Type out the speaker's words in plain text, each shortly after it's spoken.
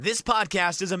This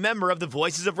podcast is a member of the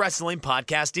Voices of Wrestling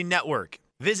Podcasting Network.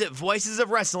 Visit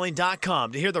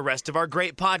voicesofwrestling.com to hear the rest of our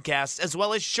great podcasts, as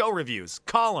well as show reviews,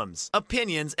 columns,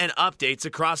 opinions, and updates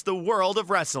across the world of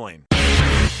wrestling.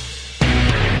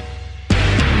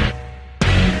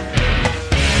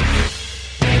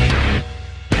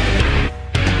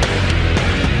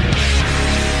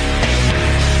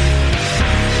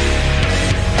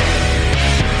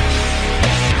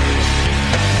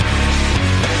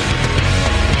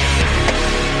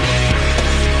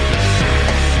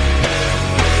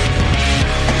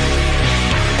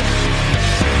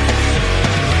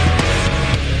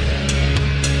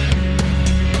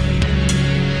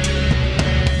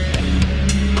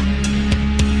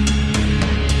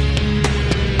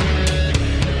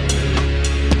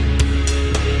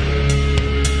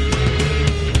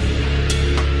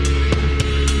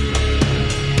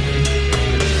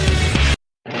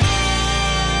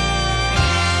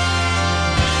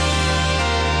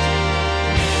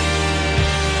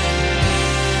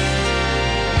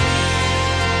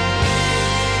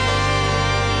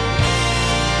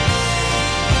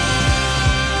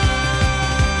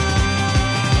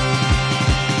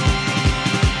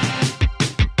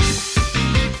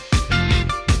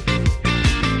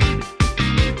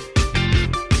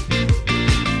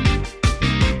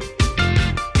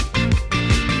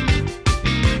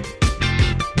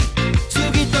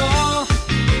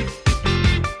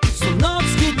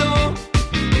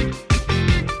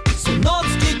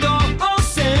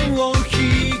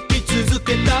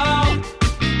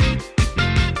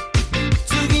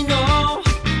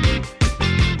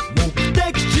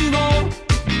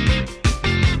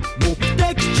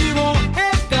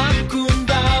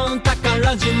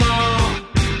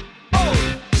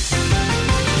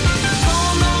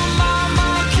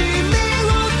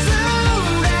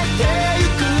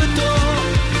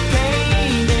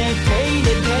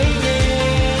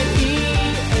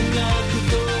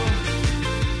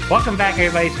 Welcome back,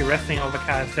 everybody, to Wrestling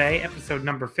Omakase, episode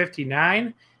number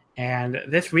 59. And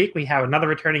this week we have another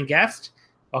returning guest.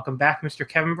 Welcome back, Mr.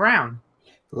 Kevin Brown.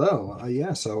 Hello.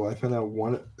 So I found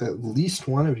out at least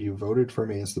one of you voted for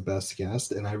me as the best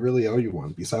guest, and I really owe you one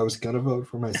because I was going to vote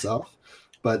for myself.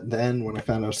 But then when I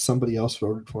found out somebody else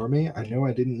voted for me, I knew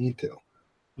I didn't need to.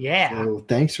 Yeah. So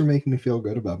thanks for making me feel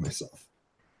good about myself.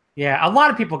 Yeah, a lot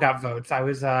of people got votes. I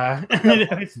was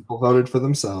People voted for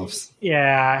themselves.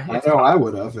 Yeah. I know I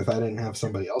would have if I didn't have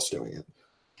somebody else doing it.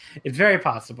 It's very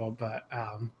possible, but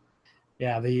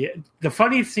yeah, the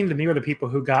funniest thing to me were the people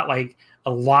who got like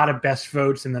a lot of best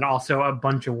votes and then also a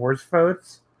bunch of worst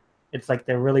votes. It's like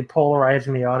they're really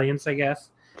polarizing the audience, I guess.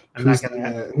 Who's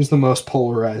the most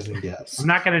polarizing guest? I'm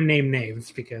not going to name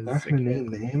names because not going to name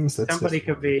names. Somebody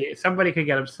could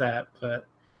get upset, but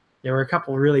there were a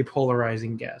couple really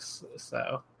polarizing guests,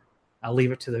 so I'll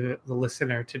leave it to the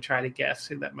listener to try to guess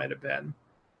who that might have been.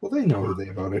 Well, they know who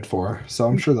they voted for, so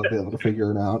I'm sure they'll be able to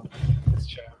figure it out. That's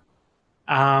true.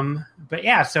 But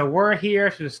yeah, so we're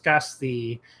here to discuss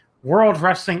the World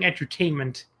Wrestling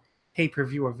Entertainment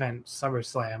pay-per-view event,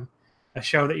 SummerSlam, a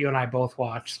show that you and I both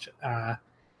watched.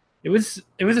 It was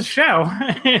a show.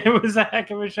 It was a heck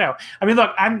of a show. I mean,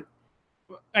 look,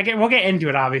 we'll get into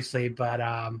it, obviously, but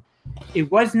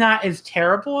it was not as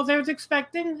terrible as I was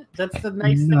expecting. That's the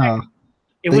nice thing.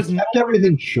 They kept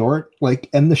everything short,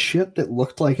 and the shit that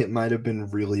looked like it might have been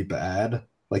really bad,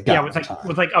 it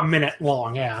was like a minute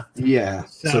long. Yeah. Yeah.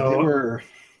 So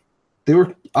they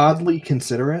were oddly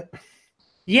considerate.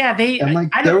 Yeah,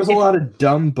 there was a lot of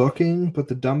dumb booking, but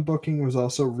the dumb booking was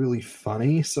also really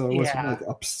funny, so I wasn't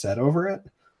upset over it.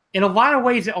 In a lot of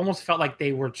ways, it almost felt like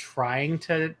they were trying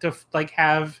to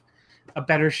have a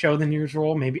better show than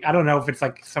usual. Maybe, I don't know if it's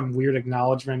like some weird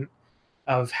acknowledgement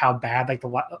of how bad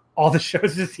all the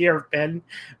shows this year have been,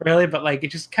 really, but it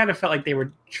just kind of felt like they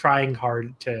were trying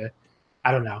hard to,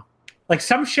 I don't know. Like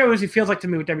some shows, it feels like to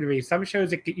me with WWE, some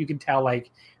shows you can tell they're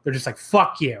just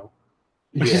fuck you.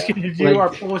 We're just gonna do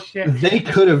our bullshit. They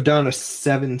could have done a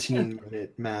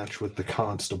 17-minute match with the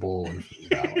Constable and Finn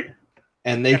Balor,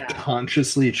 and they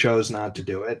consciously chose not to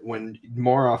do it when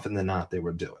more often than not they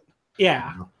would do it.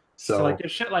 Yeah. So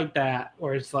there's shit like that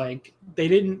where it's they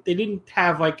didn't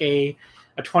have a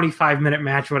 25-minute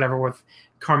match or whatever with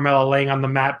Carmella laying on the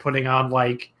mat putting on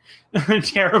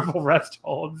terrible rest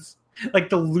holds,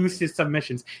 the loosest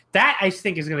submissions. That I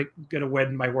think is gonna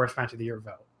win my worst match of the year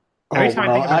vote.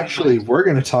 We're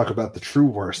going to talk about the true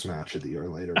worst match of the year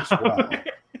later as well.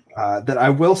 that I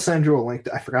will send you a link.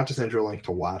 I forgot to send you a link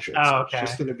to watch it. So okay.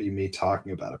 It's just going to be me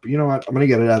talking about it. But you know what? I'm going to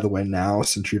get it out of the way now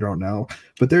since you don't know.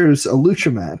 But there's a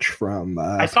lucha match from.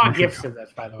 I saw gifs of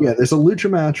this, by the way. Yeah, there's a lucha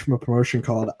match from a promotion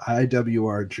called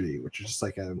IWRG, which is just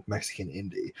like a Mexican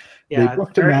indie. Yeah, they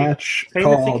booked a match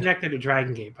famously called. connected to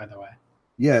Dragon Gate, by the way.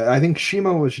 Yeah, I think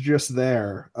Shima was just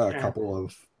there a couple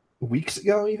of weeks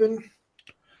ago, even.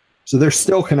 So they're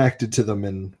still connected to them,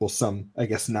 and well, some I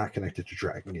guess not connected to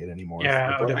Dragon Gate anymore.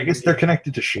 Yeah, but I guess they're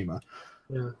connected to Shima.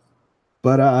 Yeah.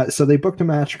 But so they booked a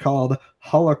match called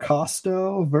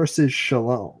Holocausto versus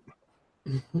Shalom.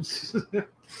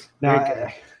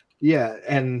 Now, yeah,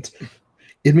 and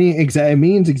it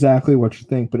means exactly what you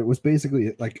think, but it was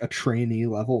basically like a trainee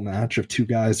level match of two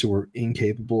guys who were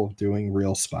incapable of doing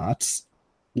real spots,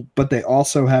 but they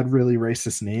also had really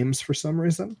racist names for some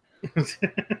reason.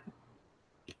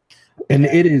 And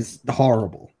it is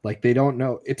horrible. Like, they don't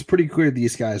know. It's pretty clear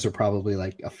these guys are probably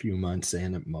like a few months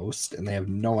in at most, and they have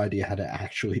no idea how to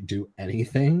actually do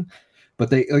anything. But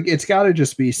they like it's got to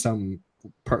just be some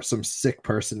sick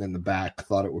person in the back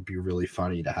thought it would be really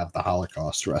funny to have the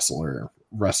Holocaust wrestler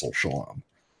wrestle Shalom.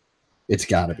 It's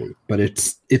got to be, but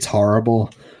it's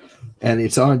horrible, and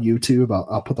it's on YouTube.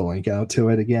 I'll put the link out to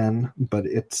it again. But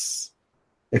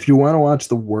if you want to watch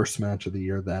the worst match of the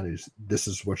year, this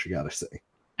is what you got to see.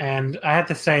 And I have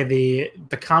to say,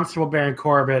 the Constable Baron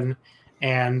Corbin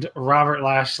and Robert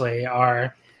Lashley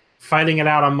are fighting it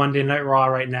out on Monday Night Raw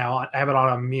right now. I have it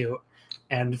on mute.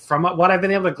 And from what I've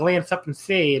been able to glance up and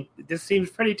see, this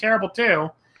seems pretty terrible too.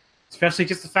 Especially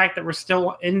just the fact that we're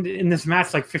still in this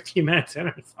match like 15 minutes in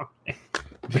or something.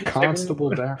 The Constable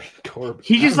Baron Corbin.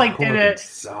 He just like did it.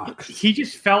 Sucks. He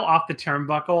just fell off the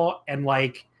turnbuckle and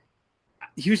like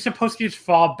he was supposed to just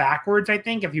fall backwards, I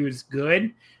think, if he was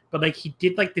good. But like he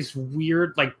did like this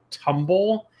weird like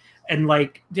tumble and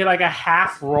like did like a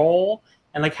half roll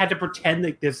and like had to pretend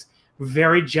like this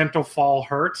very gentle fall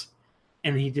hurt,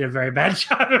 and he did a very bad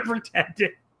job of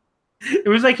pretending. It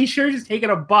was like he should have just taken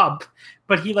a bump,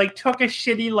 but he like took a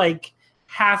shitty like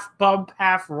half bump,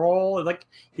 half roll. Like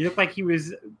he looked like he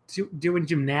was doing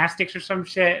gymnastics or some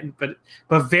shit, but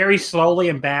very slowly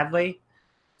and badly.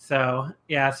 So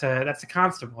yeah, that's a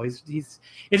Constable.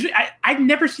 I've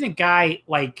never seen a guy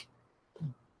like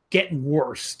get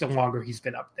worse the longer he's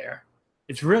been up there.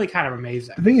 It's really kind of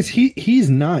amazing. The thing is, he's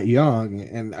not young,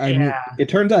 and I mean, it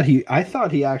turns out I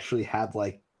thought he actually had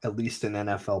like at least an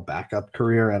NFL backup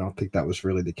career. I don't think that was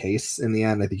really the case in the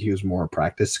end. I think he was more a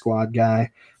practice squad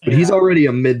guy, but he's already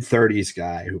a mid-30s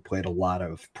guy who played a lot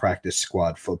of practice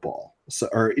squad football. So,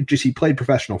 he played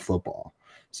professional football.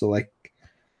 So like,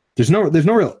 there's no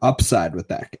real upside with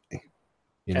that guy,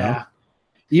 you know.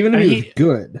 Even if he was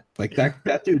good, like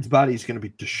that dude's body is going to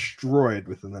be destroyed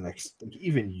within the next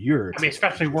even year. I mean,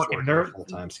 especially working their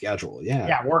full-time schedule.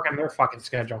 Working their fucking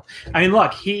schedule. I mean,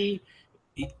 look, he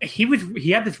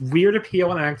had this weird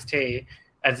appeal in NXT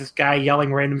as this guy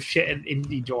yelling random shit at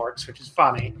indie dorks, which is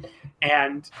funny.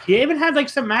 And he even had like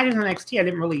some matches in NXT I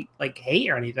didn't really like hate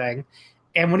or anything.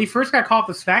 And when he first got called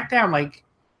to SmackDown, like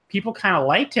people kind of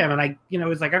liked him, and I, it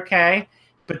was like okay,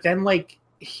 but then like.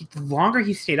 The longer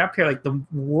he stayed up here, like the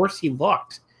worse he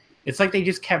looked. It's like they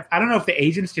just kept. I don't know if the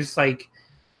agents just like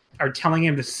are telling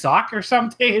him to suck or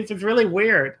something. It's just really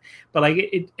weird. But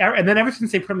like and then ever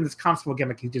since they put him in this Constable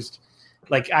gimmick, he just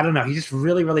like I don't know. He's just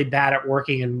really really bad at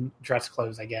working in dress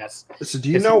clothes, I guess. So do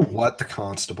you know what the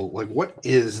Constable like? What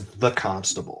is the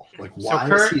Constable like? Why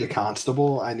is he a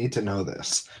Constable? I need to know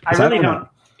this. I really don't.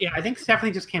 Yeah, I think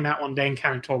Stephanie just came out one day and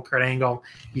kind of told Kurt Angle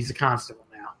he's a Constable.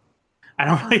 I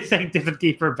don't really think there's a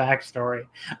deeper backstory.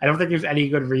 I don't think there's any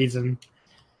good reason.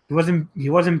 He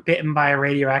wasn't bitten by a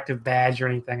radioactive badge or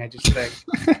anything. I just think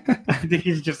I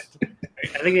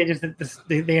think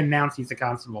they announced he's a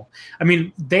Constable. I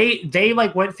mean, they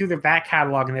like went through their back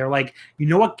catalog and they were like, you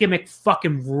know what gimmick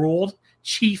fucking ruled?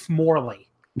 Chief Morley.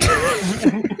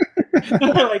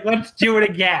 Like, let's do it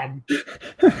again.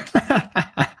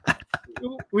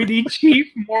 We need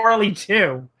Chief Morley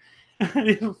too.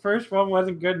 The first one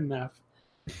wasn't good enough.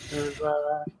 This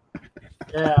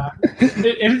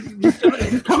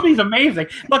company's amazing.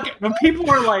 Look, when people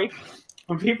are like,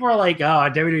 oh,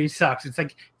 WWE sucks, it's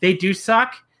like they do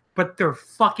suck, but they're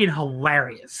fucking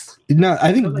hilarious. No,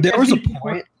 I think there was a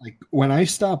point, like when I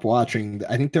stopped watching,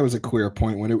 I think there was a clear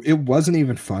point when it wasn't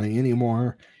even funny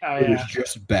anymore. It was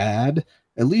just bad.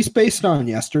 At least based on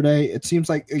yesterday, it seems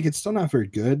like it's still not very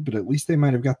good, but at least they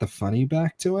might have got the funny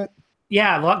back to it.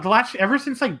 Yeah, ever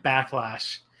since like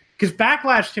Backlash. Because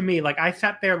Backlash to me, like I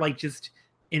sat there like just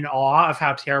in awe of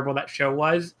how terrible that show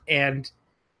was, and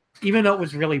even though it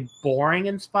was really boring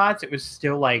in spots, it was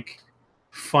still like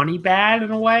funny bad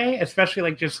in a way, especially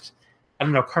like just I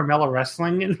don't know, Carmella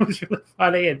wrestling. It was really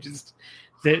funny, and just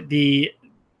the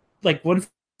like once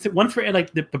for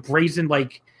like the brazen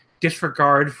like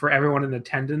disregard for everyone in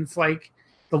attendance, like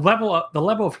the level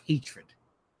of hatred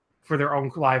for their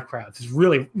own live crowds is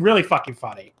really really fucking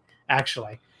funny,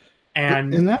 actually.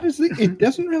 And that is it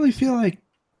doesn't really feel like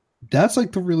that's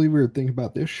like the really weird thing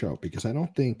about this show, because I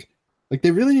don't think like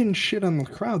they really didn't shit on the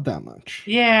crowd that much.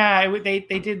 Yeah, they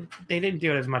didn't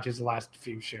do it as much as the last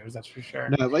few shows, that's for sure.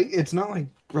 No, like it's not like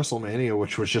WrestleMania,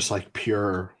 which was just like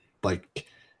pure like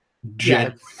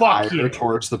fuck you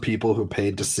towards the people who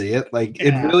paid to see it. Like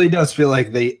it really does feel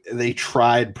like they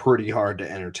tried pretty hard to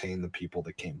entertain the people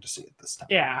that came to see it this time.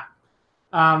 Yeah.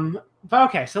 But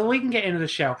okay, so we can get into the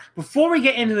show. Before we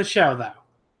get into the show, though,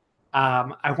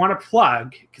 I want to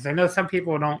plug, because I know some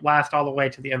people don't last all the way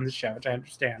to the end of the show, which I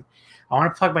understand. I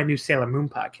want to plug my new Sailor Moon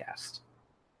podcast.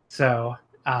 So,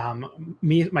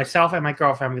 myself and my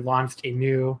girlfriend, we launched a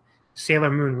new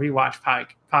Sailor Moon rewatch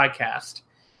podcast.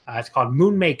 It's called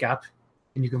Moon Makeup,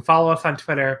 and you can follow us on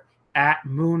Twitter at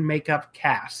Moon Makeup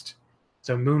Cast.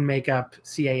 So Moon Makeup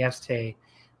CAST. We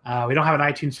don't have an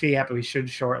iTunes feed yet, but we should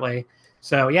shortly.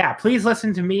 So yeah, please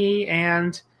listen to me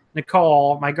and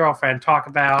Nicole, my girlfriend, talk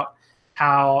about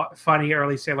how funny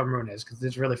early Sailor Moon is, because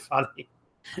it's really funny.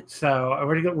 So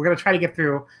we're gonna try to get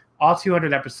through all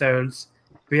 200 episodes,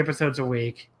 3 episodes a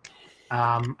week.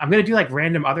 I'm gonna do like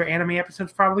random other anime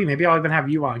episodes probably. Maybe I'll even have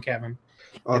you on, Kevin.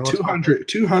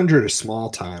 200 is small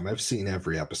time. I've seen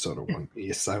every episode of One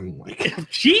Piece. I'm like,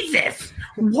 Jesus,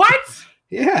 what?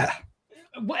 Yeah.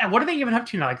 What are they even up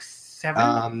to now? Like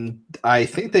 7? I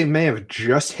think they may have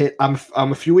just hit. I'm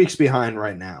a few weeks behind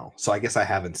right now, so I guess I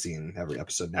haven't seen every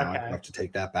episode now. Okay. I have to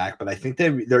take that back, but I think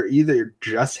they're either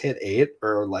just hit 8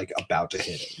 or like about to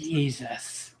hit 8.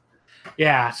 Jesus.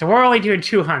 Yeah, so we're only doing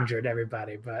 200,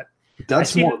 everybody, but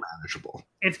that's more manageable.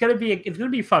 It's gonna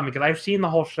be fun because I've seen the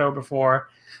whole show before.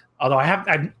 Although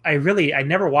I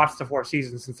never watched the 4th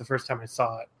season since the first time I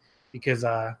saw it, because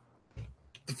the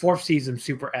 4th season,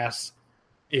 Super S,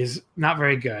 is not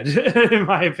very good in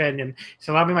my opinion.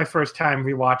 So that'll be my first time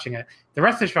rewatching it. The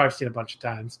rest of the show I've seen a bunch of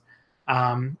times,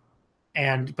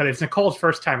 but it's Nicole's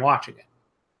first time watching it.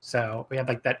 So we have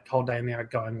like that whole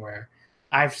dynamic going where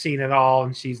I've seen it all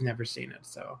and she's never seen it.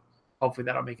 So hopefully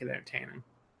that'll make it entertaining.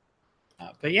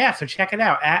 But yeah, so check it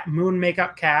out at Moon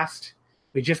Makeup Cast.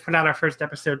 We just put out our first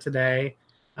episode today,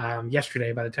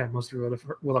 yesterday, by the time most of you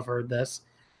will have heard this.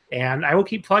 And I will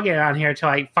keep plugging it on here until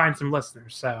I find some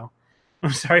listeners. So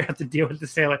I'm sorry you have to deal with the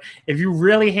Sailor. If you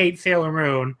really hate Sailor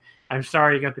Moon, I'm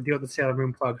sorry you have to deal with the Sailor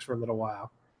Moon plugs for a little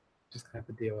while. Just gonna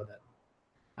have to deal with it.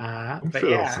 But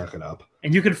sure yeah, I'll suck it up.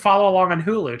 And you can follow along on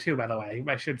Hulu too. By the way,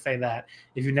 I should say that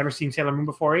if you've never seen Sailor Moon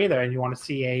before either, and you want to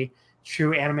see a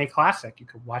true anime classic, you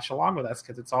can watch along with us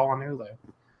because it's all on Hulu.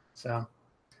 So,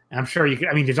 and I'm sure you can.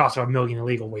 I mean, there's also a million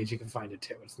illegal ways you can find it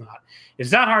too. It's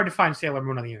not hard to find Sailor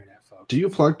Moon on the internet, folks. Do you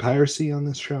plug piracy on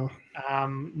this show?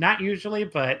 Not usually,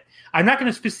 but I'm not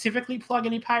going to specifically plug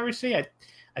any piracy.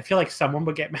 I feel like someone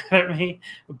would get mad at me,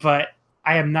 but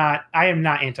I am not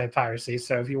anti-piracy.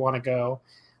 So if you want to go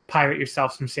pirate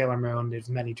yourself some Sailor Moon, there's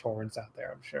many torrents out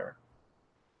there, I'm sure.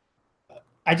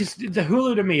 The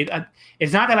Hulu to me,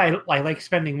 it's not that I like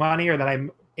spending money or that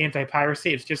I'm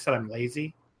anti-piracy. It's just that I'm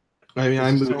lazy. I mean,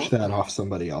 I moved that off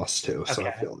somebody else too, so okay.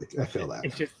 I feel that.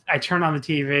 It's just I turn on the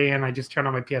TV and I just turn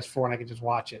on my PS4 and I can just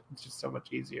watch it. It's just so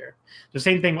much easier. The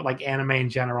same thing with like anime in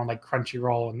general, like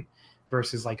Crunchyroll and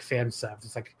versus like fan subs.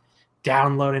 It's like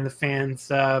downloading the fan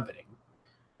sub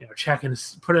and checking,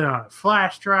 put it on a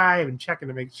flash drive and checking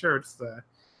to make sure it's the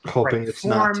hoping it's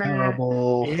format. Not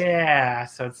terrible. Yeah,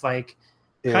 so it's like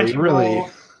You're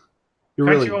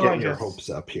really getting your hopes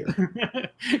up here.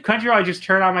 Crunchyroll, I just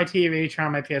turn on my TV, turn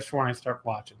on my PS4, and I start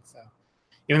watching. So,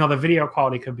 even though the video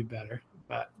quality could be better,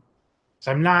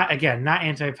 so I'm not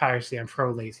anti-piracy. I'm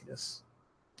pro laziness.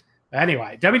 But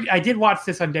anyway, I did watch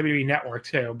this on WWE Network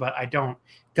too, but I don't.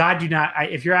 God, do not.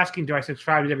 If you're asking, do I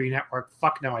subscribe to WWE Network?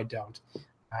 Fuck no, I don't.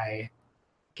 I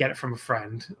get it from a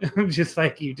friend, just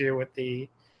like you do with the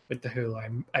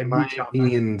Hulu. My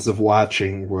means of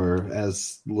watching were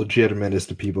as legitimate as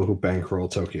the people who bankroll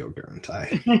Tokyo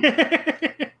Gurentai.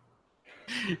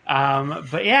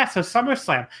 But yeah, so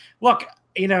SummerSlam. Look,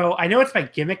 I know it's my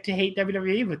gimmick to hate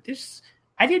WWE, but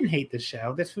I didn't hate this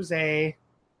show. This was a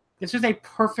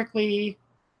perfectly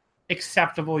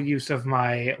acceptable use of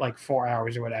my 4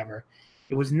 hours or whatever.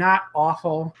 It was not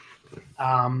awful.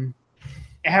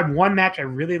 It had one match I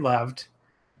really loved,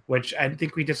 which I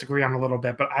think we disagree on a little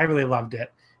bit, but I really loved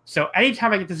it. So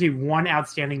anytime I get to see one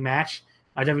outstanding match,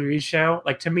 a WWE show,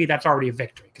 like to me, that's already a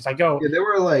victory. Because I go, Yeah, there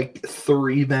were like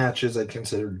 3 matches I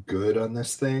considered good on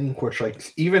this thing, which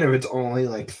like even if it's only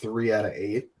like 3 out of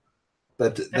 8,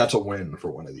 that's a win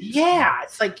for one of these. yeah,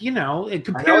 it's like, you know,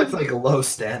 I know it's like low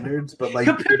standards, but like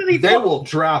they will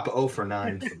drop 0 for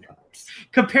 9 sometimes.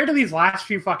 Compared to these last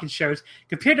few fucking shows,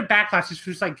 compared to Backlash, this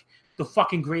was like the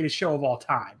fucking greatest show of all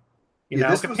time. You know,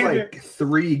 this was like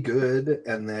 3 good,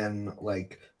 and then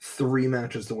like 3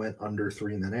 matches that went under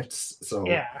 3 minutes. So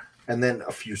yeah, and then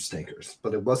a few stinkers,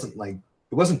 but it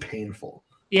wasn't painful.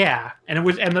 Yeah, and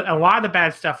a lot of the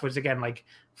bad stuff was again like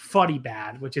funny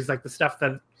bad, which is like the stuff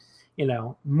that, you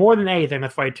know, more than anything,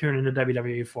 that's why I tune into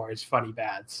WWE for, is funny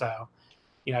bad. So,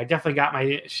 you know, I definitely got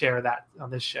my share of that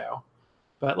on this show.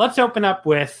 But let's open up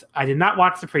with, I did not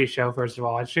watch the pre-show, first of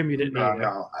all. I assume you didn't either.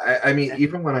 No. I mean,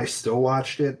 even when I still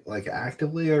watched it, like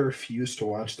actively, I refused to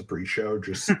watch the pre-show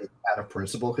just out of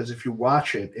principle, because if you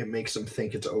watch it, it makes them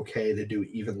think it's okay to do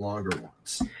even longer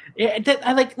ones. Yeah,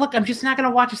 look, I'm just not going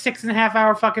to watch a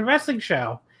 6.5-hour fucking wrestling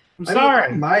show. I'm sorry.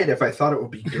 I might if I thought it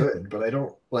would be good, but I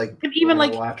don't like even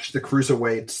like watch the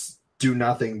cruiserweights do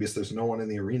nothing because there's no one in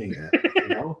the arena yet, you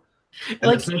know? And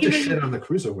like, it's not just shit on the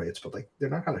cruiserweights, but like they're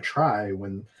not going to try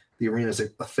when the arena's a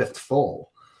fifth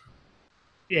full.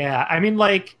 Yeah, I mean,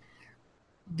 like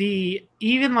the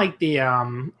people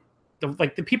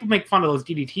make fun of those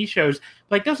DDT shows,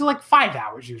 but like those are like 5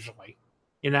 hours usually,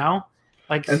 you know,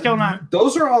 like and still not.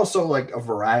 Those are also like a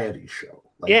variety show.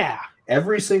 Like, yeah,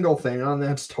 every single thing on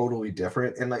that's totally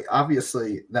different, and like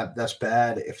obviously that's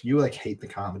bad if you like hate the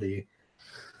comedy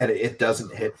and it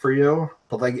doesn't hit for you.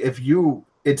 But like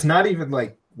it's not even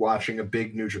like watching a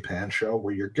big New Japan show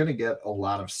where you're going to get a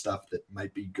lot of stuff that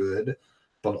might be good,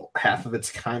 but half of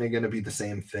it's kind of going to be the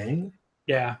same thing.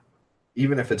 Yeah.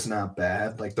 Even if it's not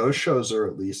bad, like those shows are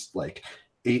at least like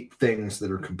 8 things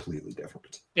that are completely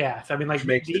different. Yeah. So I mean, like, which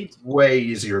makes it way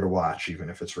easier to watch, even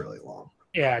if it's really long.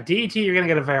 Yeah. DET, you're going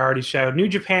to get a variety show. New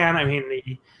Japan, I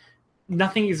mean,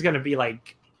 nothing is going to be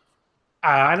like,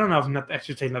 I don't know if I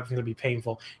should say nothing's going to be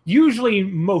painful. Usually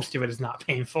most of it is not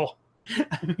painful.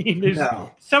 I mean,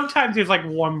 sometimes there's like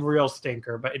one real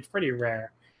stinker, but it's pretty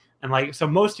rare. And like, so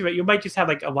most of it, you might just have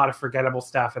like a lot of forgettable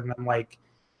stuff and then like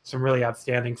some really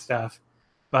outstanding stuff.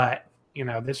 But, you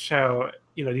know, this show,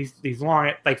 you know, these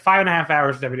long, like 5.5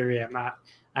 hours WWE,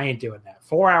 I ain't doing that.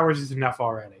 4 hours is enough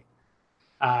already.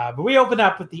 But we open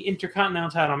up with the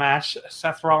Intercontinental title match.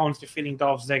 Seth Rollins defeating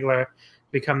Dolph Ziggler,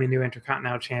 become the new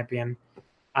Intercontinental champion.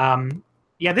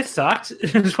 Yeah, this sucked.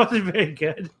 This wasn't very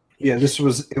good. Yeah, this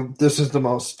is the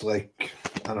most like,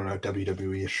 I don't know,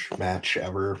 WWE-ish match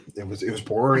ever. It was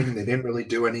boring. They didn't really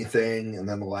do anything, and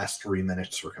then the last 3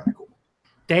 minutes were kind of cool.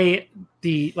 Why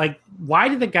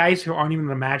did the guys who aren't even in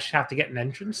the match have to get an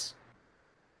entrance?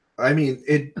 I mean,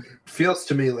 it feels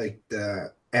to me like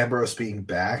Ambrose being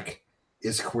back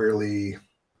is clearly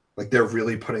like they're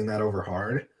really putting that over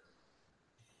hard.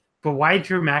 But why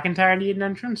Drew McIntyre need an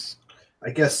entrance? I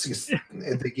guess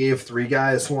they gave 3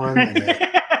 guys one. And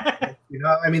you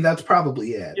know, I mean, that's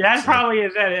probably it. Yeah, that probably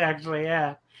is it, actually,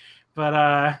 yeah.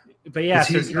 But yeah.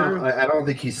 So I don't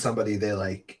think he's somebody they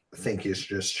like think is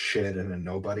just shit and a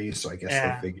nobody. So I guess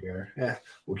they figure,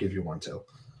 we'll give you one too.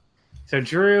 So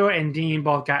Drew and Dean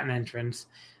both got an entrance.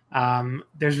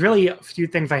 There's really a few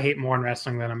things I hate more in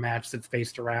wrestling than a match that's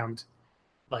based around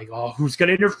like, oh, who's going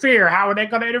to interfere? How are they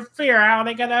going to interfere? How are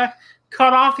they going to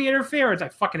cut off the interference? I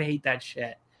fucking hate that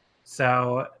shit.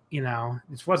 So, you know,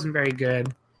 this wasn't very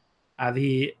good.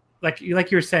 Like you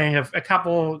were saying, a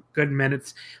couple good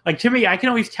minutes. Like, to me, I can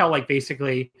always tell, like,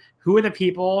 basically who are the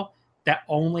people that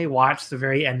only watch the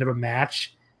very end of a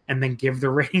match and then give the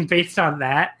rating based on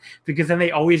that, because then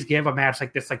they always give a match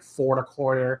like this like 4.25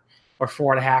 or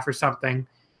 4.5 or something.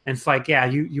 And it's like, yeah,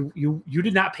 you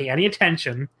did not pay any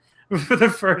attention for the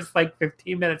first like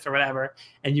 15 minutes or whatever,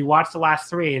 and you watched the last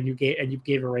 3 and you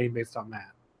gave a rating based on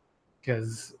that.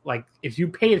 Because like, if you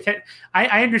paid attention,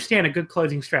 I understand a good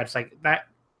closing stretch like that,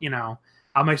 you know,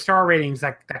 on my star ratings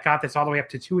that got this all the way up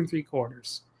to 2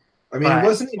 3/4. I mean, it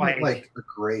wasn't even like a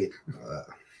great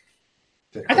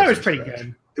I thought it was pretty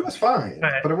good. It was fine,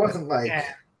 but it wasn't like. Yeah.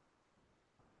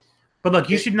 But look,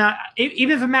 you should not.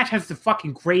 Even if a match has the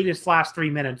fucking greatest last 3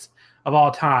 minutes of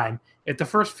all time, if the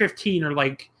first 15 are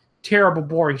like terrible,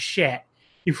 boring shit,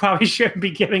 you probably shouldn't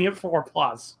be giving it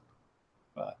 4+.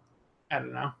 But I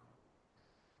don't know.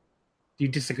 Do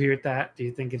you disagree with that? Do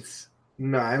you think it's?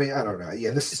 No, I mean, I don't know.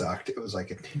 Yeah, this sucked. It was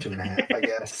like a 2.5, I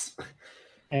guess.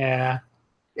 Yeah.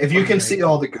 If you can see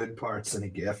all the good parts in a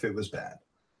GIF, it was bad.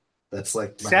 That's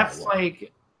like Seth's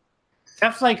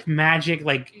like magic,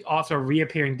 like also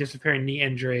reappearing, disappearing knee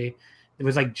injury. It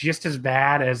was like just as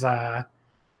bad as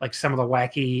like some of the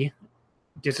wacky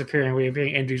disappearing,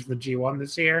 reappearing injuries in the G1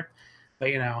 this year. But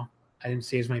I didn't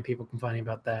see as many people complaining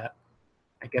about that.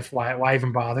 I guess why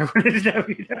even bother when it's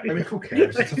WWE? I mean, who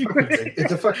cares?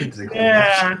 It's a fucking Ziggler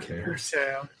Yeah, match. Who cares?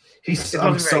 So,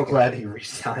 I'm so glad he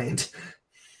resigned.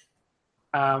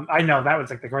 I know that was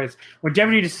like the greatest. When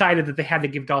WWE decided that they had to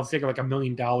give Dolph Ziggler like $1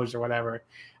 million or whatever,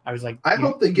 I was like, I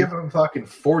hope they give him fucking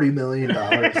 $40 million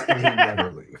and he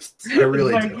never leaves. I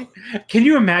really do. Can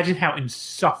you imagine how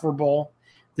insufferable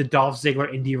the Dolph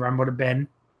Ziggler indie run would have been?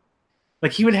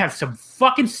 Like he would have some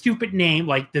fucking stupid name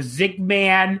like the Zig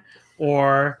Man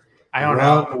or I don't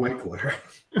know. Rob Winkler.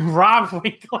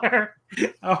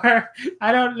 Or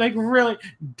I don't really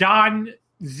Don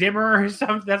Zimmer or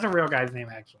something. That's a real guy's name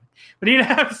actually. But he'd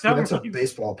have some. That's a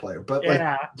baseball player. But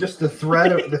just the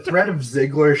threat of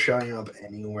Ziggler showing up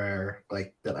anywhere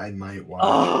like that I might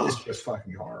watch is just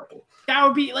fucking horrible. That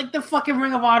would be like the fucking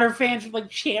Ring of Honor fans would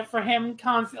like chant for him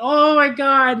constantly. Oh my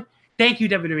god. Thank you,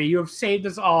 WWE. You have saved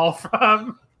us all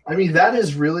from. I mean, that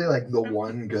is really like the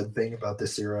one good thing about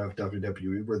this era of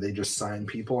WWE where they just sign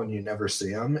people and you never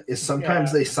see them is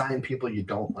sometimes they sign people you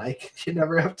don't like. You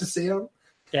never have to see them.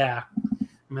 Yeah.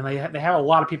 I mean, they have a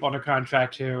lot of people under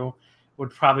contract who would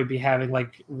probably be having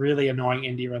like really annoying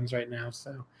indie runs right now.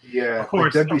 So yeah, of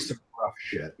course, that'd be some rough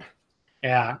shit.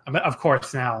 Yeah, I mean, of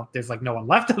course. Now there's like no one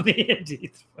left of the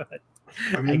indies, but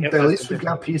I mean, at least we've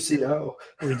got PCO.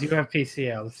 We do have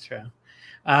PCO. That's true.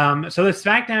 So the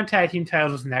SmackDown Tag Team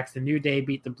titles was next. The New Day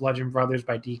beat the Bludgeon Brothers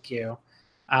by DQ.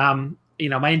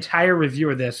 My entire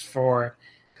review of this because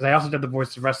I also did the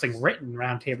Voice of Wrestling written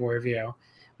roundtable review.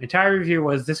 My entire review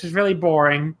was this is really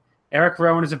boring. Eric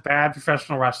Rowan is a bad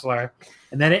professional wrestler,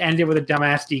 and then it ended with a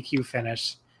dumbass DQ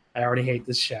finish. I already hate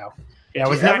this show. Yeah, it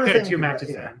was not good at 2 matches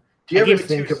in. Do you ever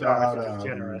think about?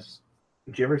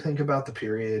 Do you ever think about the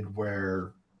period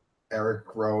where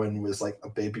Eric Rowan was like a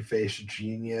babyface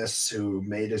genius who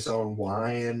made his own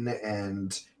wine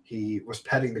and he was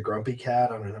petting the grumpy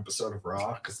cat on an episode of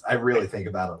Raw? Because I really think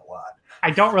about it a lot. I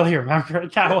don't really remember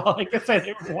it that well. I guess I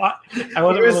didn't watch. I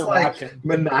wasn't really watching.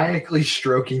 Maniacally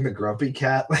stroking the grumpy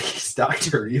cat like he's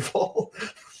Dr. Evil.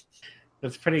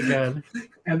 That's pretty good.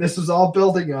 And this was all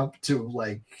building up to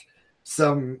like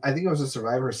I think it was a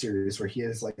Survivor Series where he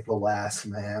is like the last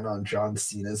man on John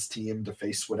Cena's team to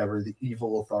face whatever the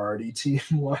Evil Authority team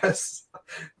was.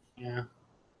 Yeah.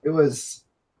 It was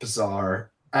bizarre.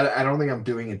 I don't think I'm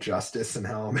doing it justice in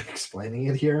how I'm explaining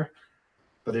it here.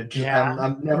 But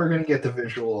I'm never going to get the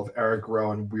visual of Eric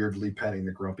Rowan weirdly petting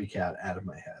the grumpy cat out of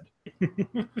my head.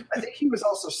 I think he was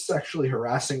also sexually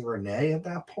harassing Renee at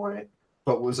that point,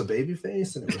 but was a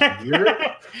babyface, and it was weird.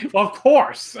 Well, of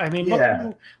course. I mean,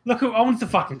 look who owns the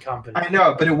fucking company. I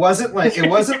know, but it wasn't like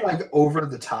over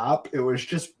the top. It was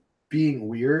just being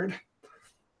weird.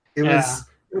 It was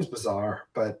bizarre,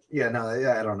 but I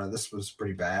don't know. This was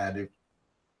pretty bad.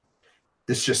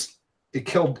 This was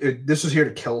here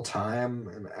to kill time,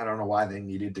 and I don't know why they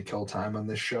needed to kill time on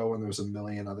this show when there was a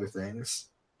million other things.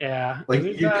 Yeah, like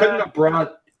you couldn't have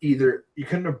brought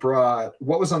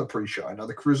what was on the pre-show. I know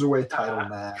the cruiserweight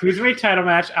title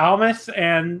match. Almas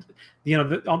and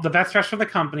the best wrestler of the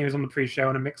company was on the pre-show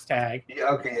in a mixed tag.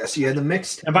 Yeah, okay, yes, you had the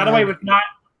mixed. And by the way, he was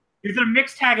in a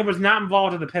mixed tag and was not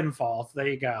involved in the pinfall. So there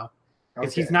you go.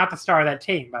 Because he's not the star of that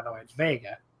team, by the way. It's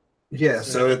Vega. Yeah,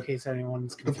 so in case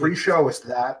anyone's confused. The pre-show was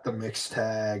the mixed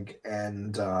tag,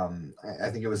 and I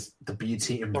think it was the B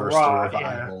team versus the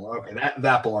Revival. Yeah. Okay,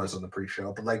 that belongs on the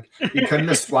pre-show, but like you couldn't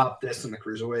have swapped this in the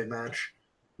cruiserweight match.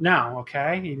 No,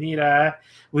 okay. You need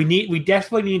we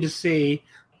definitely need to see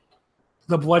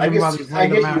the Bludgeon Brothers. I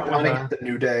guess you want to get the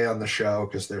New Day on the show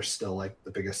because they're still like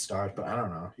the biggest stars, but I don't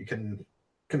know. You couldn't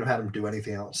have had them do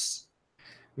anything else.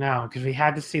 No, because we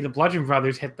had to see the Bludgeon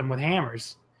Brothers hit them with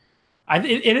hammers.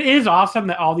 It is awesome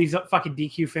that all these fucking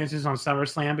DQ finishes on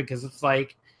SummerSlam, because it's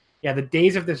like, the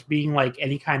days of this being like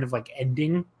any kind of like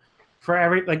ending for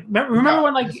remember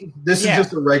when like this is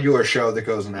just a regular show that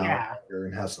goes an hour longer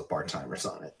and has the part-timers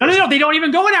on it. No, they don't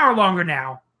even go an hour longer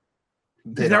now.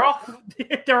 They're all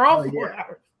 4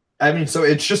 hours. I mean, so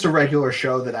it's just a regular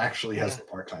show that actually has the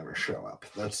part-timers show up.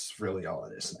 That's really all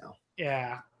it is now.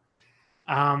 Yeah.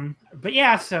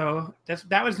 So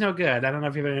that was no good. I don't know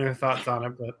if you have any other thoughts on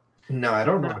it, but. No, I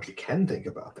don't know if you can think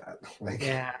about that.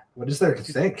 What is there to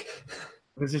think?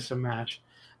 It was just a match.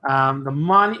 The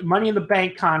Money in the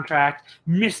Bank contract,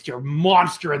 Mr.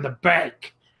 Monster in the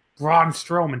Bank, Braun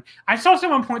Strowman. I saw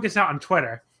someone point this out on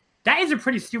Twitter. That is a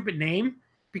pretty stupid name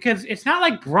because it's not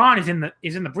like Braun is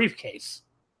in the briefcase.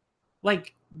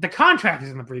 Like the contract is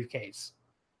in the briefcase.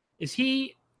 Is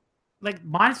he like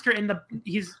Monster in the?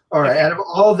 He's all right. Out of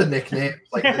all the nicknames,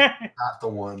 like not the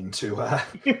one to.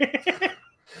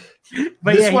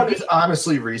 But this yeah, one is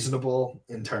honestly reasonable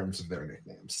in terms of their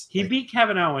nicknames. he beat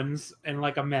Kevin Owens in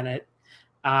like a minute.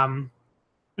 So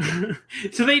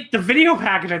the video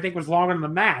package I think was longer than the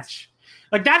match.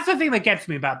 Like that's the thing that gets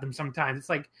me about them sometimes. It's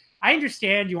like I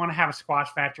understand you want to have a squash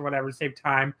match or whatever to save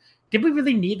time. Did we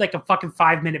really need like a fucking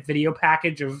 5-minute video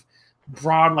package of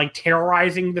Braun like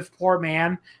terrorizing this poor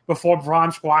man before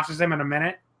Braun squashes him in a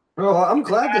minute? Well, I'm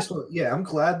glad this was. Yeah, I'm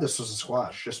glad this was a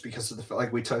squash, just because of the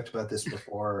like we talked about this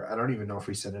before. I don't even know if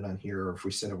we said it on here or if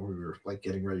we said it when we were like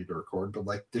getting ready to record. But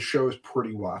like this show is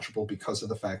pretty watchable because of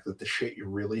the fact that the shit you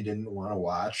really didn't want to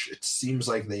watch. It seems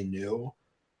like they knew,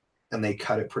 and they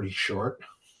cut it pretty short.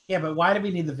 Yeah, but why do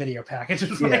we need the video package?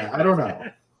 Yeah, I don't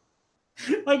know.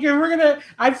 Like if we're gonna,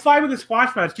 I'm fine with the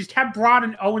squash match. Just have Braun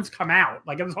and Owens come out.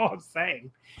 Like that's all I'm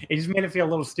saying. It just made it feel a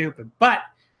little stupid, but.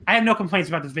 I have no complaints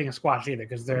about this being a squash either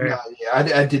because they're. I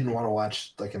didn't want to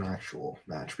watch like an actual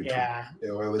match between. Yeah, it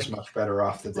was like, much better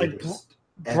off that they like just.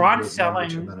 Braun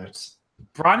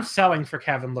selling for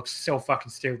Kevin looks so fucking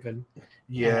stupid.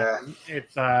 Yeah,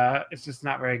 it's just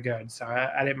not very good. So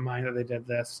I didn't mind that they did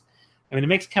this. I mean, it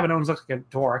makes Kevin Owens look like a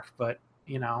dork, but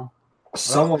you know,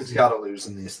 someone's got to lose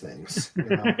in these things. You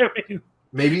know? I mean,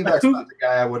 maybe that's not the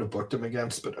guy I would have booked him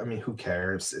against, but I mean, who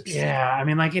cares? I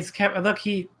mean, like it's Kevin. Look,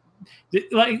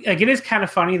 like it is kind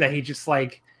of funny that he just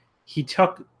like he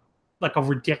took like a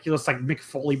ridiculous like Mick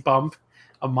Foley bump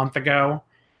a month ago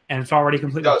and it's already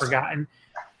completely forgotten.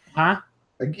 Huh?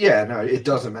 Yeah, no, it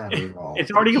doesn't matter at all. It's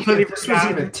already completely forgotten. This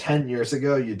was even 10 years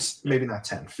ago, maybe not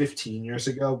 10, 15 years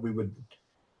ago,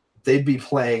 they'd be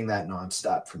playing that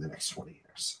nonstop for the next 20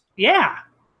 years. Yeah.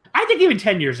 I think even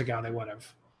 10 years ago they would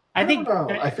have. I think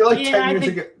I feel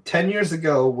like 10 years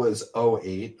ago was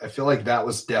 2008. I feel like that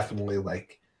was definitely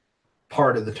like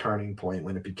part of the turning point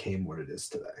when it became what it is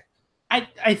today.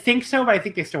 I think so, but I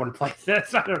think they still want to play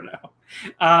this. I don't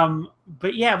know.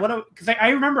 But yeah, because I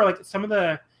remember like some of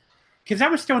the because that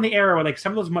was still in the era where like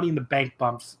some of those Money in the Bank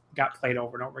bumps got played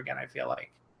over and over again. I feel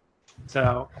like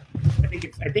so. I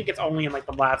think it's only in like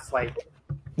the last like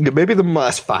maybe the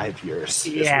last 5 years.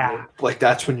 Yeah, like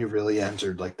that's when you really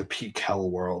entered like the peak hell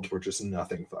world where just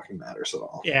nothing fucking matters at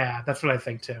all. Yeah, that's what I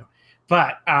think too.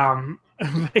 But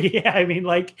yeah, I mean,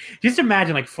 like, just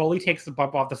imagine like Foley takes the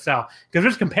bump off the cell because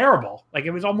it's comparable. Like,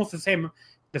 it was almost the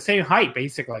same height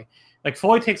basically. Like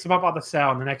Foley takes the bump off the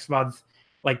cell, and the next month,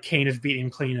 like Kane is beating him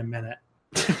clean in a minute.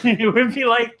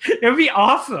 It would be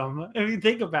awesome if you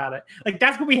think about it. Like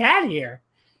that's what we had here.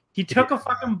 He took a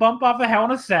fucking bump off the Hell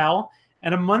in a Cell,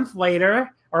 and a month later,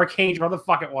 or a cage, whatever the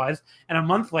fuck it was, and a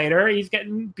month later, he's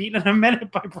getting beaten in a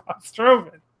minute by Braun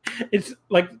Strowman. It's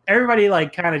like everybody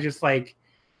like kind of just like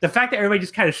the fact that everybody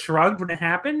just kind of shrugged when it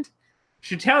happened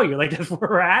should tell you like that's where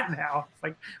we're at now. It's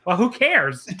like, well, who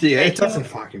cares? Yeah, it doesn't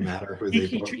fucking matter.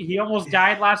 He almost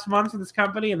died last month in this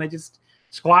company, and they just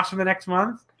squashed him the next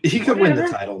month. He could win the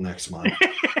title next month.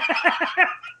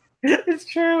 It's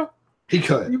true. He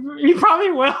could. He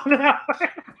probably will now.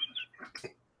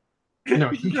 No,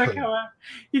 he's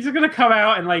just gonna come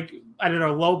out and like I don't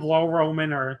know, low blow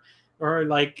Roman or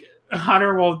like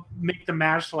Hunter will make the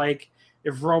match like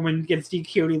if Roman gets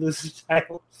DQ'd, he loses the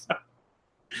title. So.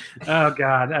 Oh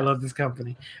God, I love this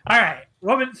company. All right,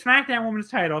 SmackDown Women's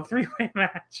Title 3-way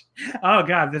match. Oh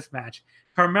God, this match: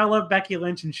 Carmella, Becky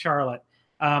Lynch, and Charlotte.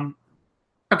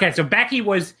 Okay, so Becky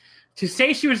was to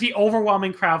say she was the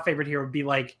overwhelming crowd favorite here would be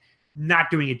like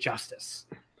not doing it justice.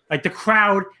 Like the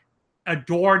crowd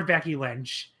adored Becky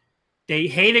Lynch, they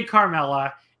hated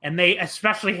Carmella, and they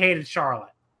especially hated Charlotte.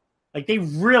 Like they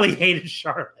really hated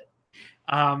Charlotte,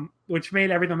 which made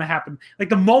everything that happened. Like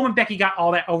the moment Becky got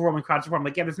all that overwhelming crowd support, I'm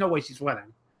like, yeah, there's no way she's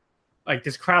winning. Like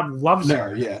this crowd loves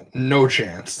her. Yeah, no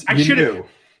chance. I should have.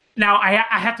 Now I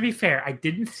have to be fair. I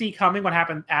didn't see coming what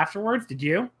happened afterwards. Did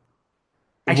you?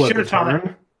 I should have saw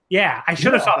that. Yeah, I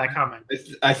should have saw that coming.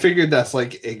 I figured that's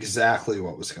like exactly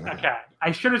what was going to happen. Okay,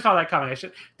 I should have saw that coming.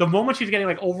 The moment she's getting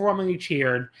like overwhelmingly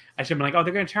cheered, I should have been like, oh,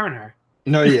 they're going to turn her.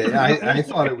 No, yeah, I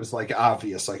thought it was like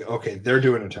obvious. Like, okay, they're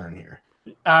doing a turn here.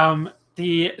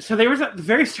 So there was at the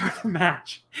very start of the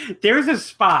match, there was a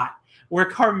spot where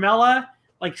Carmella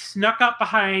like snuck up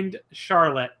behind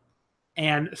Charlotte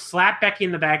and slapped Becky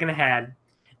in the back of the head,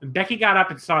 and Becky got up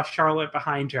and saw Charlotte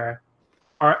behind her,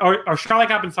 or Charlotte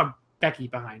got up and saw Becky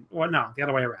behind. Well, no, the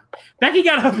other way around. Becky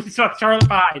got up and saw Charlotte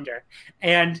behind her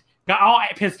and got all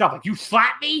pissed off, like, you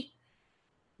slapped me?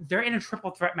 They're in a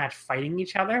triple threat match fighting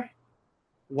each other.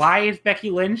 Why is Becky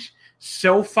Lynch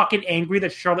so fucking angry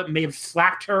that Charlotte may have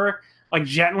slapped her like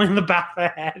gently in the back of the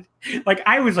head? Like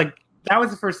I was like, that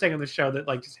was the first thing on the show that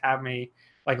like just had me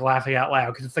like laughing out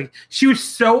loud because it's like she was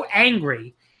so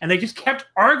angry And they just kept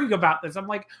arguing about this. I'm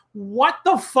like, what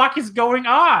the fuck is going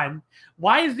on?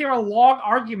 Why is there a long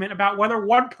argument about whether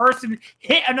one person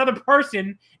hit another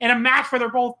person in a match where they're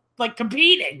both like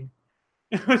competing?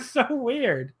 It was so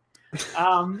weird.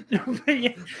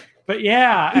 But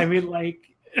yeah, I mean, like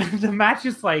the match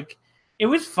is like, it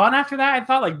was fun after that. I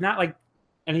thought, like, not like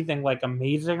anything like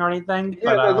amazing or anything. Yeah,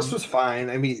 but, no, this was fine.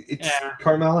 I mean,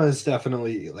 Carmella is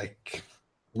definitely like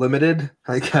limited,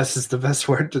 I guess is the best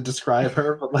word to describe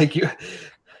her. But like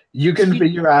you can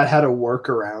figure out how to work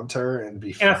around her and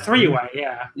be in a three-way.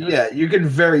 Yeah, you can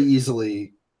very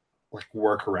easily like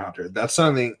work around her. That's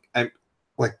something I'm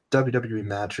like WWE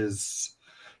matches.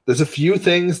 There's a few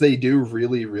things they do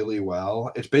really, really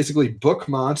well. It's basically book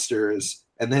monsters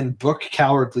and then book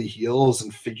cowardly heels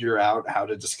and figure out how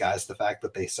to disguise the fact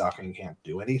that they suck and can't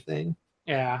do anything.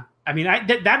 Yeah. I mean,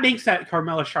 that makes that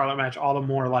Carmella Charlotte match all the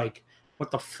more like,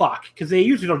 what the fuck? Because they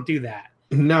usually don't do that.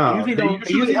 No, they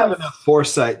usually have enough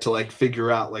foresight to like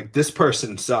figure out like this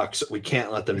person sucks. We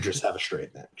can't let them just have a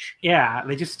straight match. Yeah,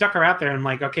 they just stuck her out there and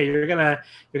like, okay, you're gonna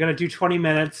do 20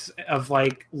 minutes of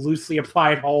like loosely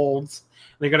applied holds.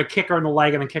 They're gonna kick her in the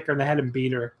leg and then kick her in the head and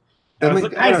beat her. And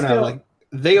like, I don't know, like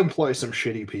they employ some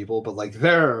shitty people, but like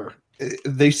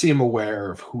they seem aware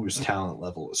of whose talent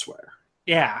level is where.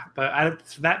 Yeah, but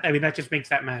that just makes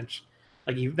that match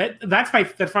like that's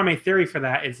my theory for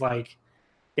that is like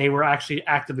they were actually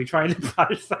actively trying to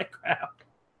punish that crowd.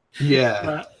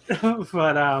 Yeah,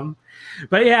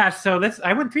 but yeah. So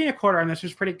I went 3 1/4, and this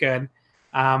was pretty good.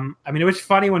 I mean, it was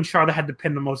funny when Charlotte had to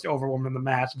pin the most over woman in the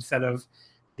match instead of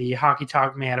the Hockey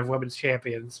Talk Man of women's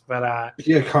champions. But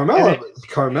yeah,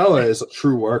 Carmella is a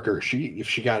true worker. If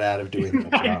she got out of doing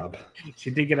the job, she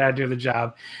did get out of doing the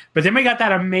job. But then we got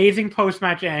that amazing post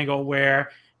match angle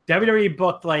where WWE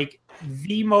booked like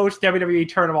the most WWE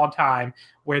turn of all time,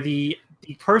 where the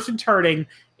person turning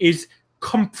is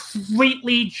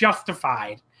completely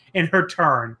justified in her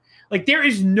turn. Like there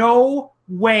is no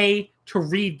way to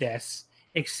read this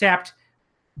except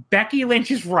Becky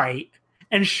Lynch is right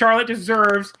and Charlotte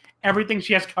deserves everything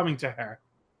she has coming to her.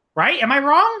 Right? Am I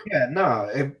wrong? Yeah,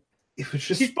 no. It was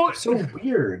just so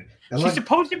weird. She's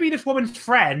supposed to be this woman's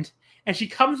friend, and she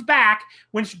comes back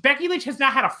when Becky Lynch has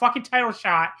not had a fucking title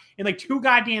shot in like 2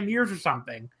 goddamn years or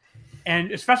something.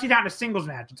 And especially not in a singles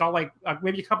match. It's all like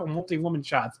maybe a couple multi-woman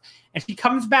shots. And she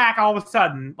comes back all of a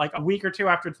sudden, like a week or 2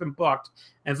 after it's been booked.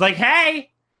 And it's like,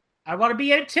 hey, I want to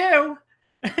be in it too.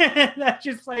 That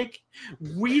just like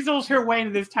weasels her way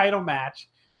into this title match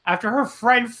after her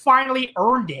friend finally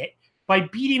earned it by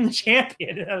beating the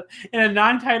champion in a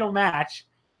non-title match.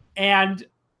 And,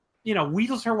 you know,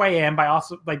 weasels her way in by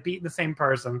also like beating the same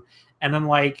person. And then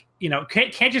like, you know,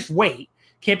 can't just wait.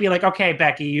 Can't be like, okay,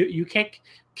 Becky, you kick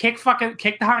the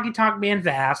Honky Tonk Man's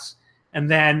ass, and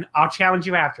then I'll challenge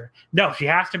you after. No, she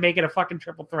has to make it a fucking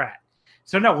triple threat.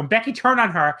 So no, when Becky turned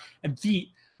on her and beat,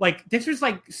 like this was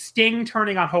like Sting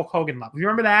turning on Hulk Hogan love. You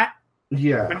remember that?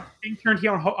 Yeah. When Sting turned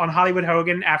heel on Hollywood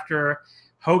Hogan after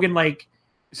Hogan like,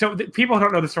 so people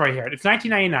don't know the story here. It's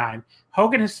 1999.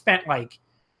 Hogan has spent like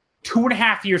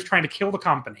 2.5 years trying to kill the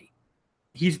company.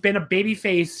 He's been a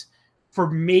babyface for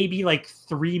maybe like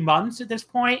 3 months at this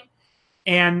point.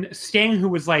 And Sting, who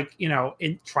was like, you know,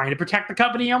 trying to protect the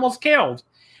company, he almost killed,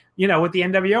 you know, with the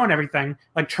NWO and everything,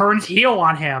 like turns heel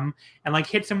on him and like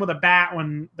hits him with a bat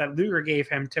that Luger gave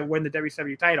him to win the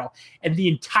WCW title. And the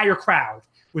entire crowd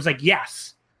was like,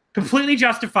 yes, completely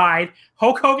justified.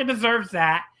 Hulk Hogan deserves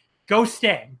that. Go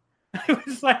Sting. It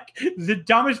was like the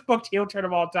dumbest booked heel turn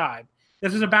of all time.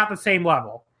 This was about the same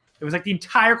level. It was like the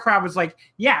entire crowd was like,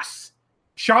 yes,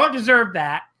 Charlotte deserved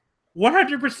that.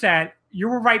 100%. You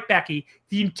were right, Becky.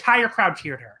 The entire crowd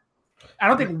cheered her. I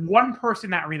don't think one person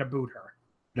in that arena booed her.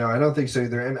 No, I don't think so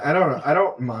either. And I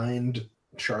don't mind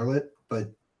Charlotte,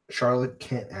 but Charlotte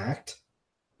can't act.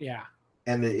 Yeah.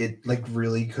 And it like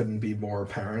really couldn't be more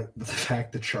apparent the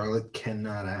fact that Charlotte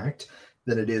cannot act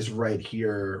than it is right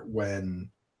here when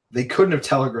they couldn't have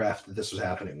telegraphed that this was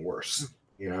happening worse,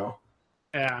 you know?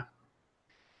 Yeah.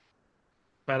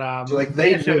 But so like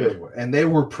they knew, and they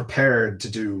were prepared to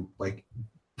do like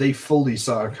they fully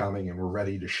saw it coming and were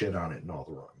ready to shit on it in all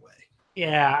the wrong way.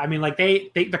 Yeah, I mean, like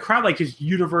the crowd like just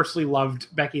universally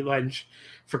loved Becky Lynch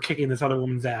for kicking this other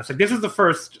woman's ass. Like this is the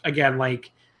first, again,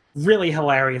 like really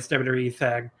hilarious WWE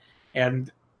thing,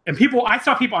 and people, I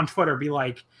saw people on Twitter be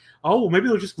like, "Oh, maybe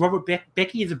they'll just rub with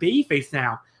Becky as a babyface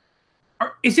now."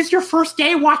 Is this your first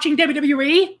day watching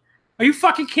WWE? Are you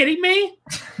fucking kidding me?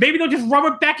 Maybe they'll just rub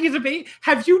with Becky as a baby.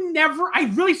 Have you never?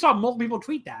 I really saw multiple people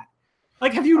tweet that.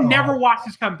 Like, have you never watched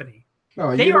this company?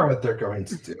 No, you know what they're going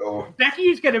to do.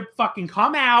 Becky's going to fucking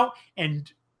come out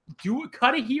and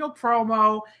cut a heel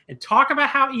promo and talk about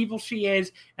how evil she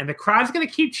is, and the crowd's going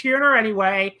to keep cheering her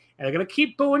anyway, and they're going to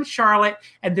keep booing Charlotte,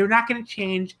 and they're not going to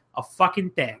change a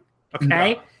fucking thing.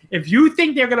 Okay? No. If you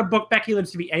think they're going to book Becky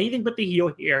Lynch to be anything but the heel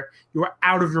here, you are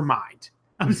out of your mind.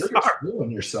 I'm sorry. You're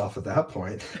screwing yourself at that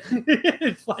point.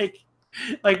 It's like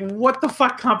what the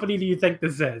fuck company do you think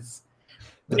this is?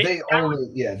 They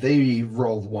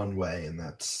rolled one way, and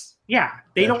that's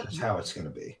just how it's going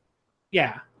to be.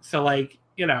 Yeah. So like,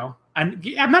 you know, I'm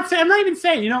not even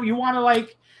saying, you know, you want to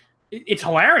like, it's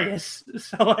hilarious.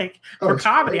 So like for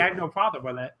comedy, great. I have no problem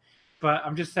with it. But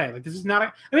I'm just saying, like, this is not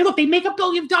I mean, look, they make $1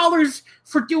 billion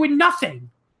for doing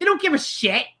nothing. They don't give a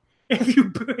shit if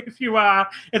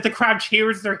the crowd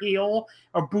cheers their heel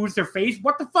or boos their face.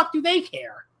 What the fuck do they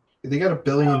care? They got $1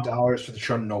 billion for the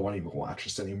show. No one even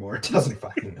watches anymore. It doesn't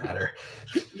fucking matter.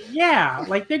 Yeah,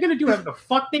 like they're gonna do whatever the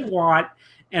fuck they want,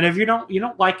 and if you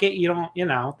don't like it, you don't. You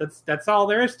know, that's all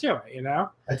there is to it. You know.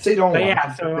 I'd say don't watch.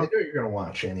 Yeah, so they know you're gonna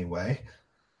watch anyway.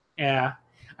 Yeah.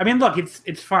 I mean, look,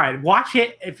 it's fine. Watch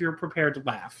it if you're prepared to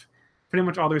laugh. Pretty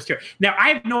much all there is to it. Now, I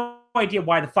have no idea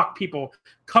why the fuck people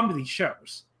come to these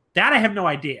shows. That I have no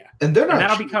idea. And they're not. And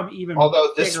that'll become even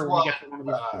bigger when we get to one of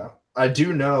these. I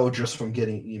do know just from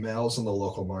getting emails in the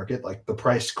local market, like the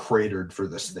price cratered for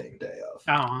this thing day of.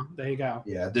 Oh, there you go.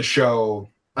 Yeah, the show.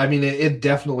 I mean, it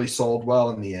definitely sold well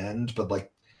in the end, but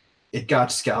like it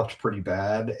got scalped pretty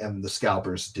bad, and the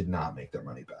scalpers did not make their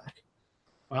money back.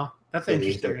 Well, that's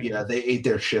interesting. They ate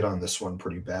their shit on this one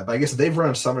pretty bad. But I guess they've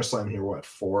run SummerSlam here,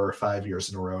 4 or 5 years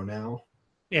in a row now?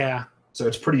 Yeah. So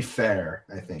it's pretty fair,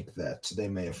 I think, that they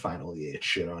may have finally ate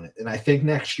shit on it. And I think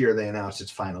next year they announced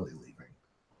it's finally leaving.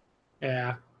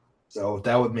 Yeah. So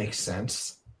that would make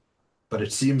sense. But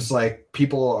it seems like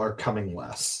people are coming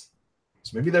less.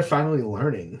 So maybe they're finally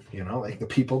learning, you know? Like the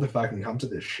people that fucking come to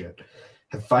this shit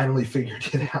have finally figured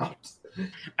it out.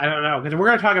 I don't know. Because we're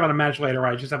going to talk about a match later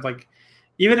where I just have like...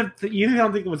 Even if I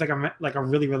don't think it was like a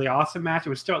really, really awesome match, it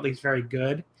was still at least very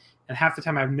good. And half the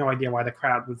time I have no idea why the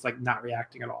crowd was like not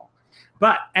reacting at all.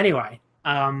 But anyway,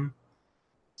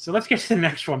 so let's get to the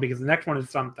next one because the next one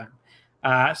is something.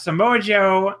 Samoa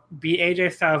Joe beat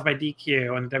AJ Styles by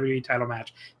DQ in the WWE title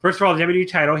match. First of all, the WWE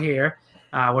title here,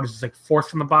 what is this, like 4th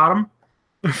from the bottom?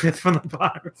 5th from the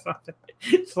bottom or something.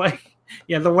 It's like,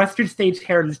 yeah, the Western States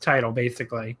Heritage title,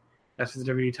 basically. That's what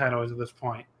the WWE title is at this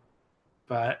point.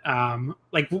 But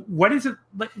like, what is it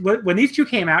like when these two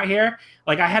came out here?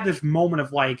 Like, I had this moment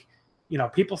of like, you know,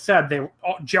 people said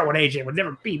Joe and AJ would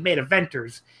never be main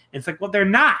eventers. And it's like, well, they're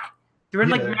not. They're in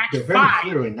like match 5. Very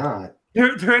clearly not.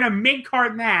 They're in a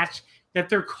mid-card match that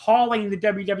they're calling the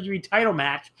WWE title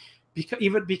match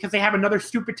because they have another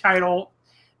stupid title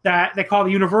that they call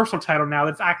the Universal title now.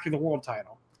 That's actually the world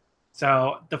title.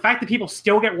 So the fact that people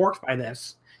still get worked by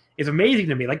this is amazing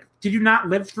to me. Like, did you not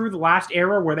live through the last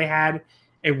era where they had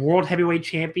a world heavyweight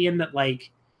champion that,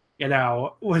 like, you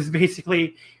know, was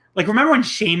basically like, remember when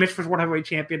Sheamus was world heavyweight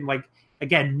champion? Like,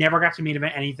 again, never got to main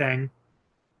event anything.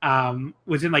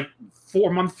 Was in like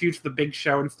 4-month feuds for the Big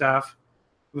Show and stuff.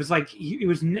 It was like he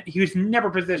was never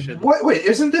positioned. Wait,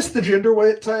 isn't this the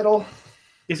Genderweight title?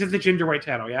 This is the Genderweight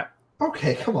title, yeah.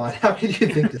 Okay, come on. How could you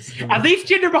think this? At least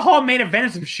Jinder Mahal main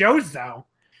evented some shows though.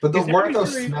 But weren't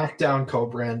those SmackDown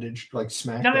co-branded, like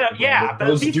SmackDown? No, yeah, but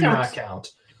those do not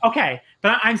count. Okay,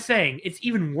 but I'm saying it's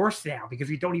even worse now because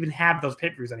we don't even have those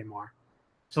pay-per-views anymore.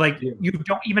 So like, you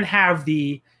don't even have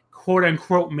the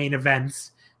quote-unquote main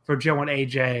events for Joe and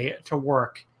AJ to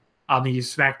work on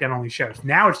these SmackDown-only shows.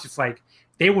 Now it's just like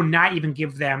they will not even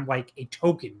give them like a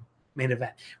token main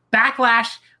event. Backlash,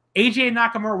 AJ and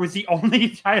Nakamura was the only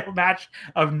title match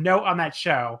of note on that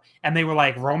show, and they were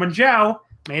like, Roman Joe,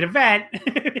 main event.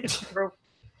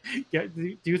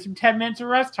 Do some 10 minutes of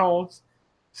rest holds.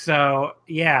 So,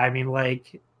 yeah, I mean,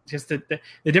 like, just the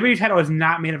WWE title has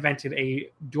not main evented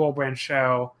a dual brand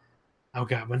show. Oh,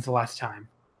 God, when's the last time?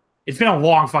 It's been a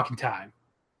long fucking time.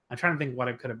 I'm trying to think what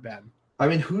it could have been. I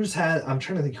mean, I'm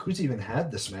trying to think who's even had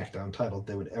the SmackDown title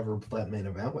they would ever let main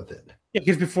event with it. Yeah,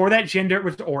 because before that, Jinder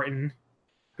was Orton,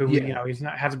 who, you know,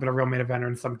 hasn't been a real main eventer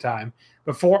in some time.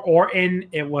 Before Orton,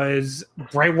 it was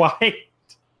Bray Wyatt.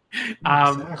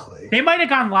 Exactly. They might have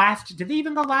gone last. Did they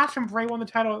even go last when Bray won the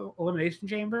title Elimination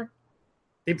Chamber?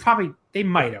 They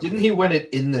might have. Didn't he win it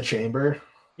in the chamber?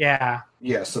 Yeah.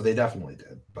 Yeah, so they definitely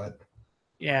did. But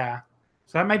yeah.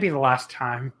 So that might be the last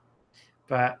time.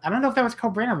 But I don't know if that was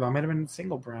co-branded though. It might have been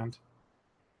single brand.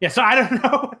 Yeah, so I don't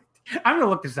know. I'm gonna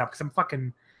look this up because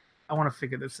I want to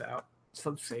figure this out. So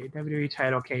let's see. WWE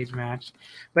title cage match.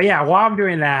 But yeah, while I'm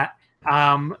doing that,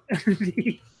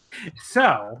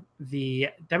 so the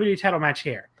WWE title match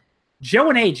here. Joe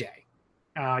and AJ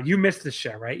You missed this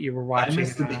show, right? You were watching.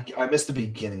 I missed the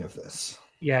beginning of this.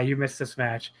 Yeah, you missed this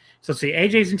match. So see,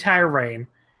 AJ's entire reign.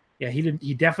 Yeah,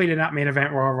 he definitely did not main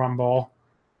event Royal Rumble.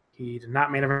 He did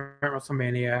not main event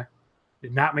WrestleMania.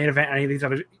 Did not main event any of these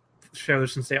other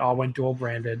shows since they all went dual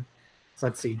branded. So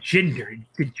let's see, Did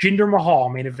Jinder Mahal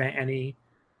main event any?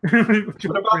 What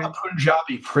about the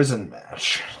Punjabi prison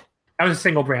match? That was a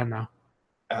single brand though.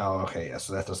 Oh, okay, yeah,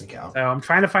 so that doesn't count. So I'm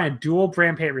trying to find a dual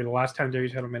brand pay-per-view the last time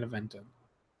WWE title main evented.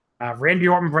 Randy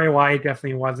Orton, Bray Wyatt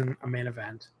definitely wasn't a main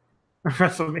event.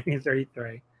 WrestleMania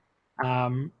 33.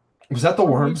 Was that the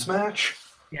Worms match?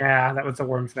 Yeah, that was the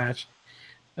Worms match.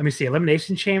 Let me see.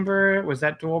 Elimination Chamber, was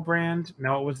that dual brand?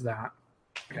 No, it was that.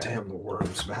 Okay. Damn, the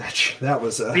Worms match. That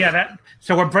was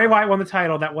so when Bray Wyatt won the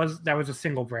title, that was a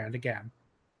single brand again.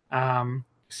 Cena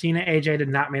AJ did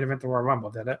not main event the Royal Rumble,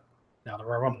 did it? No, the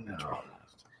Royal Rumble match.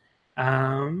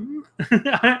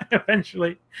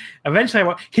 Eventually,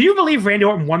 can you believe Randy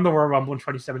Orton won the Royal Rumble in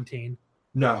 2017?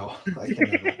 No, I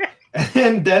can't.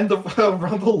 And then the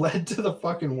Rumble led to the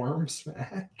fucking Worms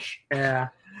match. Yeah.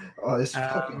 Oh, this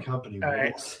fucking company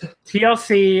rules. Right.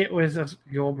 TLC was a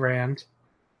dual brand.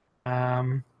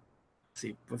 Let's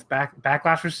see, with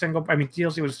Backlash was single. I mean,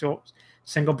 TLC was still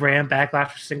single brand.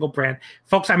 Backlash was single brand.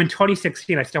 Folks, I'm in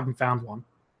 2016. I still haven't found one.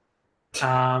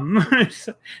 Let's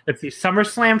see,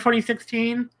 SummerSlam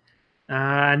 2016.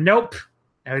 Nope.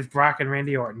 That was Brock and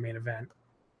Randy Orton main event.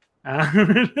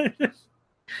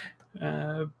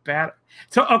 Bad.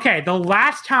 So okay, the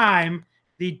last time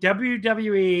the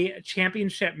WWE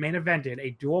Championship main evented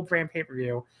a dual brand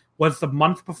pay-per-view was the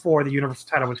month before the Universal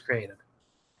title was created.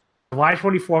 July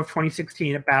 24th,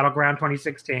 2016 at Battleground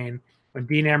 2016 when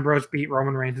Dean Ambrose beat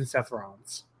Roman Reigns and Seth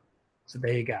Rollins. So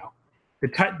there you go. The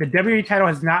WWE title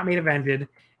has not main evented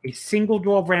a single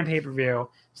dual brand pay-per-view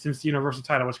since the Universal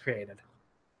title was created.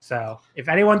 So if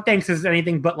anyone thinks this is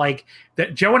anything but like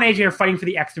that, Joe and AJ are fighting for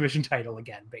the X Division title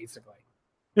again, basically.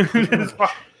 They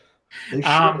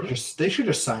should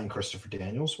just sign Christopher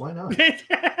Daniels. Why not?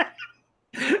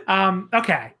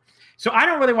 Okay, so I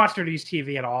don't really watch WWE's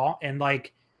TV at all, and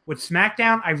like with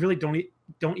SmackDown, I really don't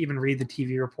even read the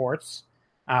TV reports.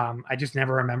 I just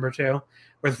never remember to.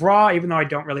 With Raw, even though I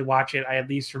don't really watch it, I at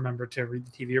least remember to read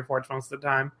the TV reports most of the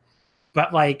time.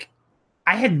 But like,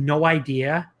 I had no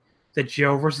idea that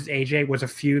Joe versus AJ was a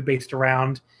feud based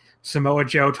around Samoa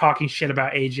Joe talking shit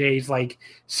about AJ's like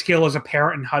skill as a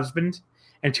parent and husband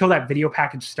until that video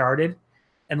package started.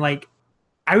 And like,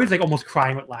 I was like almost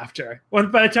crying with laughter by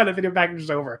the time the video package was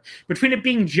over. Between it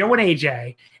being Joe and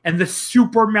AJ and the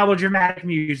super melodramatic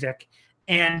music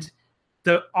and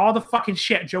all the fucking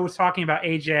shit Joe was talking about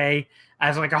AJ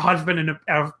as like a husband and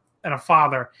a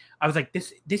father, I was like,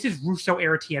 this is Russo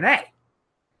era TNA.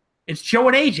 It's Joe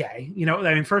and AJ, you know.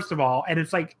 I mean, first of all, and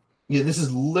it's like, yeah, this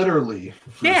is literally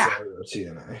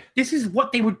TNA. This is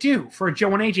what they would do for a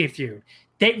Joe and AJ feud.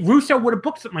 Russo would have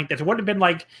booked something like this. It wouldn't have been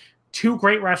like two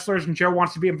great wrestlers and Joe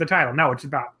wants to be in the title. No, it's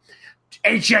about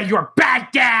AJ, you're a bad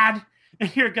dad, and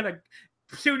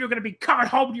soon you're gonna be coming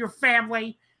home to your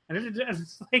family. And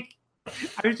it's like,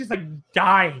 I was just like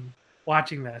dying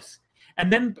watching this.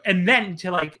 And then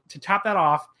to top that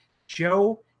off,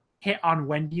 Joe hit on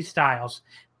Wendy Styles.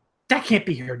 That can't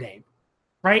be her name,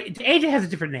 right? AJ has a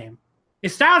different name.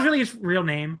 Is Styles really his real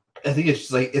name? I think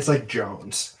it's like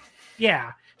Jones.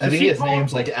 Yeah. So I think his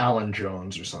name's like Alan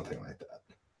Jones or something like that.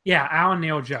 Yeah, Alan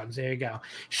Neil Jones. There you go.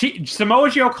 Samoa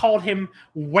Joe called him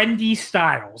Wendy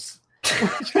Styles.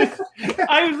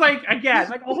 I was like, again,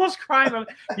 like almost crying.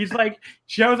 He's like,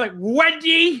 Joe's like,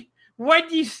 Wendy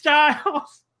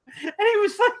Styles. And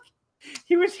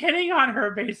he was hitting on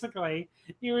her basically.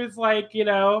 He was like, you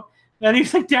know, then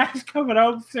he's like, Dad's coming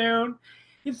home soon.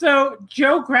 And so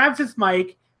Joe grabs his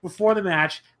mic before the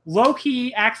match.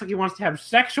 Low-key acts like he wants to have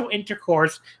sexual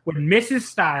intercourse with Mrs.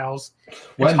 Styles.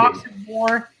 And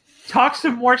talks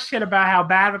some more shit about how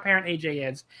bad of a parent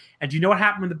AJ is. And do you know what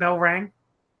happened when the bell rang?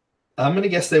 I'm going to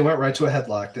guess they went right to a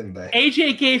headlock, didn't they?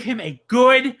 AJ gave him a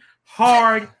good,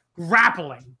 hard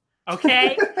grappling.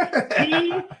 Okay?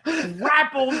 He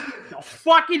grappled the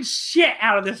fucking shit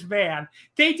out of this man.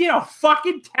 They did a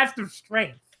fucking test of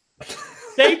strength.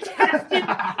 They tested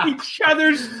each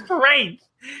other's strength.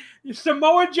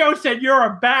 Samoa Joe said, "You're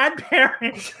a bad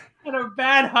parent and a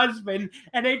bad husband."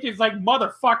 And AJ's like,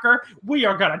 "Motherfucker, we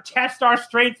are going to test our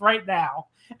strength right now."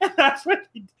 And that's what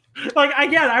he did. Like,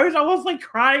 again, I was almost like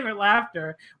crying with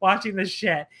laughter watching this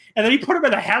shit. And then he put him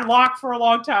in a headlock for a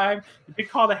long time. The big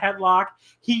call the headlock.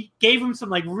 He gave him some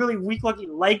like really weak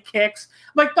looking leg kicks.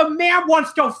 Like, the man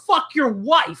wants to fuck your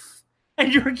wife,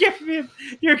 and you're giving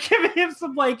him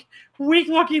some like weak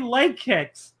looking leg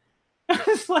kicks.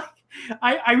 It's like,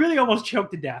 I really almost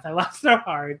choked to death. I laughed so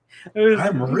hard.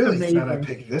 I'm really sad I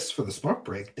picked this for the smoke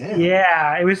break. Damn.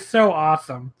 Yeah, it was so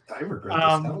awesome. I regret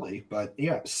this heavily, but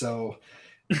yeah. So,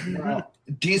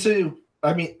 Diesel.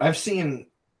 I mean, I've seen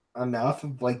enough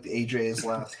of like AJ's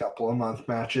last couple of month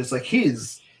matches. Like he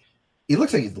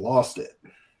looks like he's lost it.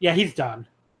 Yeah, he's done.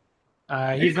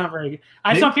 He's not very good.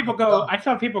 I saw people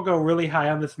go really high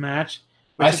on this match.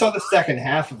 I saw the second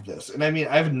half of this, and I mean,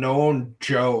 I've known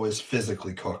Joe is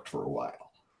physically cooked for a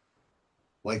while.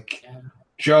 Like,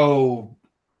 Joe,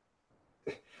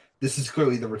 this is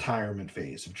clearly the retirement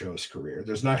phase of Joe's career.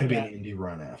 There's not going to be an indie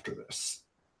run after this.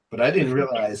 But I didn't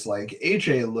realize, like,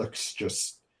 AJ looks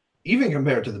just, even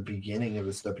compared to the beginning of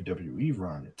his WWE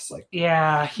run, it's like,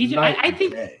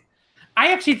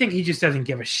 I actually think he just doesn't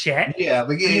give a shit. Yeah,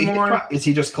 like anymore. Is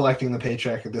he just collecting the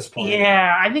paycheck at this point?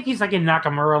 Yeah, I think he's like in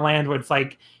Nakamura land where it's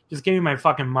like, just give me my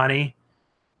fucking money.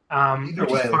 Either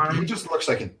way, like, he just looks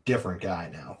like a different guy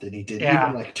now than he did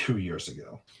even like 2 years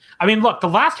ago. I mean, look, the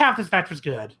last half of this match was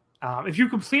good. If you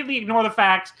completely ignore the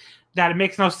fact that it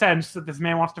makes no sense that this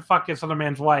man wants to fuck this other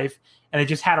man's wife and it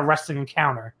just had a wrestling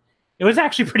encounter, it was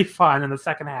actually pretty fun in the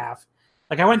second half.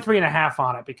 Like I went 3.5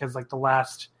 on it because like the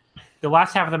last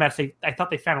half of the match, I thought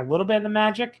they found a little bit of the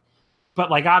magic, but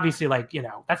like obviously, like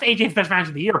that's AJ's best match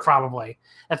of the year probably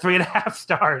at 3.5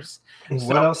 stars.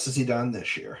 What else has he done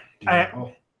this year?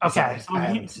 Okay, I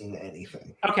haven't seen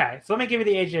anything. Okay, so let me give you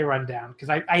the AJ rundown because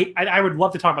I would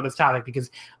love to talk about this topic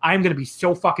because I'm going to be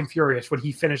so fucking furious when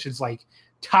he finishes like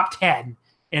top 10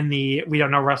 in the We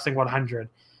Don't Know Wrestling 100.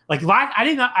 Like I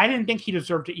didn't think he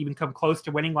deserved to even come close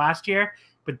to winning last year,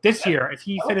 but this year if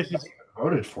he finishes.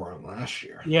 Voted for him last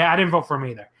year. Yeah, I didn't vote for him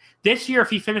either. This year, if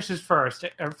he finishes first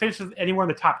or finishes anywhere in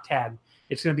the top 10,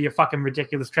 it's going to be a fucking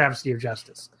ridiculous travesty of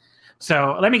justice.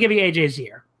 So let me give you AJ's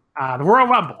year. The Royal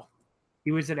Rumble.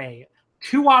 He was in a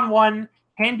 2-on-1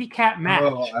 handicap match.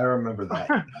 Oh, I remember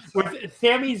that. with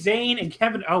Sami Zayn and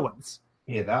Kevin Owens.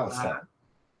 Yeah, that was tough.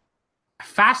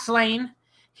 Fastlane.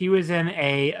 He was in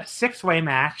a 6-way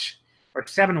match or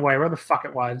 7-way, whatever the fuck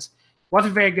it was.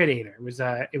 Wasn't very good either.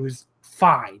 It was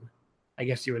fine, I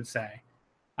guess you would say.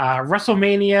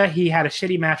 WrestleMania, he had a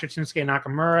shitty match with Shinsuke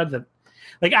Nakamura.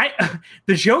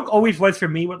 The joke always was for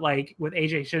me with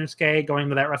AJ Shinsuke going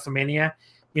to that WrestleMania.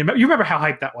 You remember how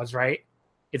hyped that was, right?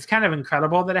 It's kind of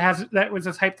incredible that was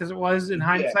as hyped as it was in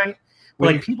hindsight.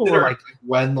 Like people were like,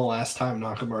 when the last time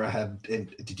Nakamura had a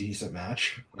decent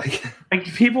match, like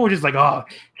people were just like, oh,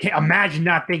 imagine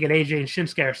not thinking AJ and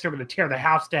Shinsuke are still going to tear the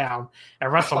house down at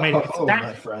WrestleMania.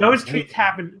 My friend, those tweets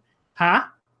happened, huh?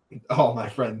 Oh, my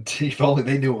friend, if only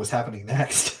they knew what was happening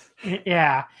next.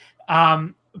 Yeah.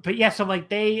 But yeah, so like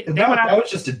that was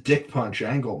just a dick punch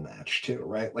angle match too,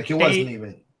 right? Like it wasn't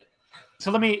even.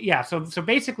 So so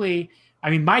basically, I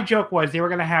mean, my joke was they were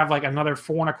going to have like another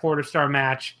 4.25 star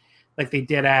match like they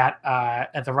did at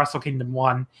the Wrestle Kingdom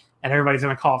 1, and everybody's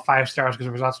going to call it 5 stars because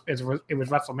it was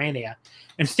WrestleMania.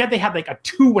 Instead, they had like a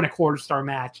 2.25 star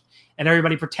match, and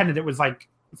everybody pretended it was like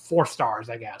 4 stars,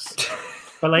 I guess.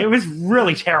 But like it was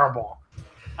really terrible.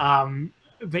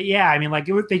 But yeah, I mean, like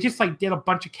they just like did a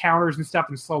bunch of counters and stuff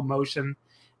in slow motion,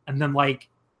 and then like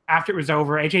after it was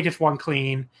over, AJ just won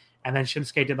clean, and then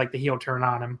Shinsuke did like the heel turn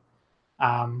on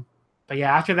him. But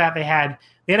yeah, after that they had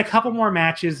a couple more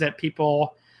matches that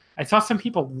I saw some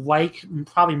people like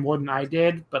probably more than I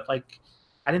did, but like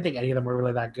I didn't think any of them were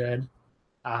really that good.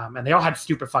 And they all had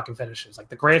stupid fucking finishes, like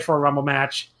the Greatest Royal Rumble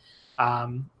match.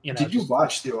 Did you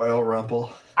watch the Oil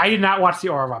Rumble? I did not watch the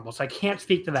Oil Rumble, so I can't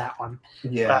speak to that one.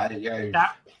 Yeah,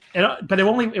 but it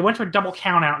went to a double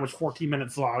count out, and was 14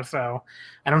 minutes long, so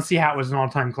I don't see how it was an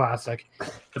all-time classic.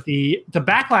 But the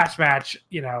Backlash match,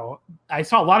 I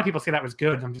saw a lot of people say that was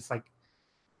good, and I'm just like,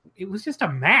 it was just a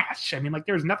match. I mean, like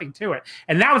there was nothing to it,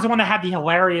 and that was the one that had the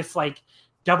hilarious like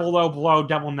double low blow,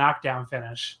 double knockdown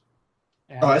finish.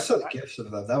 And I saw the gifs of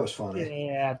that. That was funny.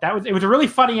 Yeah, it was a really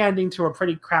funny ending to a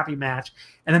pretty crappy match.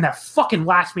 And then that fucking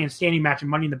last man standing match in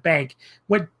Money in the Bank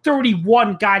went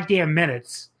 31 goddamn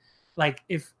minutes. Like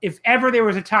if ever there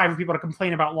was a time for people to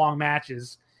complain about long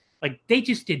matches, like they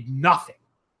just did nothing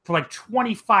for like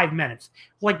 25 minutes.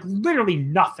 Like literally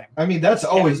nothing. I mean, that's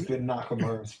always been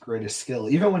Nakamura's greatest skill.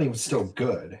 Even when he was still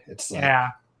good. It's like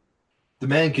the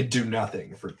man could do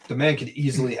nothing. The man could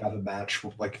easily have a match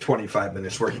for like 25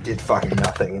 minutes where he did fucking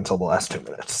nothing until the last 2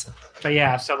 minutes. But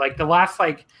yeah, so like the last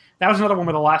that was another one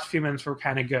where the last few minutes were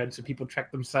kind of good, so people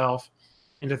tricked themselves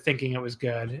into thinking it was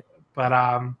good. But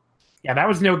that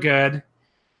was no good.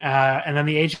 And then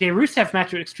the AJ Rusev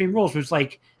match with Extreme Rules was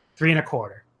like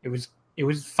 3.25. It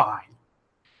was fine.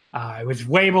 It was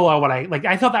way below what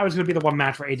I thought that was going to be the one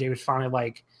match where AJ was finally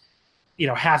like,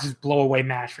 has his blowaway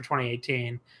match for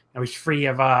 2018. And he's free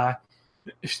of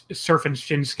Surf and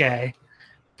Shinsuke,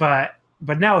 but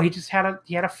no, he just had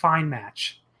a fine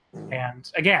match.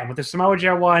 And again, with the Samoa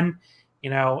Joe one,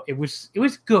 it was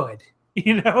good.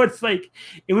 It's like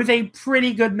it was a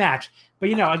pretty good match. But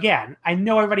again, I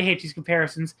know everybody hates these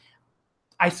comparisons.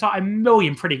 I saw a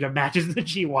million pretty good matches in the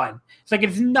G1. It's like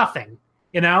it's nothing.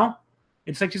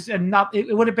 It's like just enough.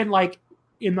 It would have been like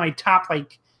in my top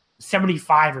like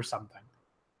 75 or something.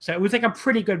 So it was like a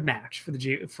pretty good match for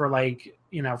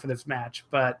for this match.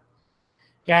 But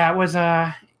yeah, it was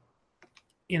and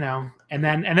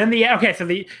then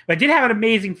I did have an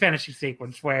amazing finishing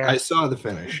sequence where I saw the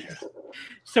finish.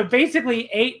 So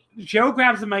basically, Joe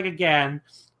grabs the mic again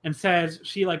and says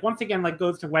she once again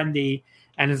goes to Wendy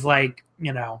and is like,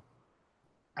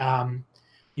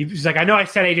 he's like, I know I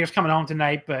said AJ's coming home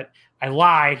tonight, but I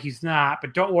lied. He's not.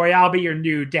 But don't worry, I'll be your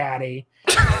new daddy.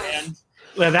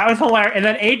 And that was hilarious. And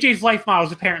then AJ's life model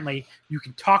is apparently, you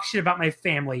can talk shit about my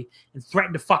family and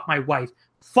threaten to fuck my wife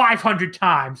 500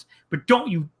 times, but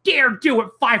don't you dare do it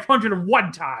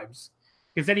 501 times.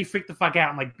 Because then he freaked the fuck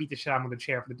out and beat the shit out of him with a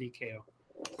chair for the DQ.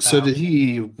 So did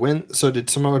he win? So did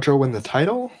Samoa Joe win the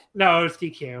title? No, it was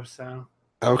DQ. So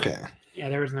okay. Yeah,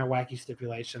 there was no wacky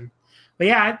stipulation. But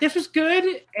yeah, this was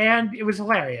good and it was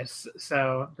hilarious.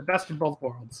 So the best of both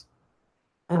worlds.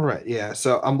 All right, yeah.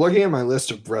 So I'm looking at my list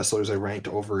of wrestlers I ranked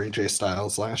over AJ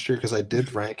Styles last year because I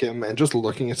did rank him, and just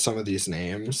looking at some of these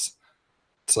names,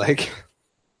 it's like,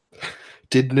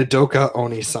 did Nodoka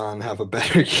Oni-san have a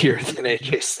better year than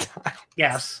AJ Styles?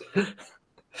 Yes.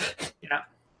 Yeah.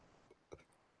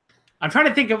 I'm trying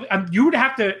to think of. You would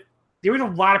have to. There was a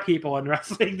lot of people in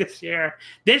wrestling this year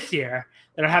that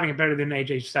are having it better than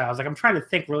AJ Styles. I'm trying to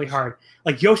think really hard.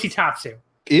 Like Yoshitatsu.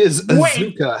 Is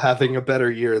Iizuka having a better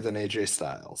year than AJ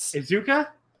Styles? Iizuka?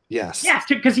 Yes. Yes,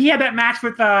 because he had that match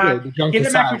with Jun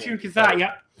Kasai.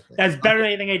 Yep. That's better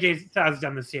than anything AJ Styles has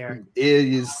done this year.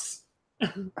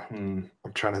 I'm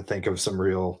trying to think of some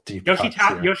real deep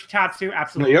Yoshitatsu,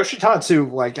 absolutely. No,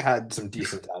 Yoshitatsu had some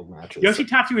decent tag matches.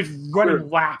 Yoshitatsu is running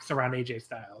laps around AJ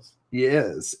Styles. He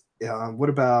is. What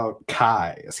about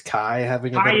Kai? Is Kai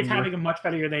having having a much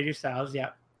better year than AJ Styles, yeah.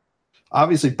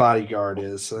 Obviously, Bodyguard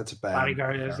is, so that's a bad.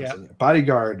 Bodyguard is, yeah.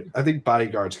 Bodyguard, I think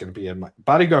Bodyguard's going to be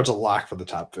Bodyguard's a lock for the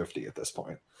top 50 at this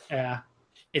point. Yeah.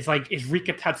 It's like, is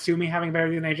Rika Tatsumi having better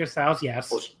than AJ Styles?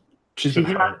 Yes. Well, she's been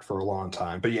hurt for a long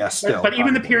time, but yes, still. But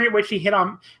even the period where she hit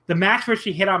on, the match where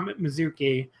she hit on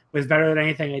Mizuki was better than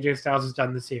anything AJ Styles has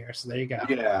done this year, so there you go.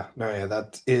 Yeah,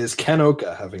 that is Ken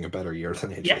Oka having a better year than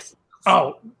AJ Yes.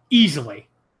 Oh, easily.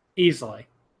 The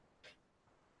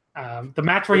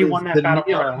match where he won that battle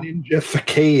royal. Ninja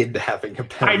Facade having a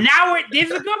better. This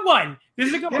is a good one.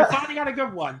 Yeah. Finally got a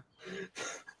good one.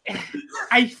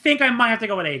 I think I might have to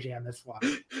go with AJ on this one.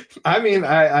 I mean,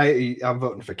 I'm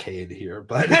voting Facade here,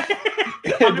 but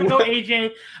I'm gonna go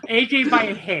AJ by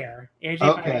a hair.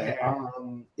 Okay.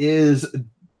 Is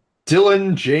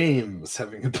Dylan James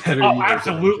having a better year?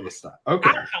 Absolutely. Okay.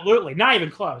 Absolutely. Not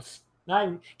even close.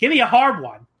 Give me a hard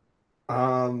one.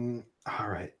 All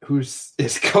right.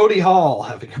 Is Cody Hall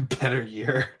having a better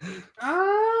year?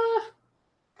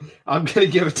 I'm gonna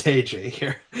give it to AJ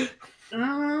here.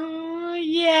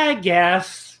 Yeah, I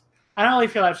guess. I don't really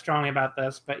feel that strongly about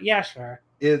this, but yeah, sure.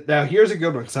 Now here's a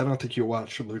good one because I don't think you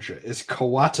watched Lucha. Is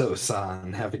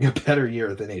Kawato-san having a better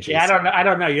year than AJ? Yeah, I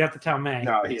don't know. You have to tell me.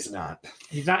 No, he's not.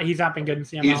 He's not been good in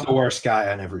CMLL. He's the worst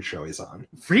guy on every show he's on.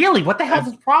 Really? What the hell's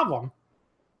his problem?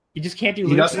 He just can't do.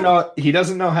 He doesn't know. He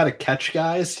doesn't know how to catch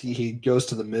guys. He goes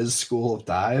to the Miz School of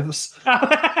Dives,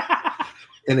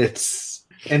 and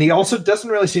he also doesn't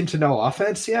really seem to know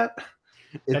offense yet.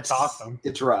 That's awesome.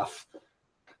 It's rough.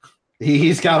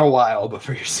 He's got a while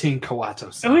before you're seeing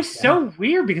Kawato. It was so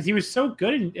weird because he was so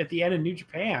good at the end of New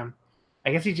Japan.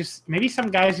 I guess maybe some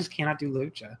guys just cannot do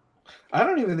lucha. I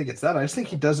don't even think it's that. I just think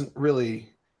he doesn't really.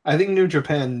 I think New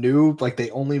Japan knew, they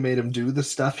only made him do the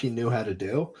stuff he knew how to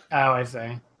do. Oh, I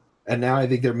see. And now I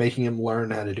think they're making him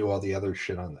learn how to do all the other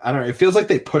shit on. I don't know. It feels like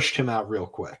they pushed him out real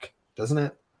quick, doesn't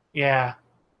it? Yeah.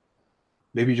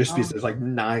 Maybe just because there's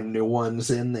 9 new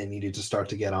ones in, they needed to start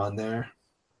to get on there.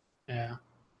 Yeah.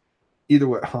 Either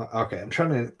way, okay. I'm trying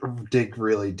to dig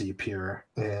really deep here.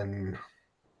 And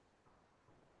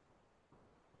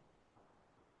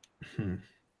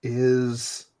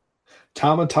is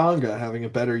Tama Tonga having a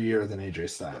better year than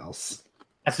AJ Styles?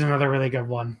 That's another really good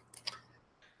one.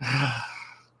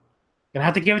 Gonna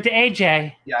have to give it to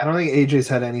AJ. Yeah, I don't think AJ's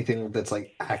had anything that's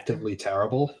actively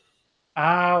terrible.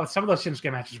 Some of those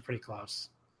Shinsuke matches are pretty close.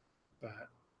 But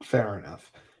fair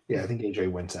enough. Yeah, I think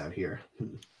AJ wins out here.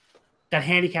 That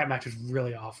handicap match was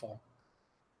really awful.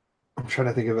 I'm trying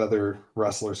to think of other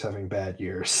wrestlers having bad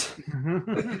years.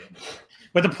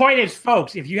 But the point is,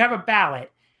 folks, if you have a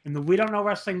ballot in the We Don't Know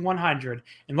Wrestling 100,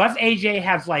 unless AJ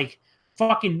has like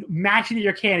fucking matching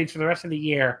your candidates for the rest of the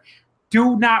year,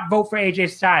 do not vote for AJ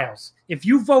Styles. If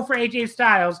you vote for AJ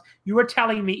Styles, you are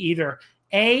telling me either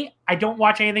A, I don't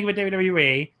watch anything with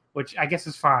WWE, which I guess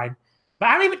is fine, but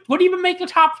I wouldn't even make the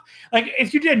top. Like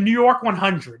if you did New York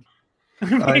 100,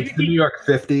 the New York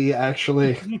 50,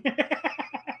 actually.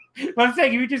 But I'm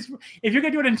saying if you're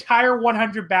gonna do an entire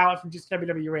 100 ballot from just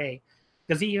WWE,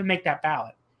 does he even make that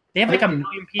ballot? They have like a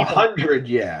million people. 100,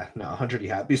 yeah. No, 100 you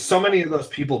have. Because so many of those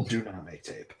people do not make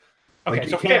tape. Okay, like,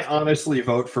 so you can't honestly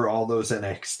vote for all those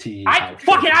NXT. I'm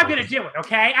going to do it,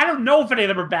 okay? I don't know if any of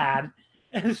them are bad.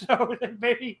 And so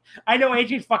maybe I know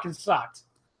AJ's fucking sucked.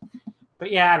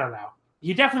 But yeah, I don't know.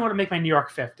 You definitely want to make my New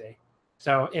York 50.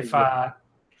 So if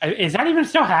is that even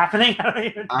still happening? I don't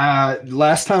even...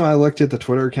 Last time I looked at the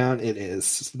Twitter account, it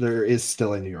is. There is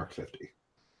still a New York 50.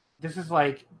 This is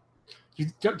like,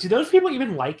 do those people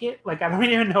even like it? Like, I don't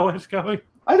even know what's going.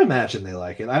 I'd imagine they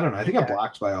like it. I don't know. I think I'm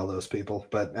blocked by all those people,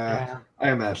 but I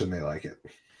imagine they like it.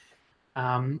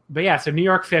 But yeah, so New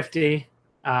York 50.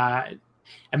 I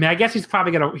mean, I guess he'll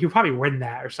probably win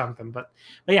that or something. But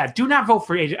yeah, do not vote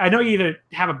for AJ. I know you either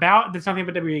have a ballot that's nothing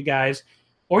but WWE guys,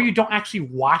 or you don't actually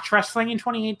watch wrestling in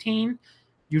 2018.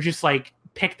 You just like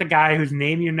pick the guy whose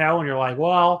name you know, and you're like,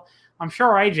 well, I'm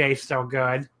sure AJ's so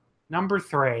good. Number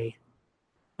 3,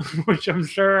 which I'm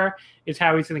sure is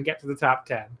how he's going to get to the top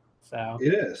 10. So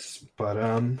it is, but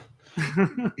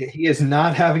he is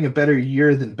not having a better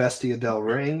year than Bestia Del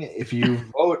Ring. If you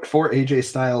vote for AJ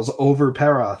Styles over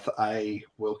Peroth, I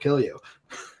will kill you.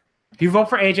 If you vote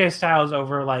for AJ Styles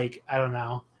over, like, I don't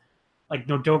know, like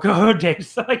Nodoko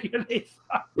Days, like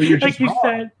you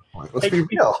said, let's be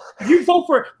real. If you vote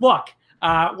for what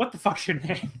the fuck's your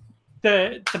name?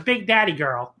 The Big Daddy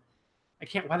girl.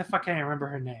 Why the fuck can't I remember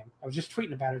her name? I was just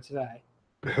tweeting about her today.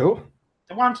 Who?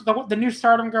 The new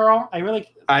Stardom girl. I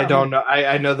don't know.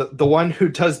 I know the one who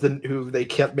who they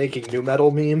kept making new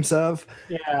metal memes of.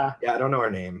 Yeah. Yeah, I don't know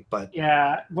her name, but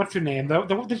yeah, what's her name?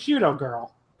 The judo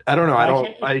girl. I don't know.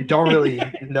 I don't really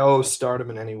know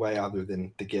Stardom in any way other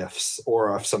than the GIFs,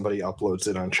 or if somebody uploads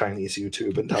it on Chinese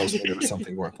YouTube and tells me there's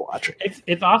something worth watching.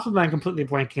 It's awesome that I'm completely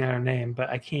blanking on her name,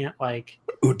 but I can't like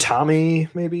Utami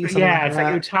maybe. Yeah, it's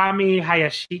like Utami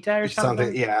Hayashida or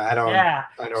something. Yeah, I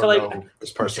don't so know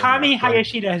this person. Utami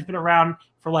Hayashida has been around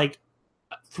for like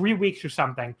 3 weeks or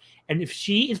something, and if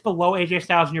she is below AJ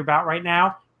Styles in your bout right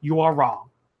now, you are wrong.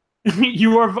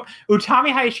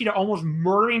 Utami Hayashida almost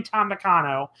murdering Tom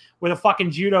Nakano with a fucking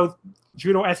judo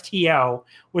STO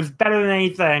was better than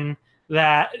anything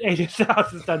that AJ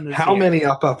Styles has done this year. How many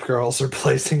up girls are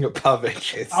placing above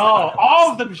AJ Styles? Oh,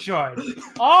 all of them should.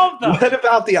 All of them. What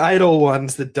about the idol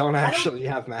ones that don't actually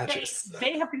have matches?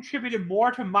 They have contributed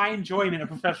more to my enjoyment of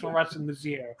professional wrestling this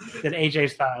year than AJ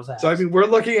Styles has. So I mean, we're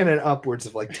looking at an upwards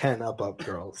of like 10 up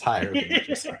girls higher than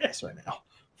AJ Styles right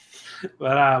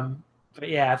now. But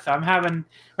yeah, so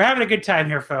we're having a good time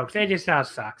here, folks. AJ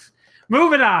Styles sucks.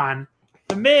 Moving on,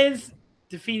 The Miz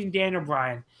defeating Daniel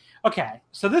Bryan. Okay,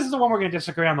 so this is the one we're going to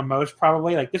disagree on the most,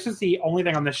 probably. Like, this is the only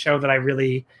thing on this show that I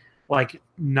really, like,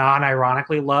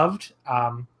 non-ironically loved.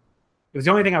 It was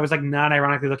the only thing I was, like,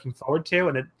 non-ironically looking forward to,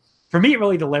 and for me, it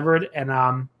really delivered. And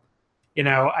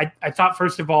I thought,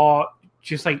 first of all,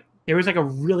 just like there was like a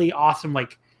really awesome,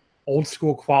 like, old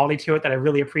school quality to it that I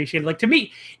really appreciated. Like, to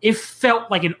me, it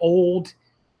felt like an old,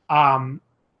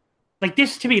 like,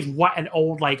 this to me is what an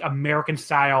old, like, American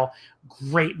style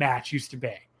great match used to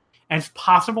be. And it's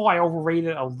possible I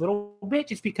overrated it a little bit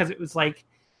just because it was like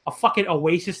a fucking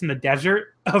oasis in the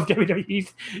desert of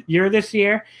WWE's year this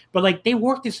year. But like, they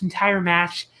worked this entire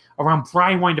match around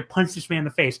Bryan wanting to punch this man in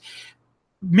the face.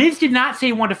 Miz did not say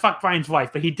he wanted to fuck Bryan's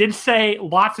wife, but he did say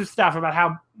lots of stuff about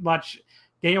how much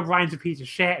Daniel Bryan's a piece of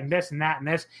shit and this and that and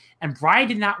this. And Bryan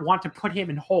did not want to put him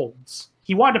in holds.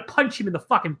 He wanted to punch him in the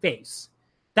fucking face.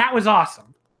 That was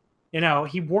awesome.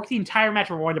 He worked the entire match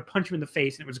where he wanted to punch him in the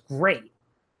face, and it was great.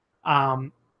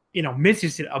 Miz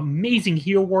just did amazing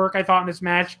heel work, I thought, in this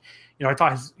match. I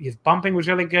thought his bumping was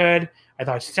really good. I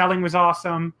thought his selling was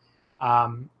awesome.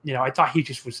 I thought he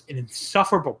just was an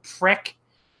insufferable prick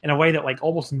in a way that, like,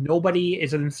 almost nobody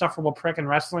is an insufferable prick in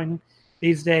wrestling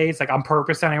these days, like, on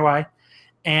purpose anyway.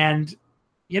 And,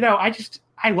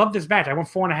 I love this match. I went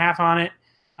 4.5 on it.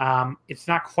 It's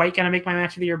not quite going to make my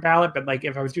match of the year ballot, but, like,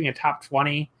 if I was doing a top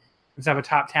 20 instead of a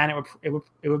top 10,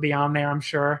 it would be on there, I'm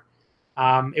sure.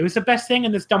 It was the best thing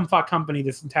in this dumb fuck company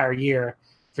this entire year,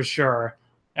 for sure.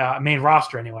 Main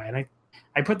roster, anyway. And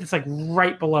I put this, like,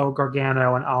 right below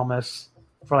Gargano and Almas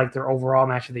for, like, their overall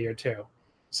match of the year, too.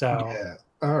 So Yeah.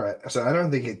 All right. So I don't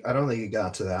think it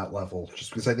got to that level just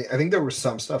because I think there was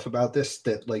some stuff about this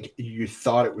that like you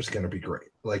thought it was going to be great,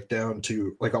 like down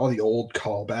to like all the old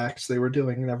callbacks they were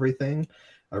doing and everything.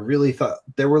 I really thought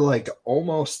they were like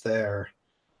almost there,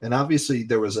 and obviously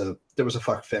there was a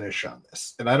fuck finish on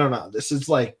this. And I don't know. This is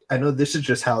like I know this is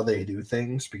just how they do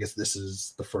things because this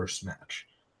is the first match,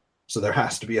 so there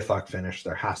has to be a fuck finish.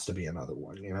 There has to be another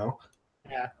one. You know.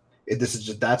 yeah. This is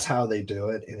just that's how they do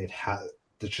it, and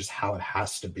that's just how it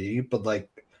has to be. But like,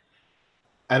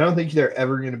 I don't think they're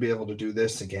ever going to be able to do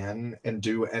this again and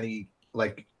do anything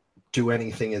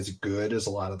as good as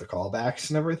a lot of the callbacks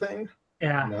and everything.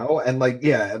 Yeah. And like,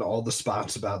 yeah, and all the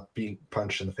spots about being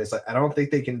punched in the face. Like, I don't think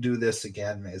they can do this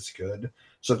again as good.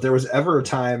 So if there was ever a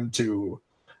time to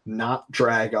not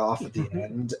drag off at the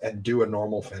end and do a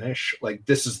normal finish, like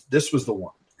this was the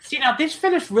one. See, now this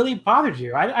finish really bothered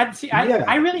you.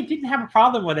 I really didn't have a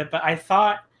problem with it, but I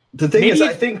thought the thing is,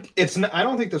 I think it's. I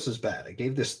don't think this is bad. I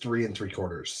gave this 3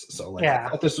 3/4. So like, yeah.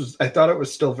 I thought it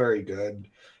was still very good,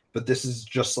 but this is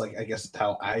just like I guess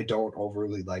how I don't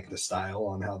overly like the style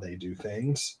on how they do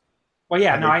things. Well,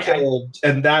 yeah, and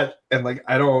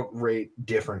I don't rate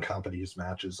different companies'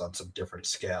 matches on some different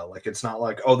scale. Like it's not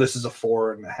like this is a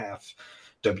 4.5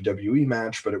 WWE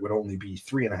match, but it would only be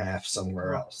 3.5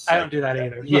 somewhere else. I don't do that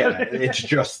either. Yeah, it's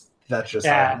just that's just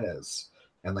how it is,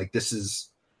 and like this is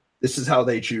how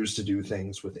they choose to do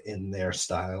things within their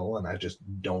style, and I just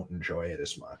don't enjoy it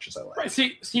as much as I like. Right.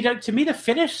 See, to me, the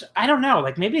finish, I don't know.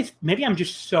 Like maybe I'm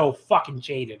just so fucking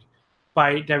jaded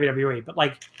by WWE, but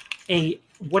like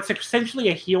what's essentially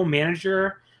a heel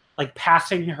manager, like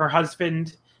passing her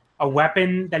husband a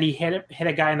weapon that he hit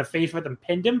a guy in the face with and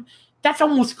pinned him. That's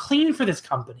almost clean for this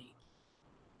company.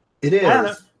 It is. I don't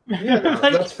know. Yeah, no,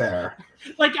 that's fair.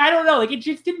 Like I don't know. Like it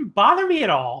just didn't bother me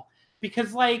at all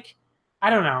because like. I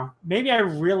don't know. Maybe I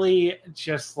really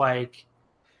just like.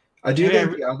 I do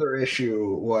think the other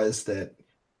issue was that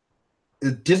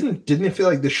it didn't it feel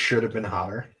like this should have been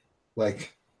hotter,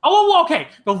 like. Oh, okay.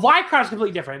 The live crowd is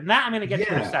completely different, and that I'm going to get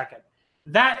to in a second.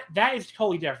 That is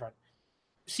totally different.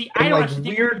 See, I don't like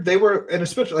weird. They were, and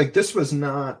especially like this was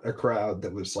not a crowd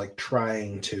that was like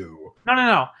trying to.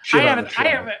 No. I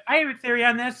have a theory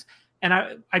on this, and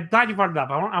I'm glad you brought it up.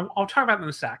 I'll talk about it in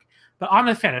a sec. But on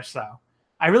the finish, though.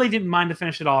 I really didn't mind the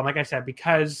finish at all. Like I said,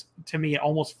 because to me, it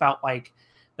almost felt like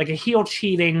a heel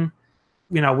cheating,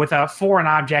 with a foreign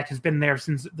object has been there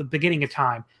since the beginning of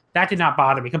time. That did not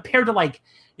bother me compared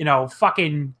to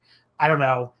fucking, I don't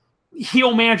know,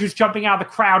 heel managers jumping out of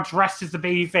the crowd dressed as the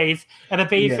babyface and the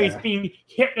babyface being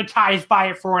hypnotized by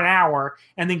it for an hour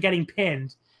and then getting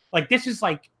pinned. Like this is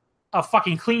like a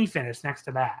fucking clean finish next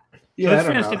to that. Yeah, so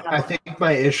I don't know. I think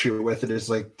my issue with it is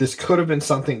like this could have been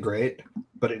something great,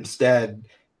 but instead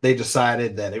they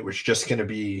decided that it was just going to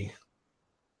be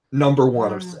number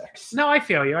 1 of 6. No, I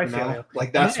feel you. I feel you.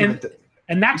 Like that's and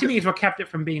that to me is what kept it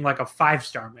from being like a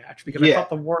 5-star match because I thought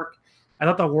the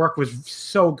work was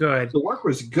so good. The work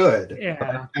was good.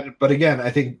 Yeah. But again,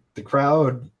 I think the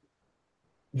crowd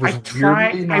was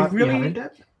weirdly not behind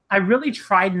it. I really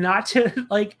tried not to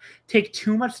like take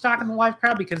too much stock in the live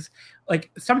crowd because like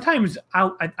sometimes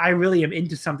I really am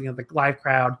into something that the live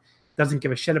crowd doesn't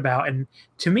give a shit about, and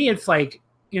to me it's like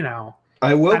I don't know.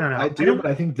 I do, but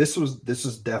I think this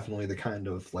is definitely the kind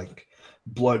of like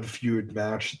blood feud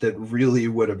match that really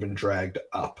would have been dragged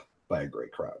up by a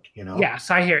great crowd. Yes,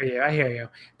 I hear you.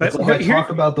 But like I talk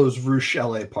about those Rush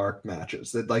LA Park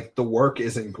matches that like the work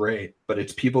isn't great, but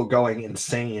it's people going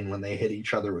insane when they hit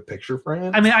each other with picture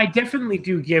frames. I mean, I definitely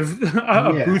do give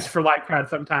a boost for live crowd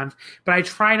sometimes, but I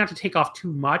try not to take off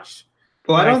too much.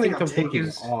 Well, I don't think I'm taking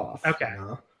off. Okay.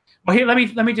 Well, here, let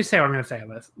me just say what I'm going to say on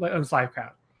this live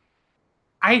crowd.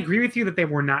 I agree with you that they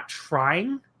were not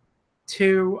trying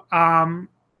to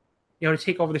to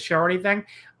take over the show or anything.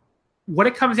 What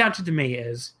it comes down to me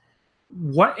is,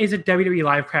 what is a WWE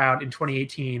live crowd in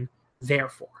 2018 there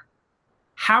for?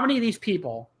 How many of these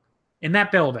people in that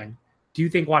building do you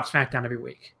think watch SmackDown every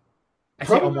week?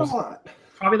 Probably a lot.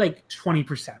 Probably like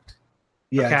 20%.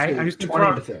 Yeah, okay? I'm just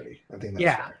 20 to 30. I think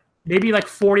that's fair. Maybe like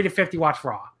 40 to 50 watch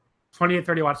Raw, 20 to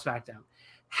 30 watch SmackDown.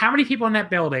 How many people in that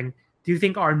building do you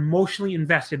think are emotionally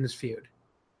invested in this feud?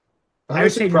 I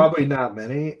would say probably not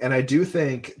many, and I do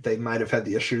think they might have had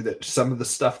the issue that some of the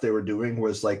stuff they were doing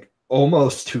was like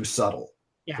almost too subtle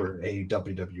for a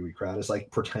WWE crowd. As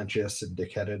like pretentious and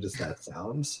dickheaded as that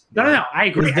sounds. No, I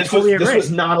agree. This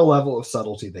was not a level of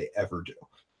subtlety they ever do.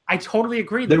 I totally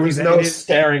agree. There was no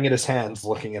staring at his hands,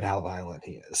 looking at how violent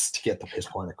he is to get his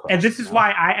point across. And this is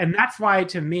why that's why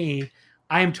to me,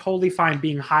 I am totally fine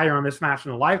being higher on this match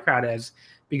than the live crowd is,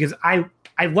 because I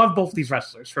love both these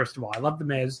wrestlers. First of all, I love The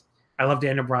Miz. I love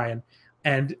Daniel Bryan.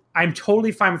 And I'm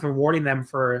totally fine with rewarding them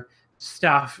for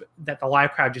stuff that the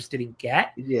live crowd just didn't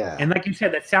get. Yeah. And like you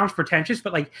said, that sounds pretentious,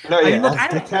 but like, No, yeah, I mean, look,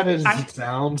 as dickhead as it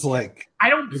sounds, like I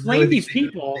don't blame these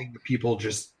people. The people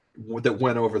just that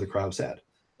went over the crowd's head.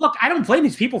 Look, I don't blame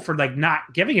these people for like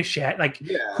not giving a shit. Like,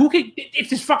 who could? It's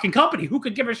this fucking company. Who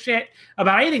could give a shit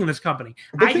about anything in this company?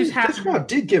 But this crowd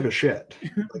did give a shit.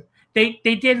 They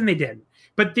did and they didn't.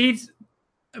 But these,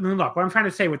 I mean, look, what I'm trying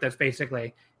to say with this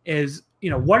basically is,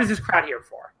 what is this crowd here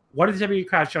for? What is the WWE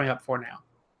crowd showing up for now?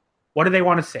 What do they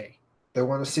want to see? They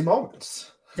want to see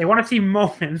moments. They want to see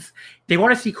moments. They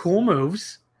want to see cool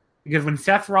moves, because when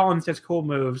Seth Rollins does cool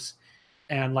moves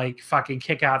and like fucking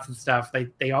kickouts and stuff, they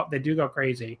do go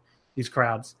crazy. These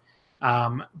crowds,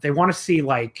 they want to see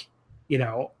like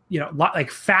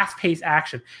like fast paced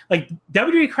action. Like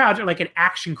WWE crowds are like an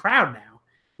action crowd now,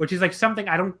 which is like something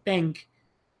I don't think,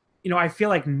 I feel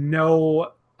like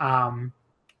not a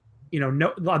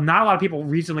lot of people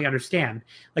reasonably understand.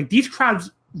 Like these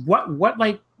crowds, what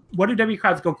do WWE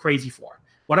crowds go crazy for?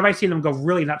 What have I seen them go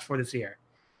really nuts for this year?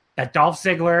 That Dolph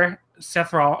Ziggler,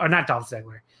 Seth Rollins, or not Dolph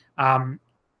Ziggler.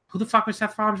 Who the fuck was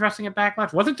Seth Rollins wrestling at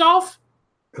Backlash? Was it Dolph?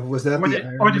 Was that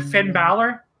or the Finn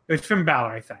Balor? It was Finn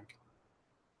Balor, I think.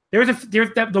 There was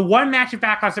the one match at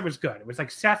Backlash that was good. It was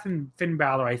like Seth and Finn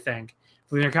Balor, I think,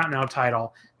 for the Intercontinental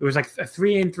title. It was like a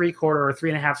 3 3/4 or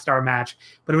 3.5 star match,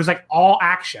 but it was like all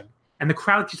action, and the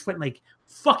crowd just went like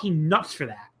fucking nuts for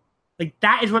that. Like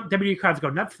that is what WWE crowds go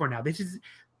nuts for now.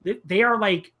 They are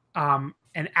like an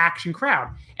action crowd,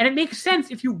 and it makes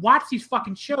sense if you watch these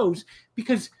fucking shows,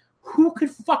 because who could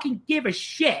fucking give a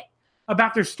shit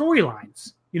about their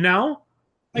storylines?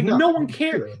 Like no one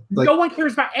cares. Like, no one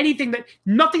cares about anything.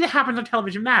 Nothing that happens on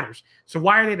television matters. So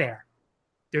why are they there?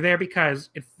 They're there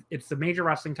because it's the major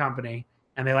wrestling company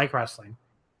and they like wrestling.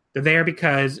 They're there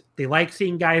because they like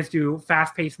seeing guys do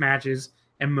fast-paced matches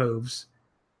and moves,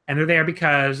 and they're there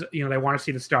because they want to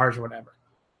see the stars or whatever.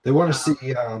 They want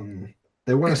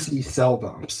to see cell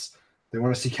bumps. They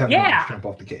want to see Kevin Owens jump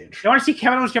off the cage. They want to see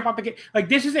Kevin Owens jump off the cage. Like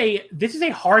this is a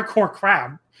hardcore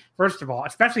crowd, first of all,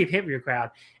 especially a pay-per-view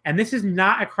crowd. And this is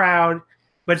not a crowd,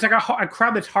 but it's like a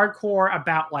crowd that's hardcore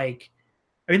about like,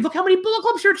 I mean, look how many Bullet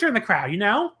Club shirts are in the crowd.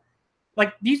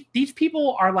 Like these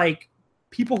people are like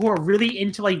people who are really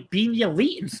into like being the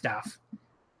elite and stuff.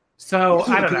 So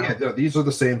I don't know. Yeah, these are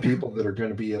the same people that are going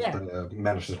to be at the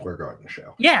Madison Square Garden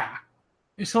show. Yeah.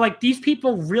 So like these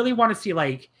people really want to see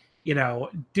like,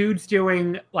 dudes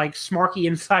doing like smarky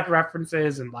inside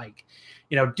references and like,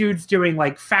 dudes doing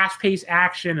like fast-paced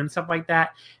action and stuff like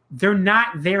that. They're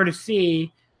not there to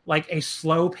see like a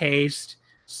slow-paced,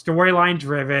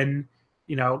 storyline-driven,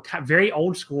 very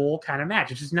old school kind of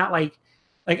match. It's just not like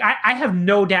I have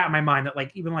no doubt in my mind that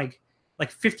like even like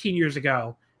 15 years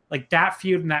ago, like that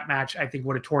feud and that match, I think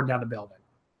would have torn down the building.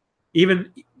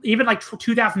 Even like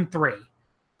 2003.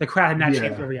 The crowd had not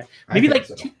changed over yet. Maybe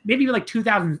like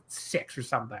 2006 or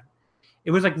something.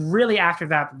 It was like really after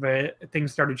that the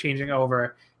things started changing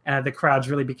over, and the crowds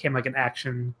really became like an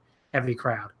action heavy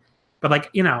crowd. But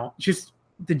like just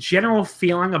the general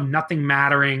feeling of nothing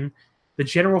mattering, the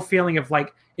general feeling of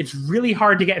like it's really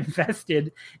hard to get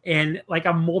invested in like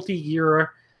a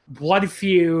multi-year blood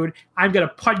feud. I'm gonna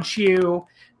punch you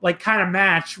like kind of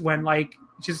match when like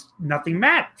just nothing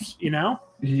matters.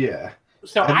 Yeah.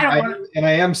 So I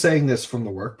am saying this from the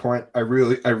work point. I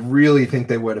really think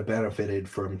they would have benefited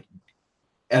from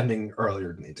ending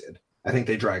earlier than they did. I think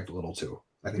they dragged a little too.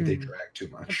 I think they dragged too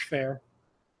much. That's fair.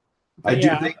 I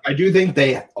do think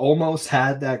they almost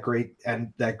had that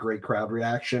great crowd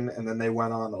reaction, and then they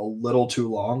went on a little too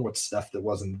long with stuff that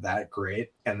wasn't that great,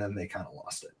 and then they kind of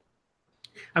lost it.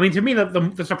 I mean, to me,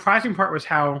 the surprising part was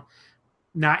how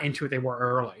not into it they were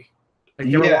early. Like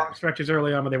there were long stretches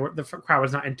early on, but the crowd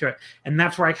was not into it, and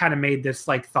that's where I kind of made this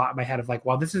like thought in my head of like,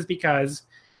 well, this is because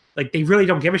like they really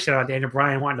don't give a shit about Daniel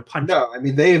Bryan wanting to punch. No, I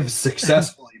mean they've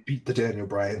successfully beat the Daniel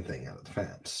Bryan thing out of the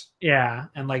fans. Yeah,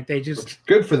 and like they just Which,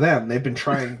 good for them. They've been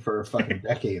trying for a fucking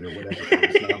decade or whatever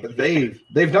it is now, but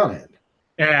they've done it.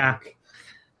 Yeah,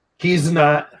 he's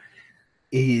not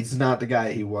the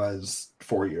guy he was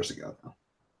 4 years ago. Though.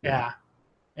 Yeah,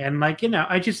 and like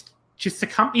I just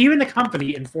even the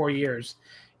company in 4 years,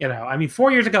 I mean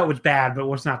 4 years ago it was bad, but it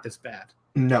was not this bad.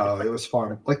 No, it was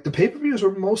far. Like the pay-per-views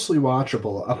were mostly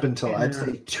watchable up until I'd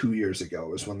say 2 years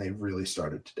ago is when they really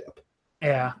started to dip.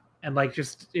 Yeah, and like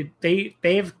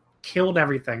they've killed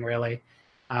everything really.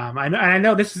 I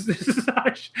know this is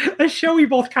a show we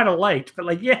both kind of liked, but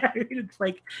like it's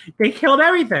like they killed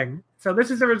everything. So this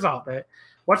is the result.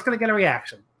 What's going to get a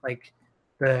reaction? Like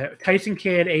the Tyson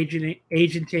Kidd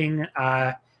agenting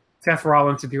Seth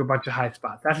Rollins to do a bunch of high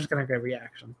spots. That's just going to get a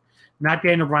reaction. not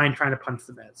Daniel Bryan trying to punch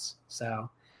The Miz. So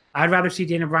I'd rather see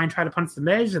Daniel Bryan try to punch The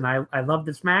Miz, and I love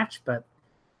this match, but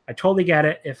I totally get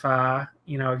it if if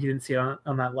you didn't see it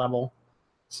on that level.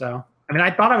 So I mean,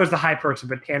 I thought I was the high person,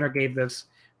 but Tanner gave this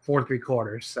 4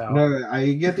 3/4. So no, I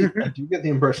do get the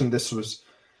impression this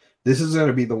is going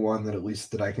to be the one that, at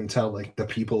least that I can tell, like the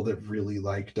people that really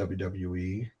like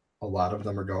WWE, a lot of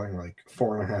them are going like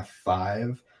 4.5,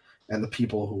 5, and the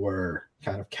people who are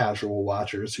kind of casual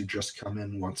watchers who just come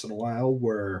in once in a while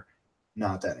were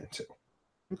not that into.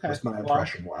 okay. That's my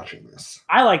impression watching this.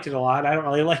 I liked it a lot. I don't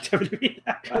really like WWE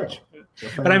that much,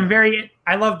 but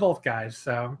I love both guys,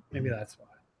 so maybe that's why.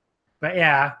 But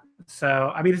yeah,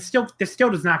 so I mean, this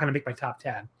still is not going to make my top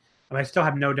 10. I mean, I still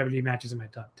have no WWE matches in my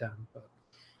top 10, but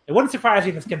it wouldn't surprise me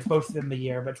if this gets posted in the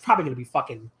year. But it's probably going to be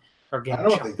fucking organic.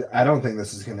 I don't think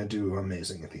this is going to do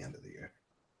amazing at the end of the year.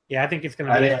 Yeah, I think it's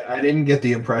going to be. I didn't get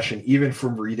the impression, even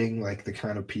from reading like the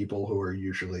kind of people who are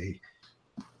usually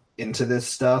into this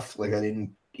stuff. Like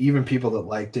even people that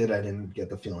liked it, I didn't get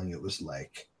the feeling it was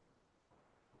like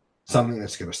something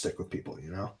that's going to stick with people.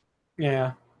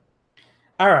 Yeah.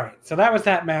 All right, so that was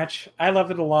that match. I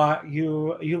loved it a lot.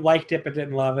 You liked it but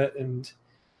didn't love it, and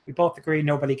we both agree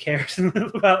nobody cares in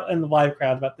the live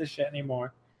crowd about this shit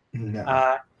anymore.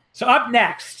 No. So up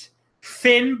next,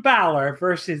 Finn Balor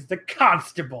versus the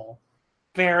Constable,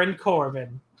 Baron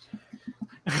Corbin.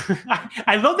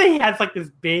 I love that he has like this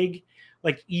big,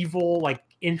 like evil, like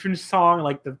entrance song,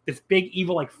 like this big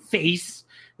evil like face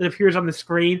that appears on the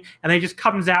screen, and then he just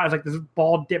comes out as like this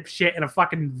bald dipshit in a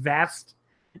fucking vest.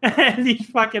 And these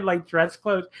fucking like dress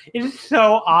clothes. It is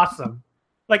so awesome.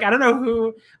 Like, I don't know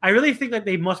who. I really think that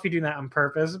they must be doing that on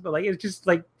purpose. But like, it's just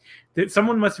like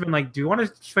someone must have been like, "Do you want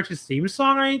to switch his theme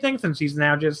song or anything?" Since he's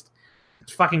now just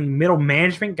this fucking middle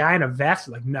management guy in a vest.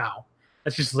 Like, no,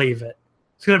 let's just leave it.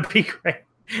 It's gonna be great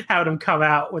having him come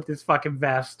out with this fucking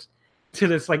vest to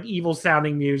this like evil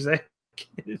sounding music.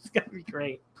 It's gonna be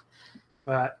great.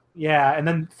 But yeah, and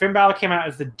then Finn Balor came out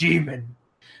as the Demon.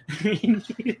 He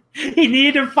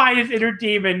needed to find his inner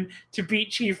demon to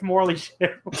beat Chief Morley.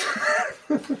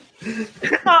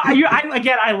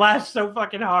 I laughed so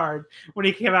fucking hard when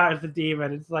he came out as the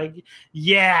Demon. It's like,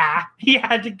 yeah, he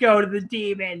had to go to the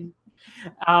Demon.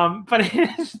 But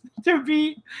it is to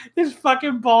beat this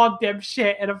fucking bald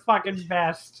dipshit in a fucking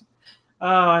vest. Oh,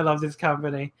 I love this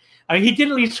company. I mean, he did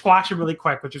at least squash him really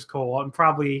quick, which is cool, and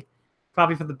probably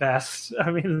for the best.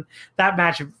 I mean, that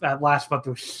match at last month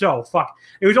was so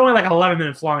it was only like 11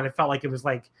 minutes long, and it felt like it was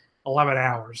like 11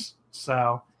 hours.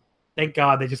 So thank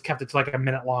God they just kept it to like a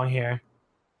minute long here.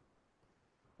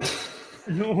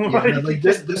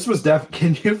 This was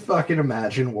can you fucking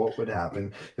imagine what would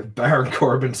happen if Baron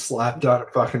Corbin slapped on a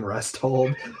fucking rest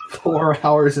hold 4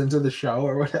 hours into the show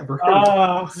or whatever?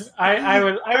 Oh, I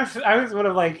probably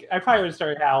would have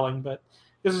started howling, but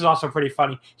this is also pretty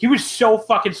funny. He was so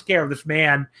fucking scared of this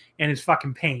man and his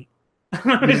fucking paint.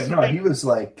 He was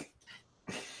like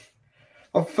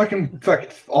a fucking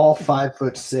all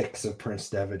 5'6" of Prince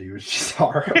Devitt. He was just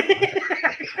horrible.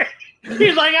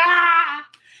 He's like,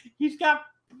 he's got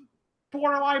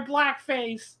borderline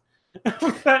blackface.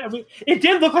 I mean, it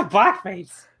did look like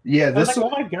blackface. Yeah, this. Like, oh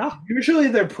my God. Usually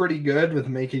they're pretty good with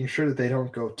making sure that they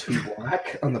don't go too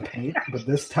black on the paint, but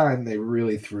this time they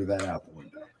really threw that out the window.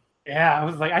 Yeah, I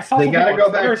was like, I saw. They got to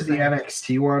go back to the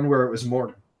NXT one where it was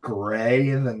more gray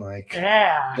and then like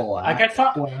black. Like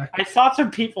I saw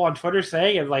some people on Twitter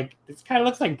saying it like this kind of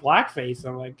looks like blackface.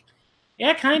 I'm like,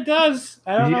 yeah, it kind of does.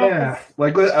 I don't know. Yeah,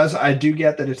 like I do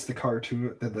get that it's the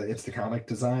cartoon, it's the comic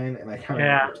design, and I kind of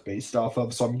know what it's based off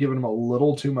of. So I'm giving them a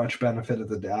little too much benefit of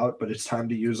the doubt, but it's time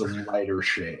to use a lighter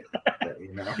shade.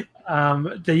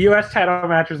 The U.S. title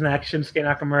match was next. Shinsuke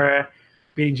Nakamura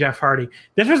beating Jeff Hardy.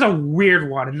 This was a weird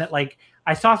one in that, like,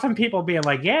 I saw some people being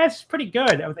like, yeah, it's pretty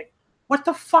good. I was like, what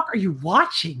the fuck are you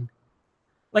watching?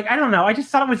 Like, I don't know. I just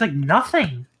thought it was like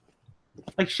nothing.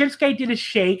 Like, Shinsuke did his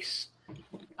shakes.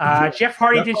 Jeff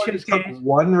Hardy did Shinsuke.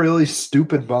 One really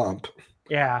stupid bump.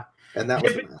 Yeah. And that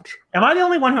was the match. Am I the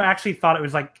only one who actually thought it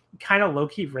was like kind of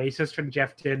low-key racist when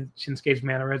Jeff did Shinsuke's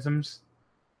mannerisms?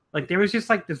 Like, there was just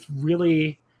like this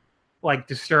really like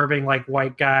disturbing like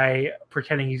white guy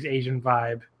pretending he's Asian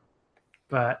vibe,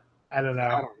 but I don't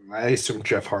know. I assume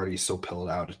Jeff Hardy's so pilled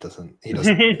out. He doesn't.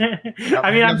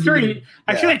 I mean, I'm sure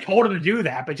they told him to do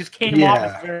that, but it just came off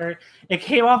as very. It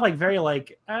came off like very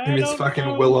like. It's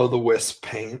fucking Will-O-the-Wisp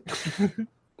paint.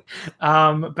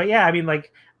 But yeah, I mean,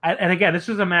 like, and again, this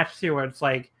was a match too where it's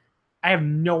like, I have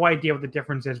no idea what the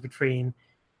difference is between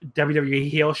WWE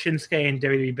heel Shinsuke and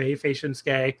WWE babyface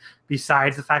Shinsuke,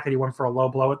 besides the fact that he went for a low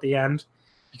blow at the end,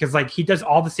 because like he does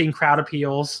all the same crowd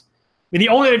appeals. I mean,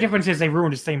 the only other difference is they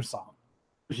ruined his theme song.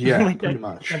 Yeah, Like pretty that,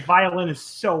 much. the violin is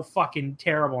so fucking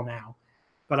terrible now.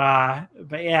 But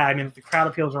yeah, I mean the crowd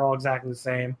appeals are all exactly the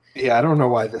same. Yeah, I don't know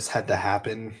why this had to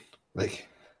happen. Like,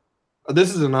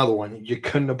 this is another one. You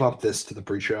couldn't have bumped this to the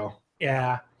pre-show.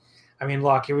 Yeah. I mean,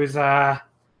 look, it was I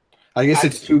guess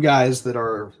it's two guys that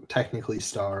are technically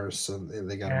stars, so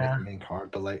they got to make the main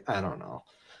card. But like, I don't know.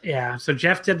 Yeah. So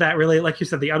Jeff did that really, like you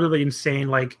said, the utterly insane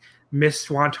like missed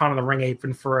swanton on the ring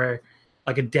apron for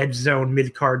a dead zone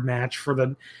mid card match for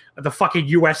the fucking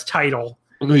U.S. title.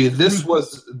 This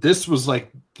was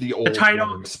like the old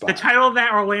spot. The title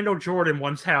that Orlando Jordan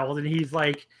once held, and he's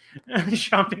like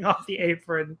jumping off the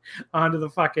apron onto the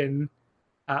fucking.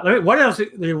 What else?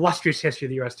 The illustrious history of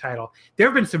the U.S. title. There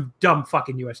have been some dumb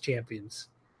fucking U.S. champions.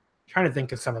 I'm trying to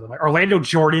think of some of them. Like Orlando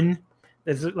Jordan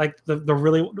is like the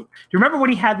really. Do you remember when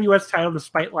he had the U.S. title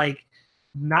despite like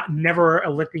never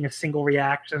eliciting a single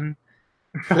reaction?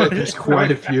 There's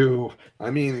quite a few. I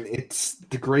mean, it's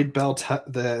the great belt,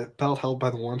 the belt held by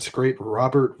the once great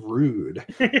Robert Roode.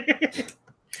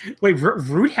 Wait,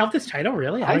 Roode held this title,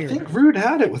 really? I think Roode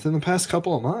had it within the past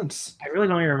couple of months. I really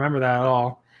don't even remember that at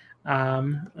all.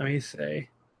 Let me see.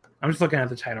 I'm just looking at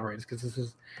the title reigns because this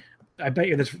is. I bet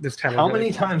you this title. How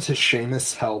many times has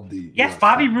Sheamus held the? Yes,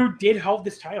 Bobby Roode did hold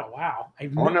this title. Wow.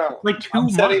 No! Like 2 I'm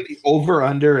months. setting the over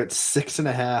under at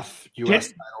 6.5 U.S.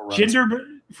 title runs.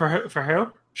 Jinder for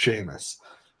who? Sheamus.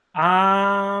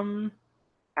 I'm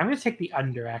gonna take the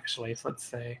under actually. So let's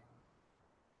say.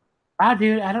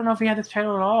 Dude, I don't know if he had this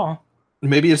title at all.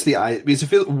 Maybe it's because it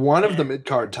feels one of the mid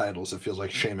card titles. It feels like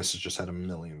Sheamus has just had a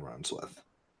million runs with.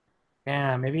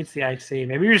 Yeah, maybe it's the IC.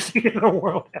 Maybe you're seeing the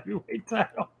world heavyweight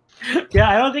title. Yeah,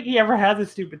 I don't think he ever had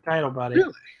this stupid title, buddy.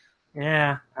 Really?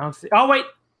 Yeah, I don't see. Oh wait,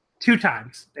 2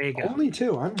 times. There you go. Only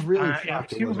 2. I'm really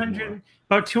shocked. 200,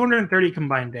 about 230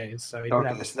 combined days. So so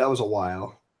that was a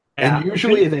while. Yeah. And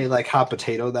usually they like hot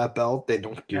potato that belt. They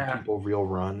don't give people real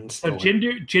runs. So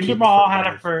Jinder Mahal had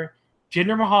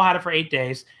it for 8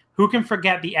 days. Who can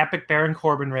forget the epic Baron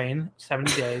Corbin reign,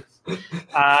 70 days?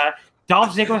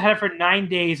 Dolph Ziggler had it for 9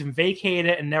 days and vacated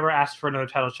it and never asked for another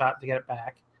title shot to get it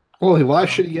back. Well, why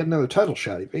should he get another title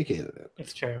shot? He vacated it.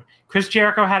 It's true. Chris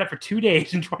Jericho had it for 2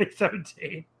 days in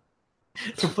 2017.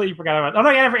 Completely forgot about it. Oh,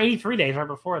 no, he had it for 83 days right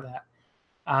before that.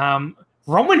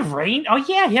 Roman Reigns? Oh,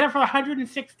 yeah, he had it for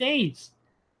 106 days.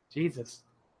 Jesus.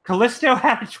 Kalisto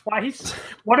had it twice.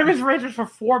 One of his reigns was for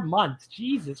 4 months.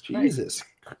 Jesus Christ.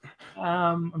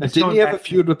 Didn't he have a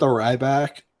feud with the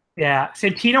Ryback? Yeah.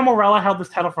 Santino Marella held this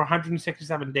title for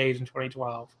 167 days in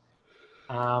 2012.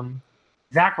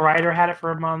 Zack Ryder had it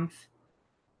for a month.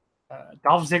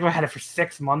 Dolph Ziggler had it for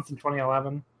 6 months in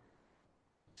 2011.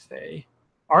 Say,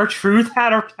 R-Truth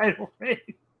had our title reign.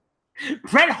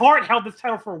 Bret Hart held this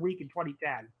title for a week in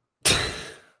 2010.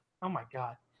 Oh my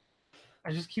god.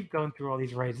 I just keep going through all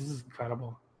these reigns. This is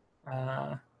incredible.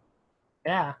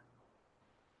 Yeah.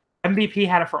 MVP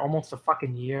had it for almost a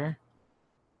fucking year.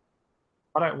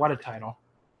 What a title.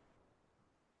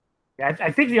 Yeah,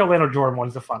 I think the Orlando Jordan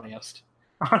one's the funniest.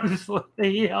 Honestly,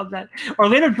 he held that.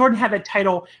 Orlando Jordan had that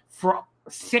title for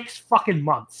 6 fucking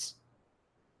months.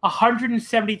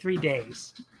 173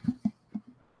 days.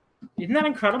 Isn't that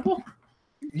incredible?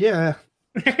 Yeah.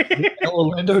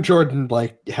 Orlando Jordan,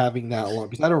 like, having that long,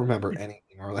 because I don't remember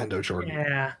anything Orlando Jordan.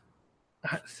 Yeah.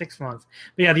 6 months.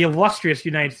 But yeah, the illustrious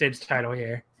United States title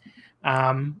here.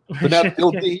 But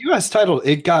the U.S. title,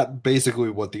 it got basically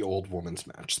what the old woman's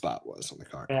match spot was on the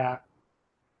card. Yeah.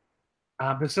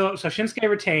 But so Shinsuke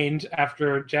retained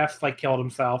after Jeff like killed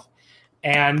himself,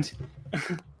 and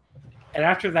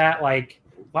after that, like,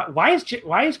 why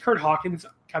is Kurt Hawkins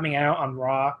coming out on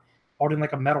Raw holding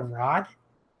like a metal rod?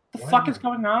 What the fuck is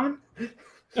going on?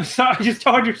 So I just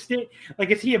don't understand. Like,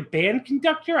 is he a band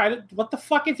conductor? What the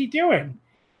fuck is he doing?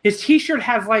 His T-shirt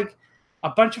has like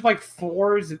a bunch of like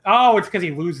 4s. Oh, it's because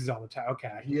he loses all the time.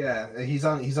 Okay. Yeah, he's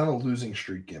on a losing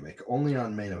streak gimmick. Only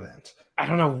on main event. I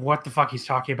don't know what the fuck he's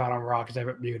talking about on Raw because I have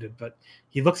it muted, but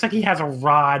he looks like he has a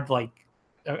rod. Like,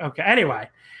 okay. Anyway,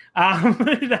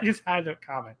 I just had to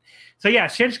comment. So yeah,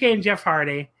 Shinsuke and Jeff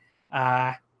Hardy.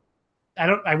 I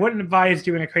wouldn't advise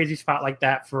doing a crazy spot like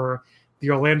that for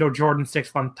the Orlando Jordan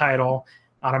 6-month title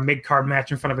on a mid-card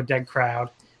match in front of a dead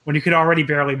crowd when you could already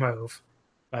barely move.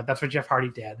 But that's what Jeff Hardy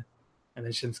did. And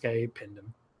then Shinsuke pinned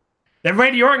him. Then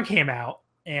Randy Orton came out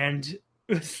and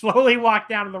slowly walked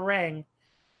down to the ring,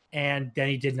 and then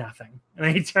he did nothing. And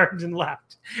then he turned and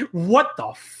left. What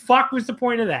the fuck was the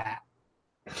point of that?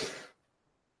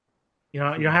 You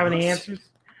don't have any answers?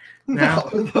 No,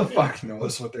 who the fuck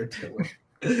knows what they're doing?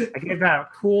 I gave that a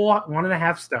cool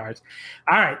 1.5 stars.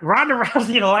 All right, Ronda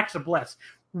Rousey and Alexa Bliss.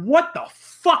 What the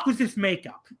fuck was this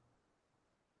makeup?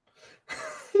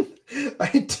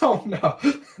 I don't know.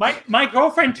 My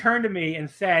girlfriend turned to me and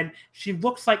said she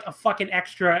looks like a fucking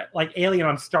extra like alien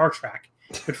on Star Trek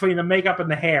between the makeup and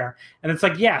the hair. And it's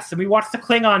like, yes, and we watched the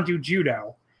Klingon do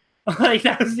judo. Like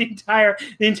that was the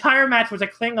entire match was a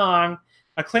Klingon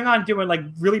doing like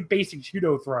really basic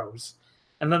judo throws.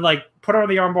 And then like put her on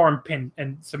the armbar and pinned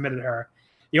and submitted her.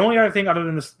 The only other thing other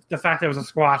than the fact that it was a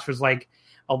squash was like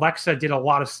Alexa did a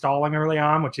lot of stalling early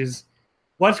on, which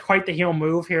was quite the heel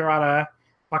move here on a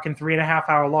fucking 3.5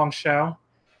 hour long show.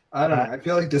 I don't know. I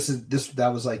feel like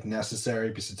that was like necessary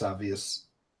because it's obvious.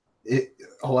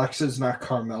 Alexa's not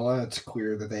Carmella. It's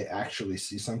clear that they actually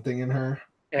see something in her.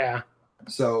 Yeah.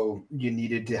 So you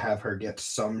needed to have her get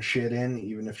some shit in,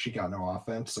 even if she got no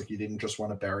offense. Like you didn't just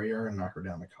want to bury her and knock her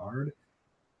down the card.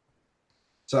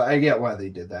 So I get why they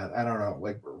did that. I don't know.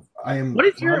 Like I am. What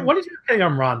is your opinion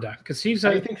on Ronda? Because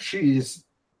I think she's.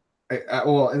 I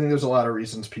think there's a lot of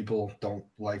reasons people don't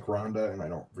like Ronda, and I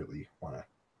don't really want to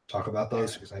talk about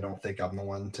those because I don't think I'm the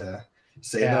one to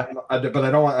say that. But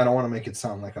I don't want to make it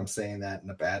sound like I'm saying that in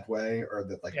a bad way or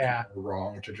that like you're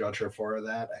wrong to judge her for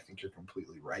that. I think you're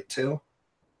completely right to.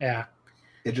 Yeah.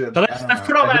 So let's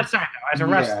put all that aside though. As a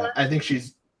wrestler, I think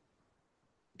she's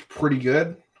pretty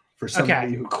good for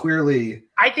somebody who clearly.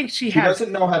 I think she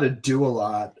doesn't know how to do a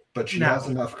lot, but she has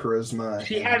enough charisma.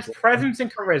 She has presence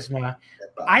and charisma.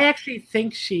 I actually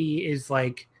think she is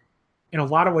like, in a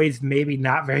lot of ways, maybe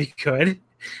not very good,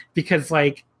 because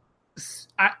like,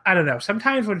 I don't know.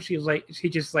 Sometimes when she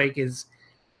just like is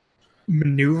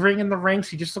maneuvering in the ring,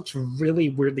 she just looks really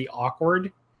weirdly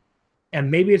awkward, and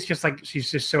maybe it's just like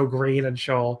she's just so green and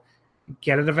she'll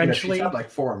get it eventually. She's had like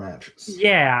 4 matches.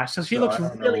 Yeah, so she looks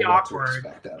really awkward. To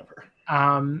expect out of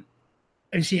her.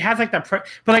 And she has like that, but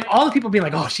like all the people being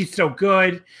like, "Oh, she's so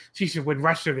good. She should win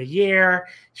Wrestler of the Year."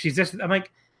 She's this. I'm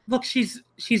like, look, she's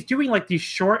doing like these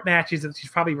short matches that she's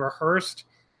probably rehearsed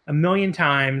a million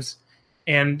times,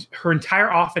 and her entire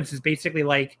offense is basically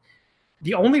like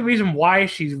the only reason why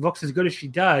she looks as good as she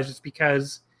does is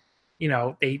because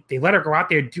they let her go out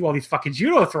there and do all these fucking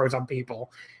judo throws on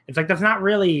people. It's like that's not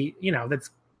really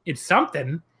it's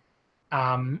something,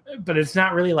 but it's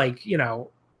not really like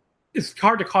it's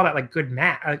hard to call that like good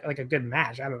match, like a good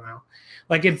match. I don't know.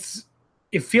 Like it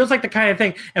feels like the kind of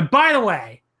thing. And by the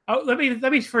way, let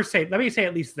me say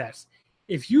at least this: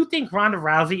 if you think Ronda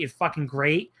Rousey is fucking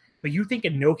great, but you think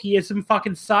Enochiism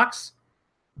fucking sucks,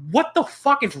 what the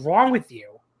fuck is wrong with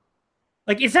you?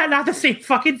 Like, is that not the same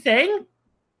fucking thing?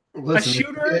 Listen, a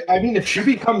shooter. I mean, if she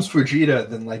becomes Fujita,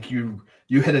 then like you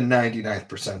hit a 99th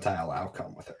percentile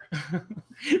outcome with her.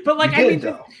 But like,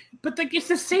 but like, it's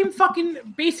the same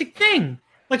fucking basic thing.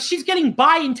 Like, she's getting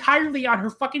by entirely on her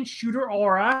fucking shooter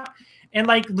aura and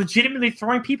like legitimately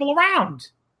throwing people around.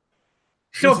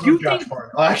 So if you think,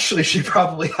 actually, she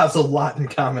probably has a lot in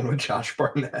common with Josh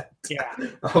Barnett. Yeah.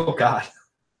 Oh God.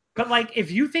 But like, if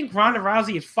you think Ronda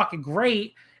Rousey is fucking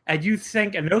great and you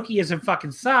think Enochiism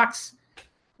fucking sucks,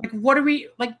 like, what are we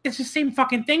like? It's the same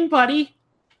fucking thing, buddy.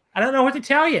 I don't know what to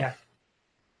tell you.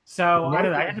 So I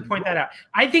don't know. I have to point that out.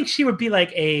 I think she would be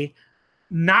like a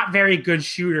not very good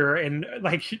shooter in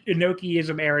like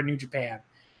Enochiism era New Japan.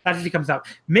 That's what she comes up.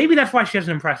 Maybe that's why she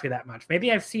doesn't impress me that much.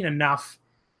 Maybe I've seen enough.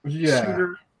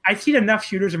 Yeah. I've seen enough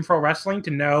shooters in pro wrestling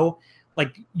to know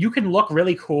like you can look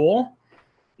really cool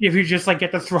if you just like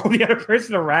get to throw the other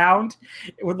person around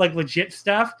with like legit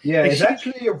stuff. Yeah, it's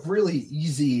actually a really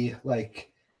easy like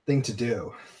thing to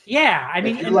do. Yeah, I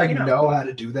mean, if you know how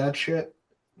to do that shit.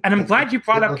 And I'm glad you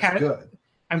brought up good.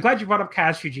 I'm glad you brought up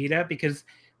Kaz Fujita because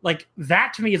like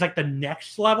that to me is like the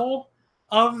next level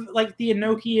of like the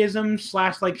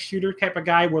Enochiism / like shooter type of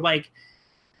guy where like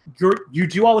you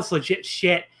do all this legit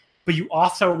shit, but you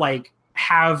also like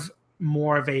have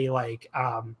more of a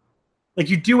like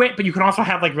you do it, but you can also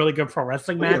have like really good pro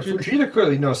wrestling matches. Yeah, Fujita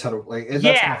clearly knows how to like. That's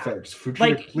not fair.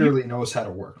 Fujita clearly knows how to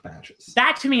work matches.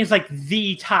 That to me is like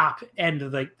the top end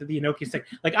of like the Inoki thing.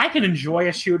 Like I can enjoy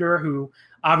a shooter who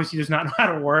obviously does not know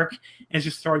how to work and is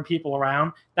just throwing people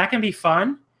around. That can be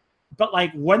fun, but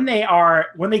like when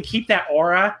they keep that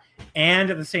aura and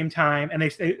at the same time and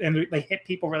they hit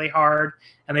people really hard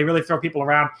and they really throw people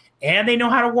around and they know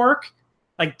how to work,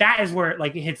 like that is where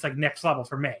like it hits like next level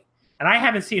for me. And I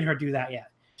haven't seen her do that yet.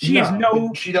 She doesn't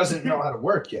know how to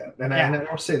work yet. And I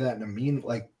don't say that in a mean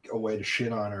like a way to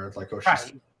shit on her. It's like,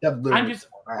 she's literally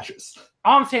matches.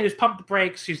 All I'm saying is pump the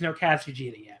brakes. She's no Kaz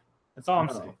Fujita yet. That's all I'm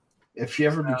saying. If she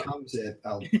ever becomes it,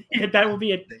 that will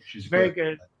be a very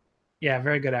good. Yeah,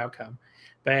 very good outcome.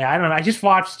 But yeah, I don't know. I just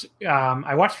watched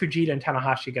I watched Fujita and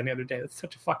Tanahashi again the other day. That's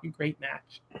such a fucking great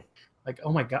match. Like,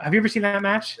 oh my God. Have you ever seen that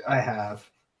match? I have.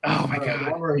 Oh my God.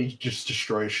 The one where he just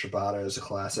destroys Shibata is a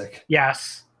classic.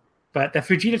 Yes. But the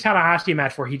Fujita Tanahashi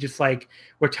match where he just like,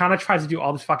 where Tana tries to do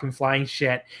all this fucking flying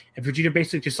shit, and Fujita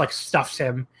basically just like stuffs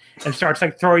him and starts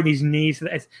like throwing these knees.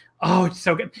 It's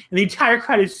so good. And the entire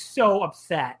crowd is so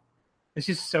upset. It's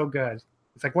just so good.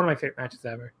 It's like one of my favorite matches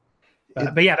ever.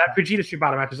 But yeah, that Fujita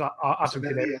Shibata match is awesome.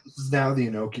 This is now the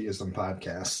Inokiism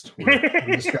podcast.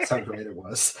 We discuss how great it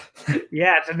was.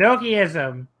 Yeah, it's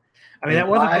Inokiism. I mean, that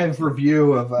was a live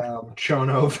review of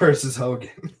Chono versus Hogan.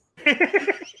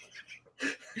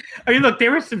 I mean, look,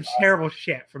 there was some terrible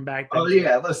shit from back then. Oh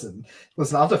yeah, listen,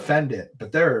 I'll defend it,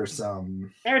 but there's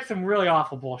some really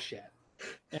awful bullshit.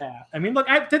 Yeah, I mean, look,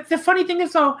 the funny thing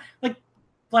is though, like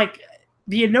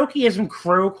the Inokiism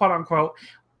crew, quote unquote,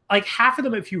 like half of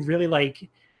them, if you really like,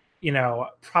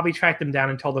 probably tracked them down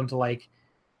and told them to like,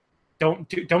 don't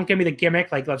give me the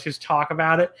gimmick, like let's just talk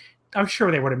about it. I'm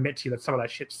sure they would admit to you that some of that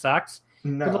shit sucks.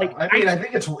 No, but, like, I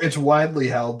think it's widely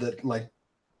held that like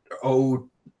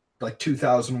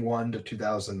 2001 to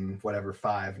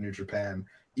 2005 New Japan,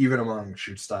 even among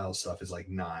shoot style stuff, is like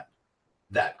not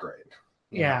that great.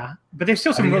 Yeah, but there's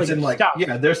still some really good stuff.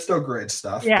 Yeah, there's still great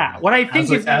stuff. Yeah, what I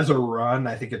think is as a run,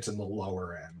 I think it's in the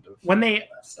lower end. When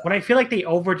I feel like they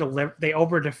over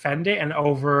defend it and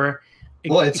over.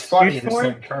 Well, it's funny to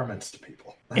send Kermits to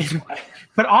people.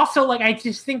 But also, like, I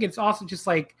just think it's also just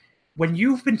like when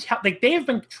you've been they've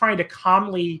been trying to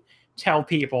calmly tell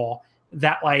people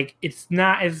that like it's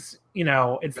not as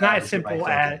it's not as simple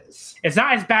as it's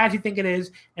not as bad as you think it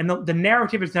is, and the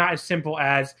narrative is not as simple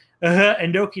as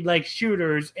Inoki likes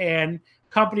shooters and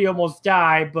company almost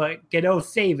died, but Gedo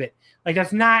save it. Like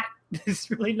that's not. It's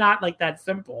really not like that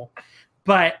simple.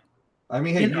 But I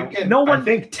mean, I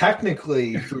think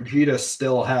technically Fujita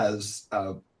still has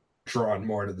drawn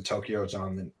more to the Tokyo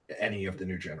Zone than any of the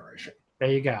new generation. There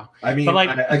you go. I mean,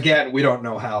 but again, we don't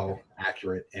know how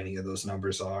accurate any of those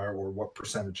numbers are or what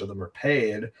percentage of them are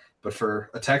paid, but for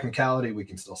a technicality, we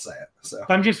can still say it. So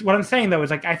what I'm saying though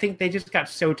is like I think they just got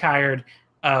so tired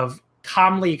of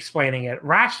calmly explaining it,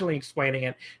 rationally explaining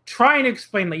it, trying to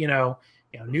explain that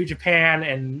New Japan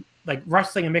and like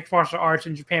wrestling and mixed martial arts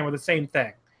in Japan were the same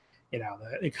thing. The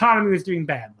economy was doing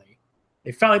badly.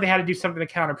 They felt like they had to do something to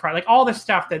counter pride, like all this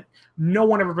stuff that no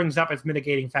one ever brings up as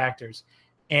mitigating factors.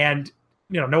 And,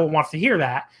 no one wants to hear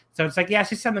that. So it's like, yeah,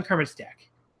 just send them Kermit's dick.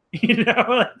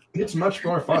 It's much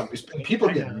more fun. People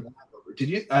get mad over. Did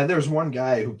you? There was one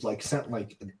guy who like sent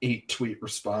like an 8-tweet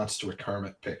response to a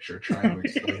Kermit picture trying to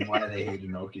explain why they hate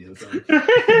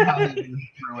Inokiism, how they do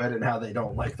through it, and how they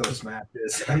don't like those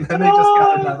matches. And then they just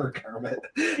got another Kermit.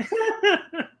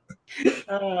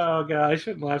 Oh god, I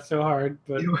shouldn't laugh so hard,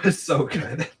 but it was so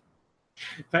good.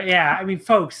 But yeah, I mean,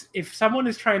 folks, if someone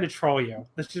is trying to troll you,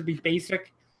 let's just be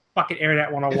basic fucking internet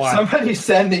 101. If somebody's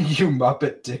sending you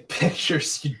Muppet dick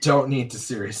pictures, you don't need to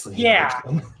seriously. Yeah,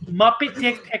 Muppet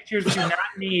dick pictures do not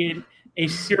need a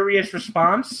serious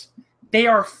response. They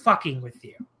are fucking with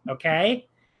you. Okay,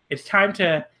 it's time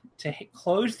to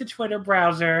close the Twitter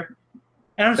browser.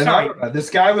 And I'm sorry. This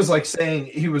guy was like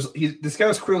saying this guy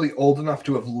was clearly old enough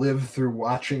to have lived through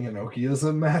watching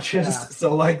Inokiism matches. Yeah.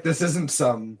 So like this isn't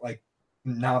some like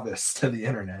novice to the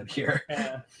internet here.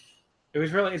 Yeah.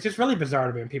 It's just really bizarre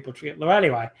to me when people treat it. Well,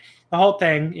 anyway, the whole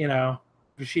thing,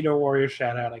 Bushido Warrior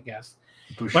shout out, I guess.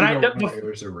 Bushido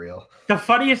Warriors are real. The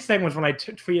funniest thing was when I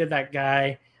tweeted that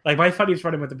guy, like my funniest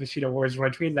running with the Bushido Warriors, when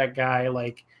I tweeted that guy,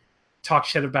 like talk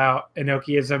shit about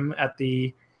Inokiism at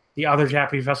the other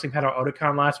Japanese wrestling panel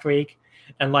Otakon last week,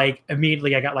 and like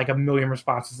immediately I got like a million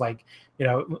responses, like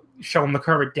show him the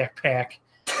Kermit dick pic.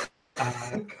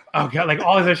 Oh god, like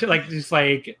all this other shit, like just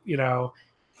like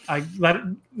I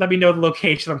let me know the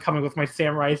location. I'm coming with my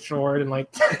samurai sword and like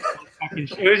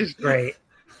it was just great.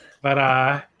 But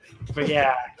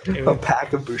yeah, a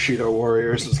pack of Bushido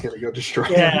Warriors was gonna go destroy.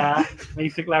 Yeah,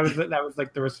 basically that was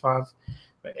like the response.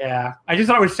 But yeah, I just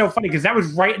thought it was so funny because that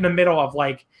was right in the middle of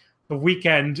like the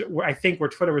weekend where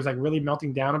Twitter was like really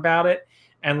melting down about it,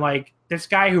 and like this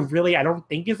guy who really I don't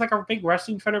think is like a big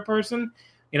wrestling Twitter person.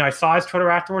 I saw his Twitter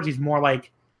afterwards. He's more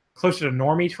like closer to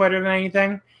normie Twitter than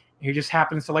anything. He just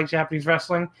happens to like Japanese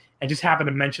wrestling and just happened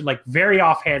to mention like very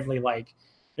offhandedly, like,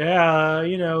 yeah,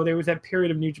 there was that period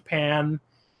of New Japan.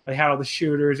 They had all the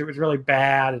shooters. It was really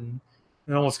bad and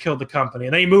it almost killed the company.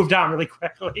 And then he moved on really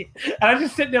quickly. And I was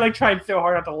just sitting there like trying so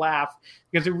hard not to laugh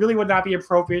because it really would not be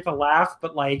appropriate to laugh,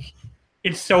 but like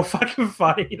it's so fucking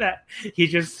funny that he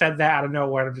just said that out of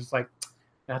nowhere. And I'm just like,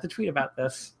 I have to tweet about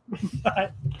this.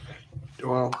 But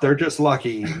well, they're just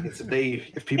lucky.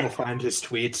 If people find his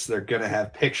tweets, they're gonna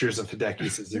have pictures of Hideki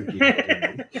Suzuki.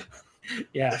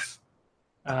 Yes.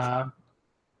 All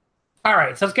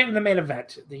right, so let's get into the main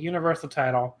event, the Universal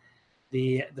title.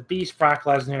 the Beast Brock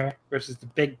Lesnar versus the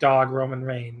big dog Roman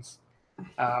Reigns.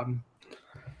 Oh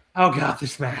god,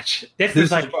 this match! This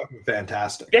was like fucking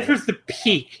fantastic. This was the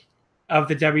peak of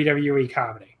the WWE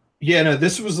comedy. Yeah, no,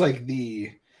 this was like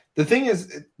the thing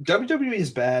is WWE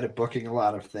is bad at booking a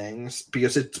lot of things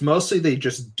because it's mostly they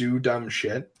just do dumb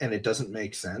shit and it doesn't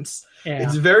make sense. Yeah.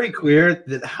 It's very clear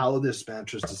that how this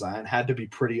match was designed had to be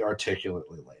pretty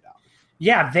articulately laid out.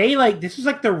 Yeah, this was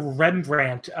like the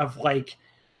Rembrandt of like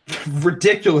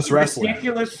ridiculous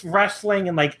wrestling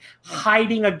and like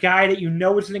hiding a guy that you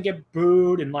know is going to get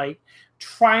booed and like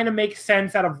trying to make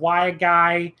sense out of why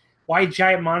a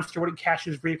giant monster wouldn't cash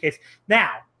his briefcase.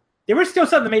 Now, there was still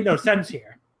something that made no sense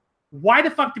here. Why the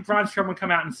fuck did Braun Strowman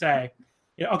come out and say,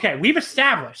 okay, we've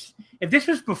established, if this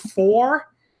was before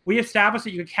we established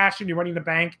that you could cash in your Money in the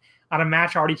Bank on a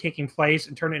match already taking place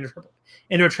and turn it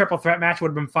into a triple threat match, would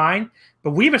have been fine.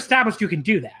 But we've established you can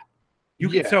do that.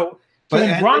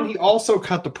 But he also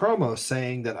cut the promo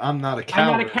saying that I'm not a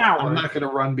coward. I'm not going to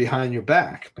run behind your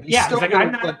back. But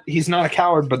he's not a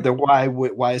coward. But then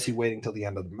why is he waiting till the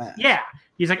end of the match? Yeah,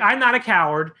 he's like, I'm not a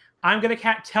coward. I'm going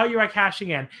to tell you I'm cashing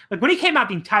in. Like when he came out,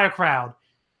 the entire crowd,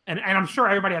 and I'm sure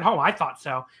everybody at home, I thought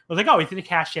so, was like, oh, he's going to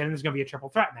cash in and there's going to be a triple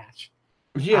threat match.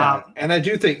 Yeah, and I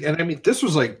do think, and I mean, this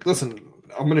was like, listen,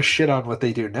 I'm going to shit on what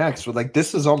they do next, but like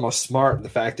this is almost smart in the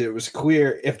fact that it was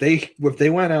clear if they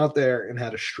went out there and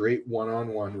had a straight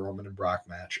one-on-one Roman and Brock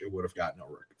match, it would have got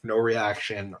no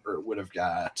reaction, or it would have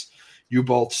got you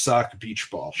both suck beach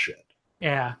ball shit.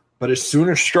 Yeah. But as soon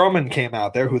as Strowman came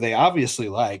out there, who they obviously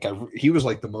like, he was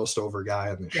like the most over guy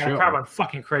on the show. Yeah, the crowd went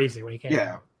fucking crazy when he came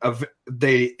out.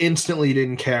 They instantly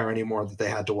didn't care anymore that they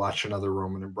had to watch another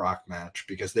Roman and Brock match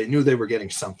because they knew they were getting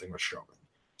something with Strowman.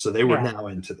 So they were now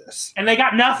into this. And they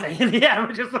got nothing in the end,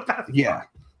 which is the best part.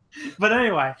 But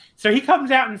anyway, so he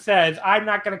comes out and says, I'm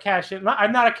not going to cash in.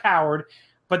 I'm not a coward.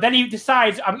 But then he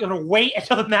decides, I'm going to wait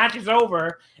until the match is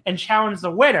over and challenge the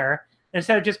winner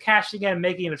instead of just cashing in and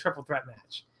making it a triple threat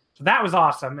match. So that was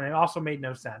awesome, and it also made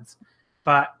no sense.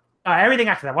 But everything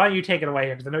after that, why don't you take it away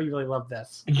here? Because I know you really love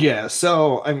this. Yeah,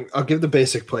 so I'll give the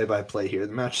basic play-by-play here.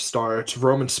 The match starts.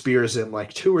 Roman spears him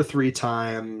like 2 or 3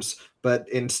 times, but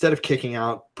instead of kicking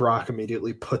out, Brock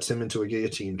immediately puts him into a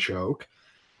guillotine choke.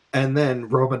 And then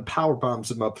Roman powerbombs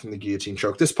him up from the guillotine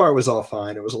choke. This part was all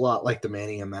fine. It was a lot like the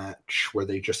Mania match where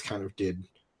they just kind of did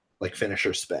like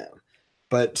finisher spam.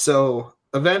 But so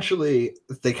eventually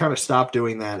they kind of stopped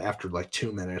doing that after like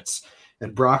 2 minutes.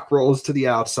 And Brock rolls to the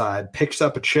outside, picks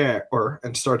up a chair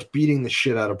and starts beating the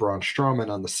shit out of Braun Strowman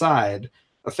on the side,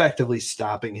 effectively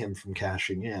stopping him from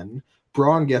cashing in.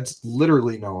 Braun gets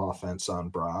literally no offense on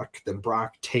Brock. Then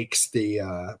Brock takes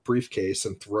the briefcase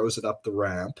and throws it up the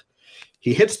ramp.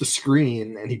 He hits the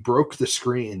screen, and he broke the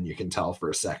screen, you can tell,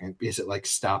 for a second, because it, like,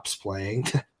 stops playing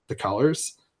the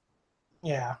colors.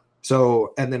 Yeah.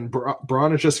 So, and then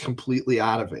Braun is just completely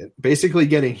out of it, basically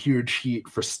getting huge heat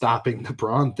for stopping the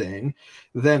Braun thing.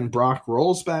 Then Brock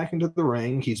rolls back into the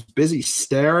ring. He's busy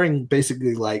staring,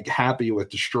 basically, like, happy with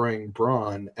destroying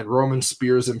Braun, and Roman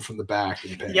spears him from the back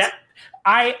and pins. Yeah,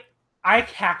 I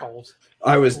cackled.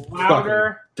 I was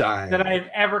louder dying than I've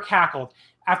ever cackled.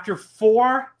 After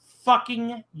 4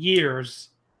 fucking years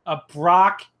of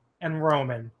Brock and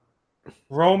Roman,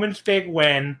 Roman's big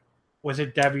win was a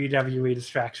WWE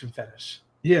distraction finish.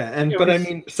 Yeah, I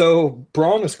mean, so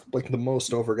Braun is like the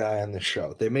most over guy on this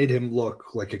show. They made him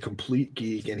look like a complete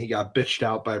geek, and he got bitched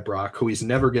out by Brock, who he's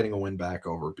never getting a win back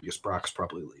over because Brock's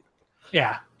probably leaving.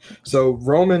 Yeah. So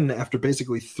Roman, after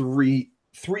basically three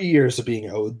years of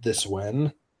being owed this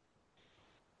win,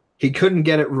 he couldn't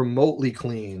get it remotely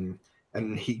clean.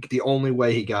 And the only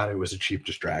way he got it was a cheap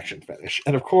distraction finish.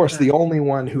 And of course, the only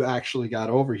one who actually got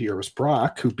over here was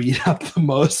Brock, who beat up the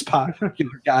most popular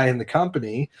guy in the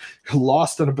company, who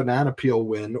lost on a banana peel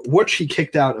win, which he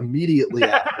kicked out immediately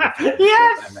after.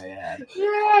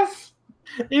 Yes.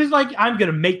 He's like, I'm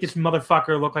going to make this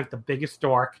motherfucker look like the biggest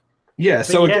dork. Yeah,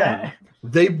 so again,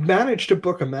 they managed to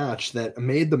book a match that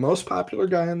made the most popular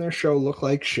guy on their show look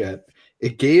like shit.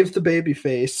 It gave the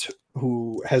babyface,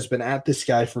 who has been at this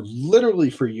guy for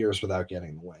years without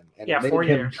getting the win. And it made 4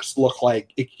 him years. Just look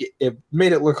like it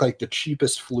made it look like the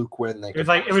cheapest fluke win they could.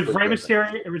 It was Rey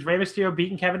Mysterio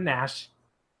beating Kevin Nash.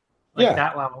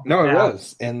 That level. No, it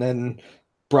was. And then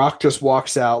Brock just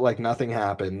walks out like nothing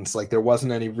happens. Like there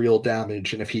wasn't any real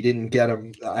damage. And if he didn't get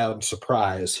him out of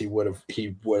surprise, he would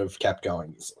have kept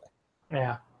going easily.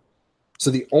 Yeah.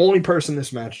 So the only person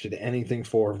this match did anything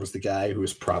for was the guy who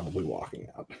was probably walking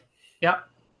out. Yep.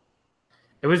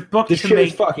 It was booked this to shit make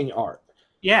is fucking art.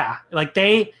 Yeah, like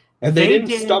they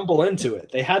didn't stumble into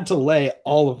it. They had to lay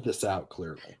all of this out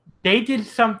clearly. They did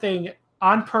something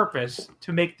on purpose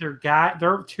to make their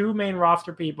two main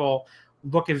roster people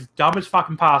look as dumb as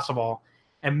fucking possible,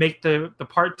 and make the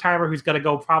part timer who's gonna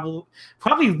go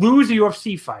probably lose a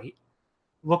UFC fight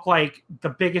look like the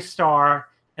biggest star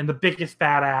and the biggest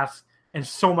badass and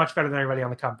so much better than everybody on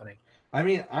the company. I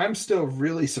mean, I'm still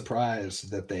really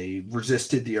surprised that they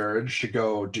resisted the urge to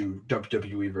go do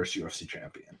WWE versus UFC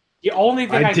champion. The only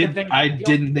thing I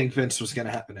didn't think Vince was going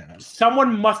to happen in him.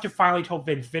 Someone must have finally told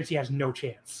Vince he has no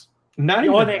chance. Not the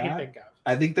even only that. thing I can think of.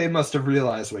 I think they must have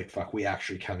realized, wait, fuck, we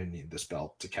actually kind of need this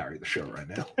belt to carry the show right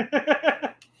now.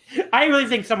 I really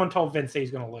think someone told Vince that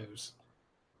he's going to lose.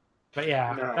 But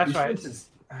yeah, No, that's right.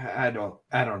 I don't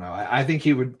know. I think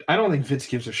he would. I don't think Vince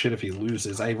gives a shit if he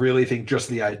loses. I really think just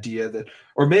the idea that,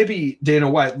 or maybe Dana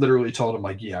White literally told him,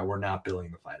 like, yeah, we're not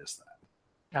billing the fight as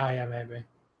that. Oh yeah, maybe.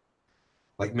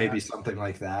 Like maybe something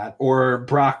like that. Or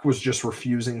Brock was just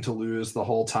refusing to lose the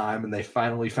whole time, and they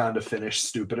finally found a finish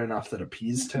stupid enough that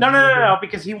appeased him. No,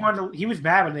 because he was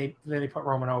mad when they put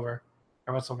Roman over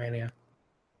at WrestleMania.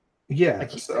 Yeah,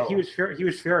 like he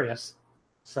was furious.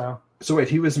 So wait,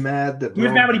 he was mad that he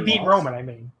was mad when he beat Roman. I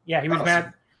mean, yeah, he was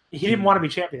mad. He didn't want to be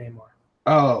champion anymore.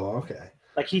 Oh, okay.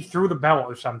 Like he threw the belt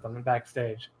or something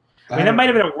backstage. I mean, that might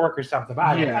have been at work or something. But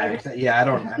I never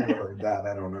heard that.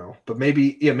 I don't know. But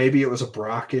maybe it was a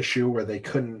Brock issue where they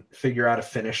couldn't figure out a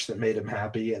finish that made him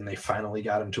happy, and they finally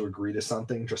got him to agree to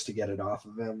something just to get it off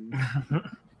of him.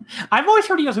 I've always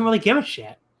heard he doesn't really give a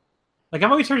shit. Like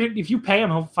I've always heard if you pay him,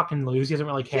 he'll fucking lose. He doesn't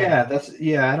really care.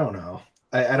 I don't know.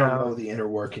 I don't know the inner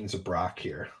workings of Brock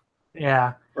here.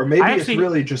 Yeah. Or maybe it's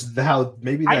really just how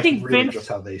Vince, just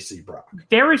how they see Brock.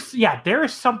 There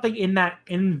is something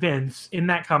in Vince in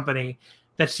that company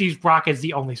that sees Brock as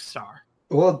the only star.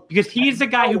 Well, because he's the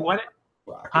guy who won it.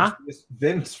 Brock. Huh?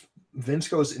 Vince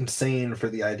goes insane for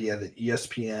the idea that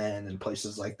ESPN and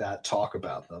places like that talk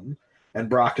about them, and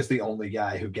Brock is the only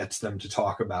guy who gets them to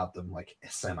talk about them like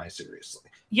semi-seriously.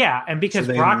 Yeah, and because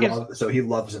so he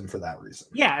loves him for that reason.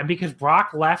 Yeah, and because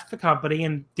Brock left the company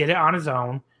and did it on his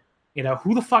own. You know,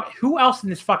 who else in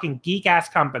this fucking geek ass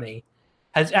company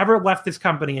has ever left this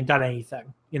company and done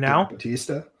anything? You know?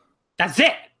 Batista? That's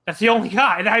it. That's the only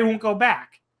guy, and I won't go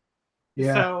back.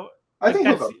 Yeah. So I think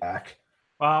he'll go back.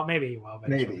 Well, maybe he will.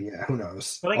 Maybe, yeah. Who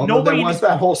knows? But like nobody there was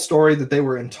that whole story that they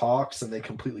were in talks and they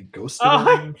completely ghosted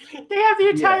him. They have the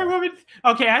entire women's.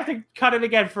 Okay, I have to cut it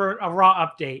again for a Raw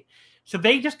update. So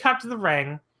they just cut to the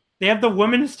ring. They have the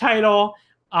women's title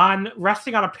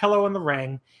resting on a pillow in the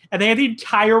ring, and they have the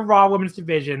entire Raw women's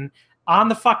division on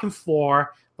the fucking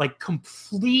floor, like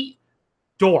complete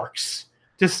dorks,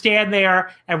 to stand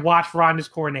there and watch Ronda's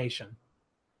coronation.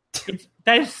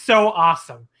 That is so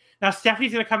awesome. Now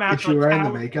Stephanie's gonna come out. Is she wearing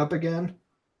the makeup again?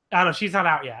 I don't know. She's not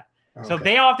out yet. Okay. So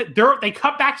they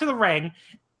cut back to the ring.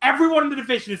 Everyone in the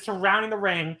division is surrounding the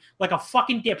ring like a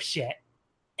fucking dipshit,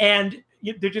 and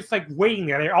they're just like waiting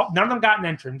there. None of them got an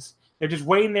entrance. They're just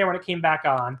waiting there when it came back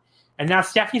on. And now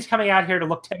Stephanie's coming out here to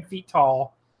look 10 feet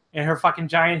tall in her fucking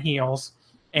giant heels.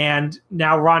 And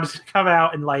now Ronda's going to come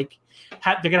out and they're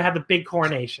going to have the big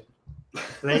coronation.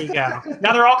 So there you go.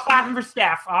 Now they're all clapping for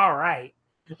Steph. All right.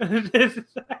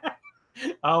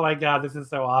 Oh my God, this is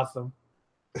so awesome.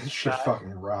 This shit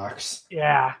fucking rocks.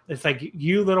 Yeah. It's like,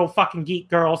 you little fucking geek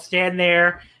girl, stand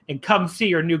there and come see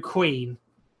your new queen.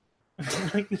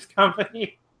 Like this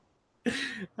company. Oh,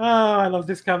 I love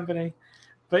this company.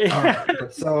 But yeah.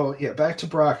 Back to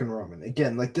Brock and Roman.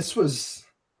 Again, like this was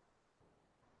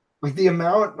like the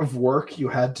amount of work you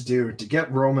had to do to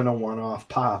get Roman a one-off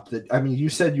pop that, I mean, you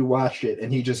said you watched it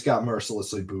and he just got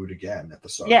mercilessly booed again at the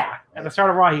start. Yeah. At the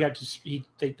start of Raw,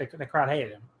 the crowd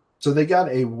hated him. So they got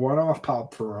a one-off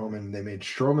pop for Roman. They made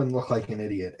Strowman look like an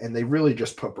idiot, and they really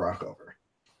just put Brock over.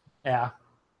 Yeah.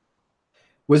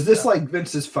 Was this like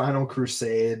Vince's final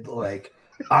crusade? Like,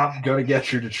 I'm gonna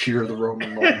get you to cheer the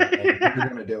Roman moment. You're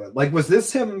gonna do it. Like, was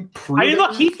this him?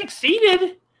 Look, he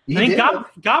succeeded.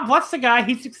 God bless the guy.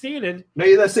 He succeeded.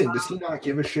 No, that's it. Does he not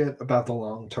give a shit about the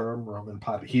long-term Roman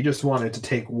pop? He just wanted to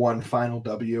take one final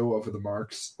W over the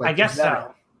marks. Like, I guess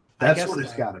so. That's what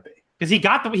it's got to be. Because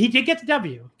he did get the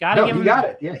W. He got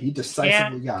it. Yeah, he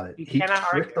decisively got it. He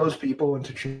tricked those people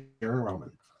into cheering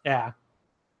Roman. Yeah.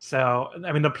 So,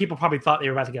 I mean, the people probably thought they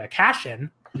were about to get a cash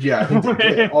in. Yeah, I think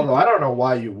they did. Although I don't know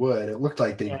why you would. It looked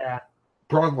like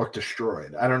Braun looked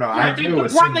destroyed. I don't know. Yeah,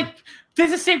 this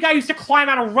is the same guy who used to climb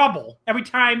out of rubble every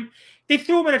time they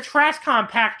threw him in a trash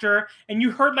compactor, and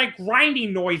you heard like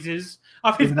grinding noises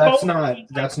of his. That's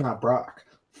not Brock.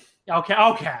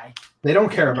 Okay. They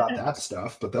don't care about that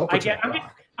stuff, but they'll protect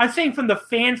Brock. I'm saying from the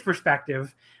fans'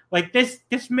 perspective, like this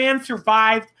man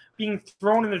survived being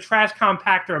thrown in the trash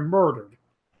compactor and murdered.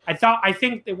 I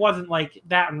think it wasn't like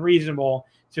that unreasonable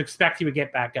to expect he would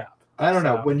get back up. I don't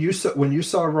know. When you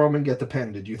saw Roman get the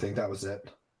pin, did you think that was it?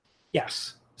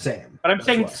 Yes. Same. But I'm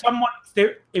saying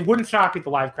it wouldn't shock if the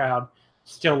live crowd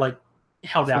still like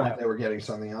held out. They were getting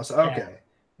something else. Okay. Yeah.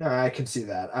 No, I can see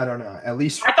that. I don't know. At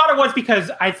least I thought it was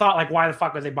because I thought like, why the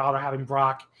fuck would they bother having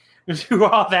Brock do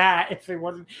all that if it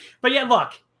wasn't? But yeah,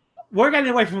 look, we're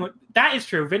getting away from that. Is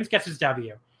true. Vince gets his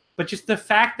W, but just the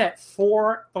fact that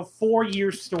for the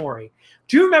 4-year story,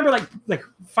 do you remember like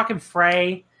fucking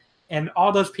Frey and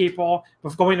all those people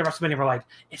before going to WrestleMania were like,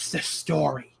 it's the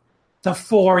story, the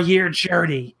 4-year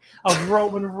journey of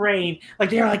Roman Reigns. Like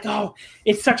they were like, oh,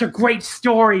 it's such a great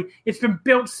story. It's been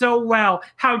built so well.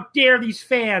 How dare these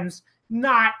fans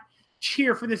not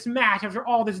cheer for this match after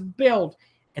all this build?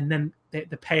 And then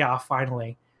the payoff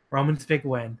finally, Roman's big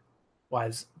win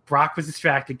was Brock was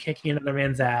distracted, kicking another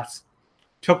man's ass,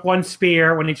 took one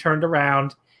spear when he turned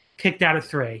around, kicked out of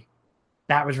 3.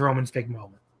 That was Roman's big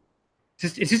moment.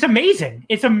 It's just amazing.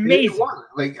 It's amazing.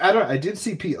 Like I did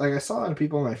see I saw a lot of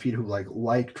people on my feed who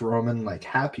liked Roman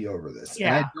happy over this.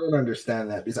 Yeah. And I don't understand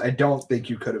that because I don't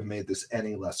think you could have made this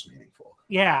any less meaningful.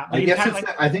 Yeah.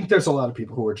 I think there's a lot of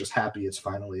people who are just happy it's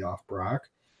finally off Brock,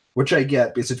 which I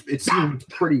get because it seemed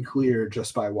pretty clear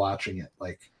just by watching it.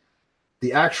 Like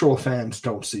the actual fans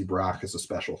don't see Brock as a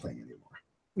special thing anymore.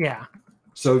 Yeah.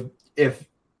 So if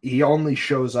he only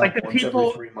shows up once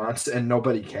every 3 months and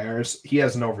nobody cares, he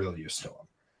has no real use to him.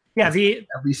 Yeah, at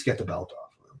least get the belt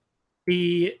off of him.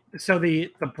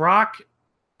 The Brock,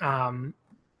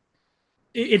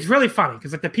 it's really funny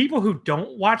because like the people who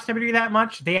don't watch WWE that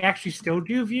much, they actually still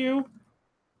do view,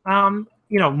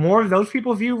 more of those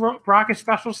people view Brock as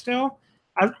special still.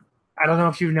 I don't know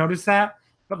if you've noticed that,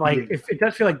 but if it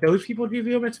does feel like those people do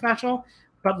view him as special,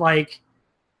 but like.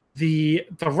 The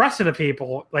rest of the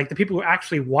people, like the people who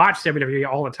actually watch WWE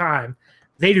all the time,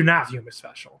 they do not view him as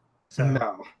special. So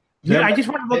no. Yeah, I just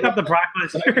want to look up the Brock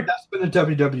list. That's been a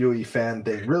WWE fan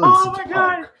thing, really. Oh my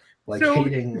god!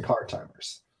 Hating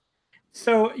part-timers.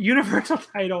 So Universal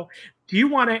title. Do you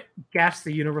want to guess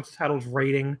the Universal title's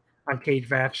rating on Cage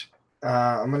Match?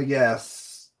 I'm gonna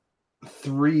guess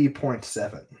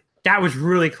 3.7. That was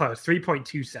really close.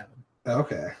 3.27.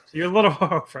 Okay. So you're a little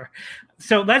over.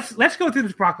 So let's go through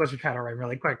this Brock Lesnar title reign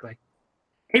really quickly.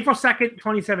 April 2nd,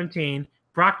 2017,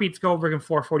 Brock beats Goldberg in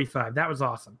 4:45. That was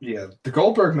awesome. Yeah, the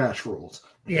Goldberg match rules.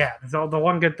 Yeah, that's the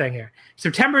one good thing here.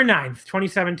 September 9th,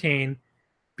 2017,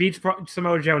 beats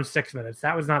Samoa Joe in 6 minutes.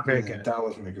 That was not very good. That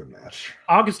wasn't a good match.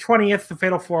 August 20th, the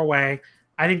Fatal 4-Way.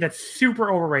 I think that's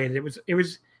super overrated. It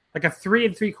was like a 3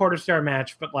 3/4 star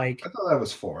match, but like I thought that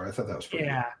was 4. I thought that was pretty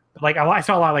good. Like I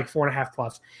saw a lot like 4.5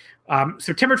 plus.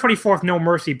 September 24th, No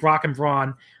Mercy, Brock and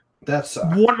Braun. That's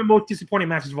one of the most disappointing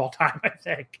matches of all time, I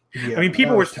think. Yeah, I mean,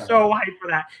 people were so hyped for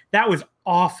that. That was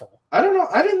awful. I don't know.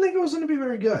 I didn't think it was going to be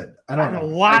very good. I don't know. A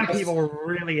lot of people were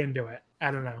really into it.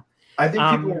 I don't know. I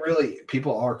think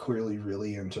people are clearly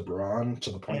really into Braun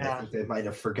to the point I think they might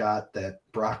have forgot that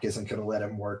Brock isn't going to let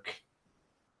him work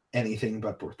anything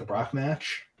but the Brock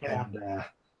match. Yeah. And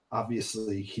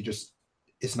obviously, he just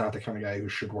is not the kind of guy who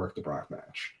should work the Brock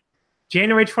match.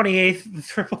 January 28th, the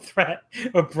triple threat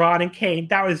of Braun and Kane.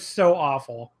 That was so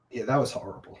awful. Yeah, that was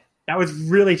horrible. That was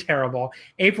really terrible.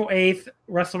 April 8th,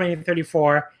 WrestleMania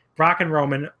 34, Brock and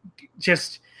Roman.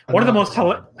 Just one of the most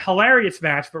hilarious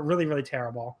match, but really, really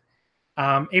terrible.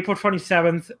 April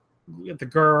 27th, the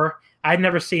Gurr. I'd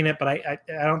never seen it, but I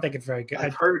don't think it's very good.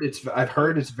 I've heard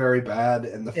it's very bad,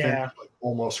 and the finish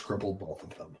almost crippled both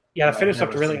of them. Yeah, the finish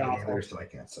looked really awful. Either, so I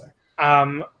can't say.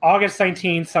 August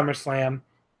 19th, SummerSlam.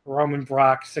 Roman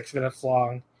Brock, 6 minutes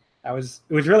long. It was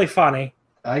really funny.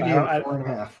 I gave it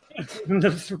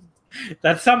 4.5.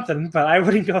 That's something, but I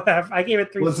wouldn't go that. I gave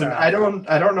it 3 Listen, stars. I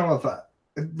don't know if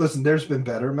listen, there's been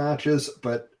better matches,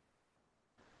 but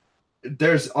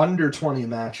there's under 20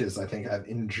 matches I think I've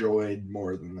enjoyed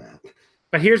more than that.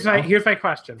 But here's my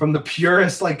question. From the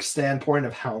purest standpoint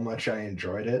of how much I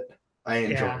enjoyed it, I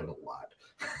enjoyed it a lot.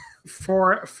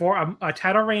 For a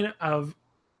title reign of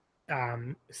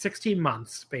 16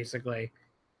 months, basically.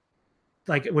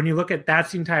 Like when you look at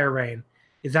that's the entire reign,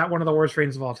 is that one of the worst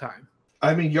reigns of all time?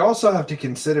 I mean, you also have to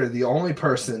consider the only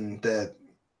person that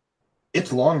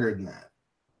it's longer than that.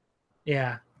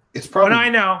 Yeah, it's probably. I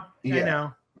know.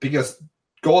 Because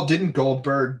didn't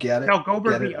Goldberg get it? No,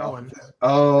 Goldberg beat Owens.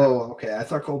 Oh, okay. I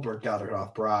thought Goldberg got it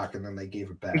off Brock, and then they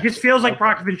gave it back. It just feels like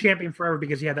Brock's been champion forever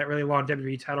because he had that really long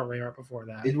WWE title reign right before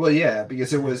that.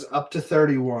 Because it was up to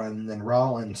 31, then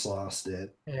Rollins lost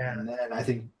it. Yeah. And then I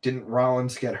think, didn't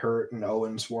Rollins get hurt and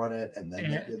Owens won it, and then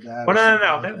they did that? But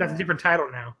no. That's a different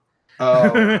title now. Oh,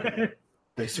 okay.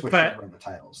 They switched over the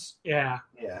titles. Yeah.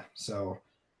 Yeah, so...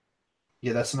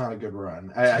 Yeah, that's not a good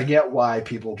run. I get why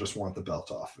people just want the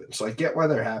belt off it. So I get why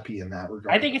they're happy in that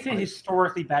regard. I think it's a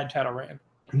historically bad title reign.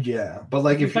 Yeah, but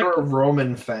like if you're a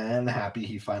Roman fan, happy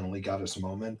he finally got his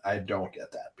moment, I don't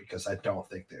get that because I don't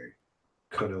think they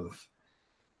could have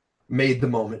made the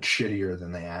moment shittier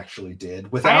than they actually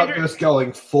did without just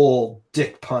going full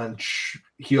dick punch,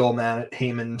 heel man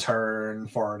Heyman turn,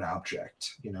 foreign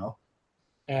object, you know?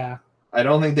 Yeah. I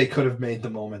don't think they could have made the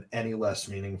moment any less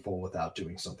meaningful without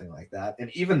doing something like that. And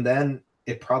even then,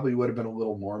 it probably would have been a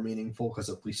little more meaningful because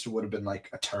at least it would have been like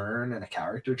a turn and a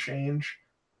character change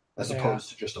as opposed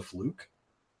to just a fluke.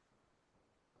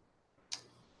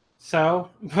 So,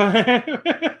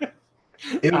 it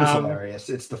was hilarious.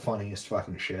 It's the funniest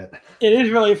fucking shit. It is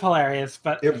really hilarious,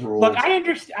 but it rules. Look, I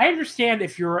understand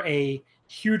if you're a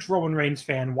huge Roman Reigns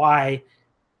fan, why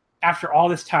after all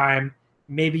this time,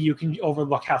 maybe you can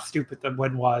overlook how stupid the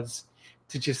win was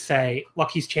to just say,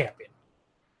 look, he's champion.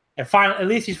 And finally, at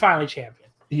least he's finally champion.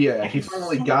 Yeah, he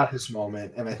finally got his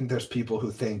moment, and I think there's people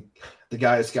who think the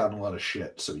guy has gotten a lot of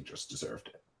shit, so he just deserved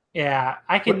it. Yeah,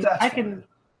 I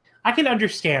can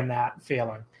understand that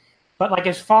feeling. But like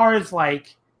as far as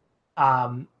like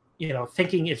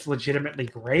thinking it's legitimately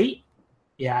great,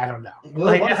 yeah, I don't know. Well,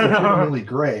 like, it's legitimately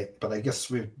great, but I guess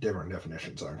we have different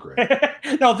definitions on great.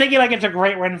 No, thinking like it's a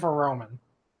great win for Roman.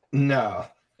 No.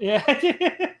 Yeah.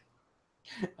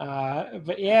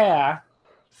 But yeah.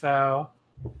 So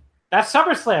that's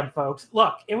SummerSlam, folks.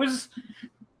 Look,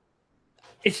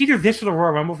 it's either this or the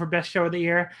Royal Rumble for best show of the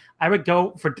year. I would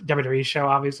go for WWE show,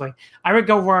 obviously. I would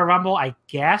go Royal Rumble, I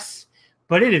guess,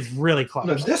 but it is really close.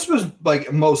 No, this was like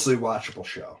a mostly watchable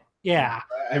show. Yeah.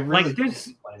 I really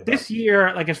like this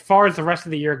year, like as far as the rest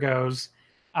of the year goes,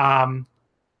 I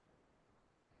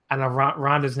know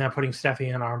Ronda's now putting Stephanie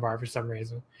in an armbar for some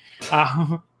reason.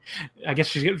 I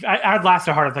guess I'd laugh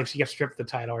so hard if like she gets stripped the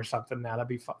title or something. Now that'd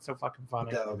be so fucking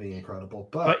funny. That would be incredible.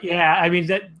 But yeah, I mean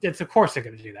that's of course they're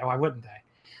going to do that. Why wouldn't they?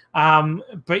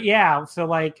 But yeah, so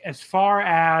like as far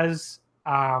as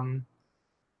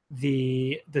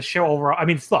the show overall, I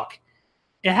mean, look,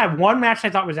 it had one match I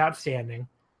thought was outstanding.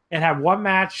 It had one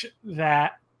match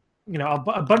that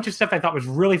a bunch of stuff I thought was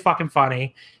really fucking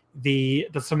funny. The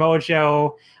Samoa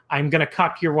Joe, I'm gonna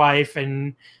cuck your wife,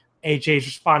 and AJ's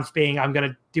response being, I'm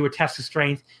gonna do a test of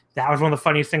strength. That was one of the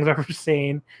funniest things I've ever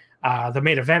seen. The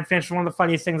main event finish was one of the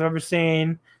funniest things I've ever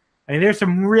seen. I mean, there's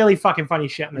some really fucking funny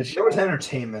shit in this show. There was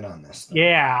entertainment on this. Though.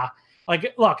 Yeah.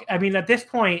 Like, look, I mean, at this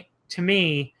point, to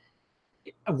me,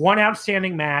 one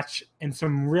outstanding match and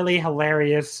some really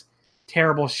hilarious,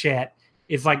 terrible shit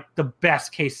is like the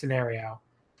best case scenario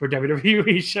for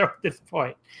WWE show at this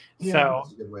point. Yeah, so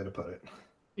that's a good way to put it.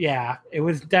 Yeah, it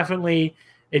was definitely.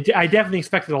 I definitely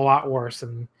expected a lot worse,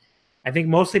 and I think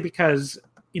mostly because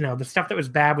the stuff that was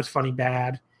bad was funny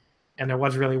bad, and there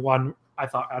was really one I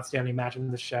thought outstanding match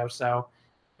in the show. So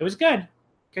it was good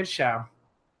show.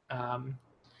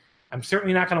 I'm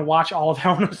certainly not going to watch all of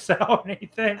Hell in a Cell or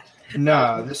anything.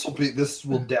 No, this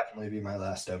will definitely be my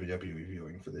last WWE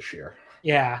viewing for this year.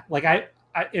 Yeah, like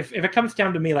if it comes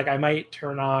down to me, like I might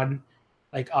turn on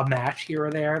like a match here or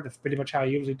there. That's pretty much how I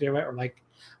usually do it, or like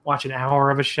watch an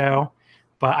hour of a show.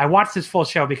 But I watched this full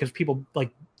show because people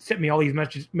like sent me all these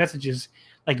messages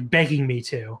like begging me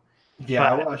to.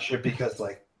 Yeah, I watched it because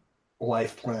like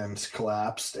life plans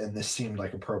collapsed, and this seemed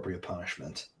like appropriate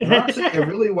punishment. And honestly, it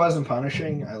really wasn't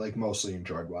punishing. I like mostly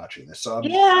enjoyed watching this. So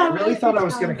I really thought I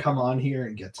was going to come on here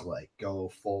and get to like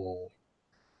go full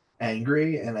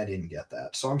angry, and I didn't get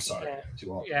that. So I'm sorry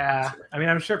to all. Yeah, I mean,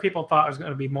 I'm sure people thought it was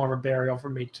going to be more of a burial for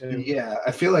me too. Yeah,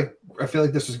 I feel like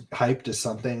this was hyped as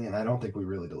something, and I don't think we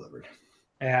really delivered.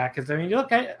 Yeah, because I mean,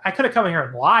 look, I could have come in here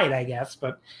and lied, I guess,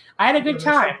 but I had a good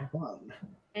time.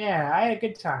 Yeah, I had a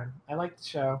good time. I liked the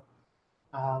show.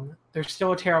 They're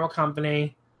still a terrible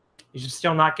company. You should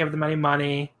still not give them any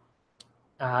money.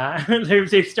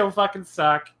 They still fucking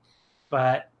suck,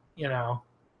 but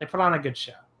they put on a good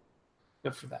show.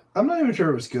 Good for them. I'm not even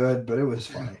sure it was good, but it was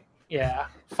funny. Yeah,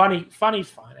 funny,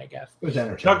 I guess. It was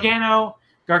entertaining.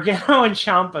 Gargano and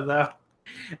Ciampa though.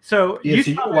 So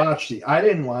you watched I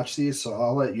didn't watch these, so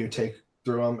I'll let you take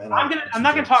through them. And I'm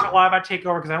not gonna talk a lot about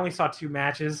Takeover because I only saw 2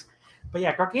 matches. But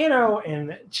yeah, Gargano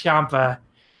and Ciampa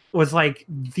was like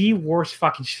the worst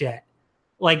fucking shit.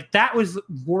 Like that was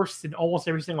worse than almost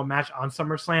every single match on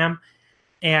SummerSlam,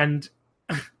 and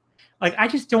like I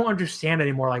just don't understand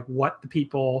anymore. Like what the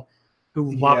people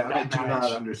who love that I do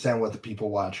not understand what the people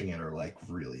watching it are like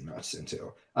really nuts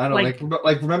into. I don't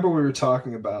like remember we were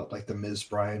talking about like the Miz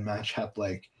Bryan match had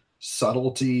like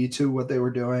subtlety to what they were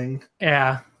doing.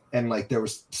 Yeah. And like there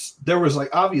was like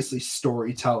obviously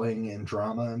storytelling and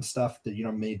drama and stuff that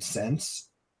made sense.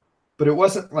 but it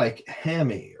wasn't like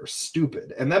hammy or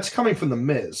stupid. And that's coming from The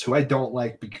Miz, who I don't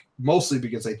like mostly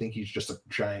because I think he's just a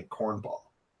giant cornball.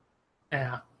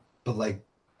 Yeah. But like,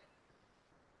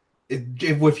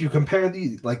 if you compare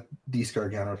these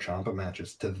Gargano Ciampa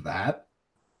matches to that,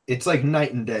 it's like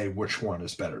night and day which one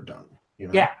is better done. You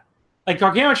know? Yeah. Like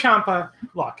Gargano Ciampa,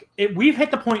 look, we've hit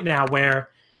the point now where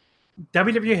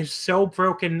WWE has so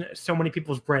broken so many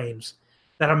people's brains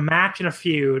that a match in a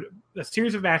feud, a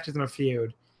series of matches in a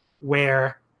feud,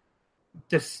 where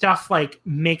the stuff like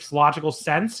makes logical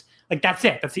sense, like that's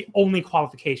it. That's the only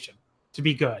qualification to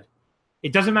be good.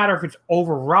 It doesn't matter if it's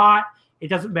overwrought. It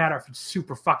doesn't matter if it's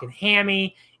super fucking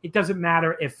hammy. It doesn't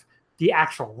matter if the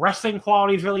actual wrestling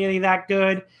quality is really any that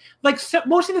good. Like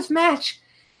most of this match,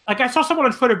 like I saw someone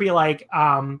on Twitter be like,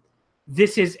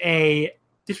 this was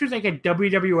like a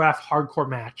WWF hardcore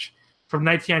match from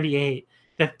 1998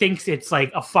 that thinks it's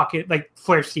like a fucking like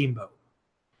Flair Steamboat.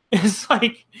 It's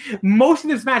like most of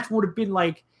this match would have been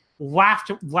like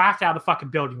laughed out of the fucking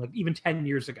building like even 10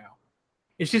 years ago.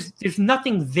 It's just there's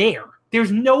nothing there.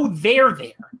 There's no there.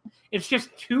 It's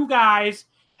just two guys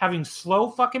having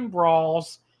slow fucking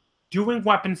brawls, doing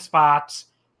weapon spots,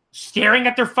 staring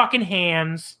at their fucking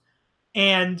hands,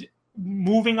 and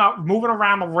moving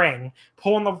around the ring,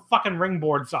 pulling the fucking ring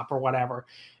boards up or whatever,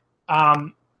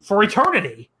 for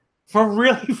eternity, for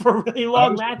really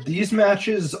long matches. These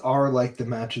matches are like the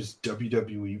matches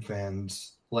WWE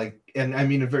fans like, and I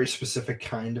mean a very specific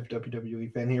kind of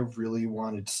WWE fan here really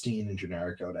wanted Steen and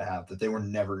Generico to have that they were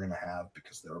never going to have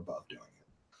because they're above doing it.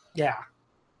 Yeah,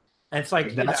 and it's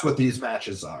like that's what these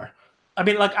matches are. I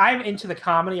mean, like I'm into the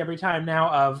comedy every time now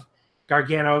of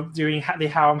Gargano doing the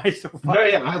How Am I So Funny? No,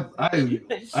 yeah,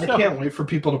 I can't wait for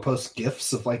people to post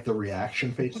GIFs of like the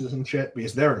reaction faces and shit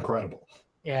because they're incredible.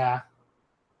 Yeah.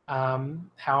 How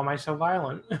am I so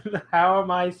violent? How am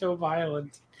I so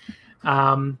violent?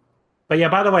 But yeah,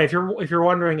 by the way, if you're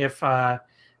wondering if the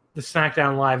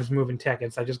SmackDown Live is moving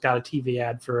tickets, I just got a TV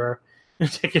ad for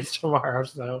tickets tomorrow,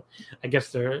 so I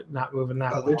guess they're not moving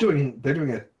that. They're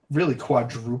doing a really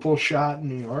quadruple shot in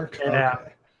New York. Yeah.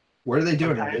 Okay. Where are they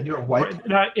doing it? Are they doing white?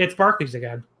 No, it's Barclays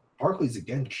again. Barclays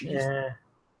again. Jeez. Yeah.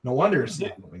 No wonder it's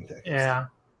not moving tickets. Yeah.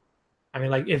 I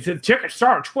mean, like if the tickets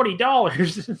start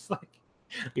 $20, it's like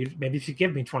maybe if you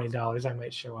give me $20, I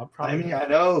might show up. Probably. I mean, I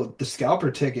know the scalper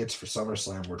tickets for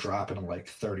SummerSlam were dropping to like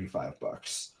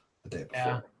 $35 the day before.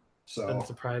 Yeah. So doesn't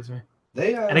surprise me.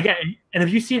 They and have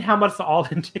you seen how much the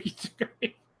all-in tickets are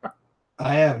going for?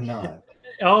 I have not.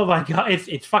 Oh my god,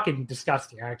 it's fucking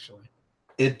disgusting, actually.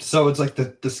 It's like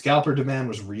the scalper demand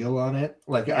was real on it.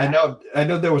 Like yeah. I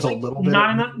know there was a little bit.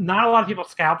 Not a lot of people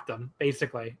scalped them,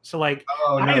 basically. So like,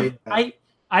 I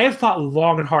have thought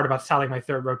long and hard about selling my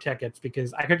third row tickets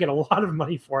because I could get a lot of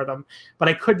money for them, but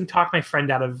I couldn't talk my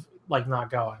friend out of like not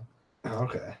going.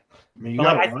 Okay, I mean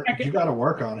you got to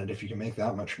work on it if you can make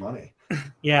that much money.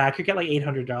 Yeah, I could get like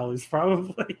 $800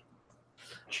 probably.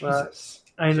 Jesus.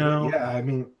 I know. Yeah, I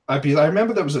mean, I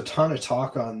remember there was a ton of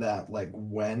talk on that, like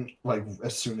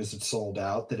as soon as it sold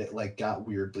out, that it like got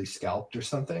weirdly scalped or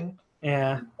something.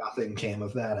 Yeah. Nothing came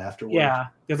of that afterwards. Yeah,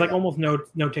 there's like almost no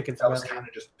tickets. That was kind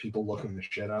of just people looking the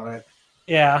shit on it.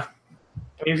 Yeah.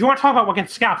 I mean, if you want to talk about what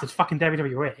gets scalped, it's fucking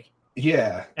WWE.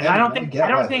 Yeah, and I don't think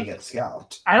they get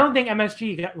scalped. I don't think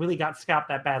MSG really got scalped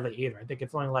that badly either. I think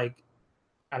it's only like,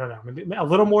 I don't know, maybe a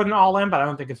little more than All In, but I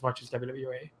don't think as much as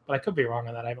WWE. But I could be wrong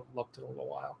on that. I haven't looked in a little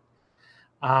while.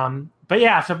 But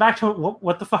yeah, so back to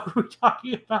what the fuck were we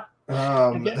talking about?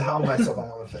 How Am I So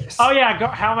Violent Face? Oh yeah,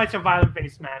 How Am I So Violent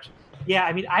Face match. Yeah,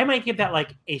 I mean, I might give that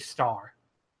like a star.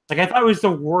 Like I thought it was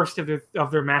the worst of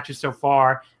their matches so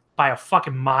far by a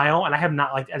fucking mile, and I have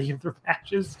not liked any of their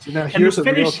matches. So now here's a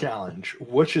real challenge: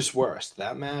 which is worse,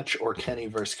 that match or Kenny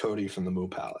versus Cody from the Moo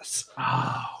Palace?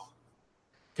 Oh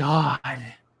God,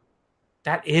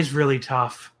 that is really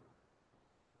tough.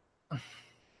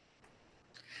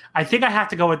 I think I have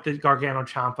to go with the Gargano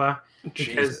Ciampa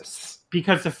because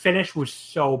the finish was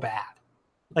so bad.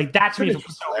 Like that to me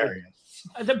was hilarious.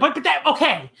 But that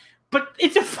okay. But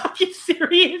it's a fucking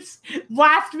serious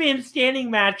last man standing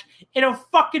match in a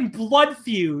fucking blood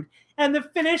feud. And the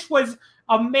finish was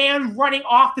a man running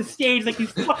off the stage like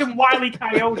he's fucking Wile E.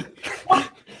 Coyote. What?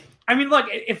 I mean, look,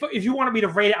 if you wanted me to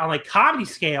rate it on like comedy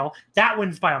scale, that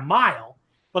wins by a mile.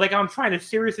 But like I'm trying to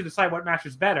seriously decide what match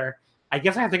is better. I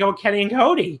guess I have to go with Kenny and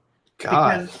Cody.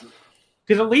 God.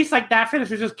 Because at least like that finish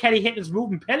was just Kenny hitting his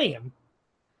move and pinning him.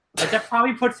 Like that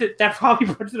probably puts it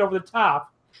over the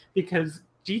top. Because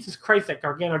Jesus Christ, that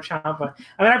Gargano Ciampa.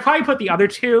 I mean, I'd probably put the other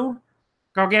two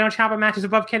Gargano Ciampa matches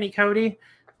above Kenny Cody.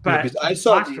 But yeah, I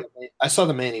saw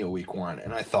the Mania week 1,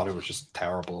 and I thought it was just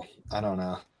terrible. I don't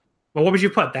know. Well, what would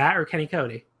you put, that or Kenny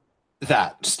Cody?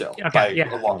 That still by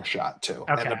a long shot too.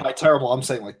 Okay. And by terrible, I'm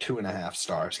saying like 2.5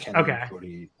 stars. Kenny and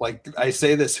Cody. Like I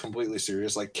say this completely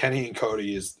serious. Like Kenny and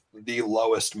Cody is the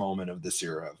lowest moment of this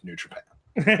era of New Japan.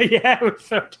 Yeah, it was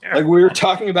so terrible. Like we were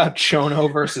talking about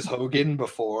Chono versus Hogan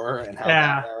before, and how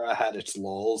that era had its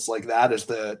lulls. Like that is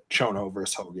the Chono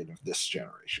versus Hogan of this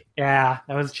generation. Yeah,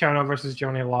 that was Chono versus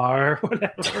Johnny Law or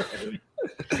whatever.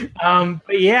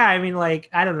 But yeah, I mean, like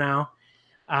I don't know.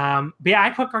 But yeah, I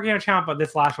put Gargano Ciampa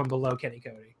this last one below Kenny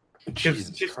Cody.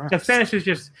 The finish is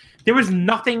just there was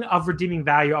nothing of redeeming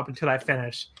value up until that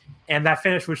finish, and that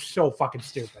finish was so fucking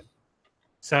stupid.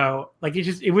 So like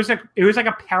it was like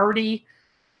a parody.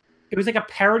 It was like a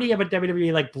parody of a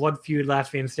WWE like blood feud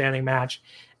last man standing match,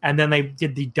 and then they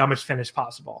did the dumbest finish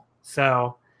possible.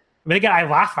 So I mean, again, I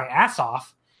laughed my ass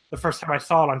off the first time I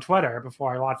saw it on Twitter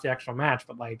before I watched the actual match,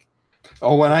 but like.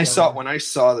 Oh, when I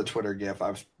saw the Twitter GIF,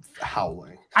 I was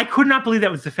howling. I could not believe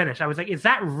that was the finish. I was like, is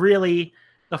that really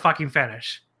the fucking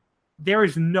finish? There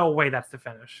is no way that's the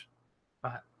finish.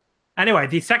 But anyway,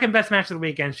 the second best match of the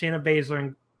weekend, Shayna Baszler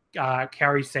and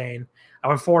Kairi Sane. I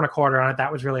went 4.25 on it.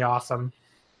 That was really awesome.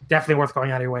 Definitely worth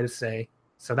going out of your way to see.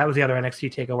 So that was the other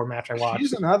NXT TakeOver match I watched.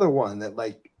 She's another one that,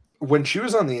 like, when she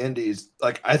was on the Indies,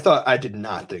 like, I did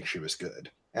not think she was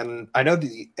good. And I know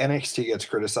the NXT gets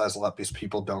criticized a lot because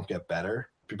people don't get better,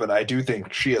 but I do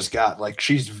think she has got, like,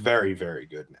 she's very, very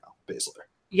good now, Baszler.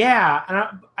 Yeah,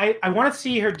 and I want to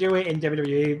see her do it in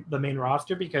WWE, the main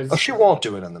roster, because... she won't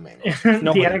do it on the main roster.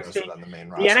 Nobody does it on the main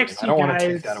roster. NXT I don't want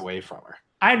to take that away from her.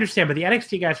 I understand, but the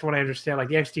NXT guys, from what I understand, like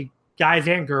the NXT guys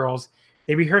and girls,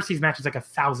 they rehearse these matches like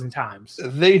 1,000 times.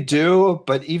 They do,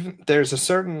 but even there's a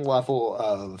certain level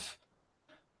of...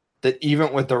 that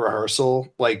even with the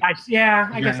rehearsal, like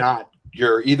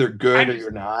you're either good or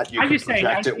you're not. You can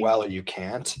project it well or you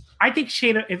can't. I think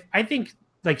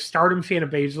Stardom Shayna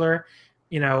Baszler,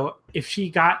 you know, if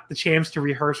she got the chance to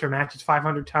rehearse her matches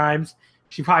 500 times,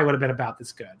 she probably would have been about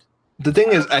this good. The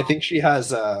thing is, I think she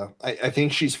has. I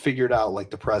think she's figured out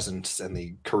like the presence and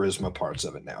the charisma parts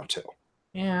of it now too.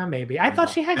 Yeah, maybe. I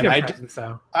thought she had good presence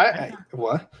though.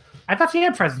 What? I thought she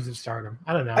had presence in Stardom.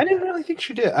 I don't know. I didn't really think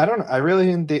she did. I don't know. I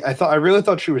really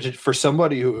thought she was, for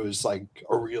somebody who was like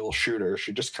a real shooter.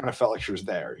 She just kind of felt like she was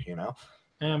there, you know?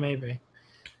 Yeah, maybe.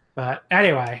 But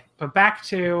anyway, back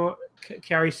to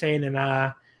Kairi Sane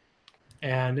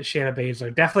and Shayna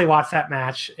Baszler. Definitely watch that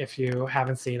match if you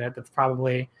haven't seen it. That's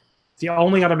probably the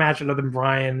only other match other than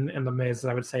Bryan and The Miz that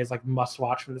I would say is like must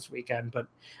watch from this weekend. But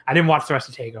I didn't watch the rest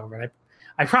of TakeOver.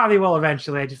 I probably will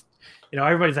eventually. I just. You know,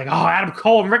 everybody's like, "Oh, Adam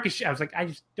Cole and Ricochet." I was like, "I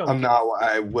just don't."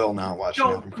 I will not watch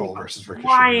Adam Cole versus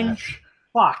Ricochet match.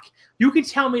 Fuck! You can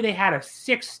tell me they had a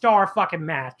 6-star fucking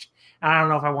match, and I don't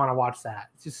know if I want to watch that.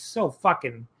 It's just so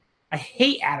fucking. I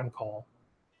hate Adam Cole.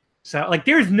 So, like,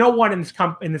 there's no one in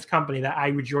this company that I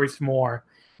rejoiced more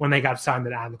when they got signed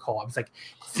than Adam Cole. I was like,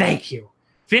 "Thank you,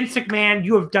 Vince McMahon.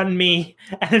 You have done me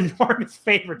an enormous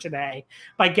favor today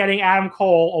by getting Adam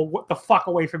Cole the fuck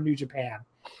away from New Japan.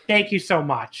 Thank you so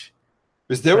much."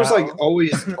 Because there was like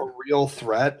always a real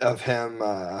threat of him.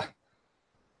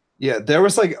 There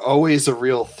was like always a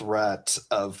real threat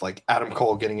of like Adam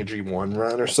Cole getting a G1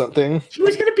 run or something. He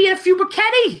was going to be in a feud with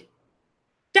Kenny.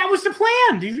 That was the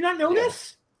plan. Did you not know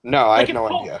this? No, I had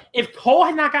no idea. If Cole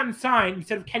had not gotten signed,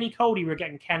 instead of Kenny Cody, we were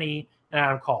getting Kenny and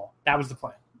Adam Cole. That was the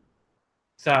plan.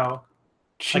 So,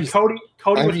 like Cody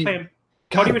was playing.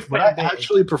 Cody was playing. I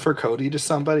actually prefer Cody to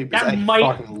somebody because that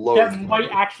might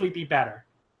actually be better.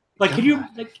 Like, could you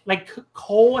like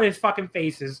Cole and his fucking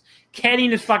faces, Kenny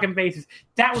and his fucking faces?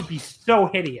 That would be so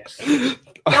hideous.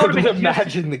 I would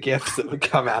imagine the gifts that would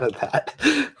come out of that.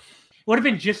 Would have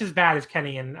been just as bad as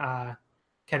Kenny and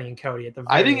Cody at the.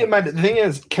 The thing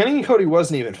is, Kenny and Cody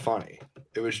wasn't even funny.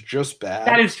 It was just bad.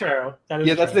 That is true.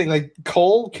 That's the thing. Like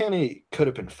Kenny could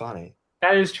have been funny.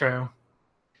 That is true.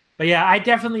 But yeah, I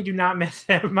definitely do not miss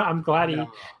him. I'm glad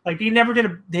they never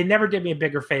did me a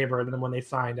bigger favor than when they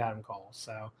signed Adam Cole.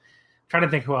 So. Trying to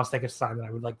think who else they could sign that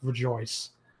I would like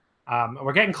rejoice.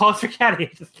 We're getting closer, Kenny,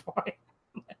 at this point.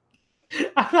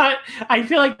 I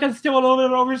feel like that's still a little bit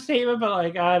of an overstatement, but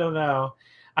like I don't know.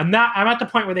 I'm at the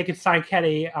point where they could sign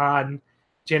Kenny on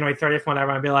January 30th,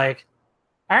 whenever, I'd be like,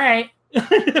 all right.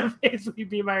 Basically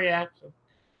be my reaction.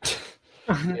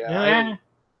 Yeah.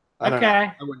 I don't know.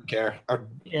 I wouldn't care. But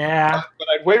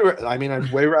I'd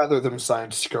way rather them sign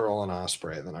Skrull and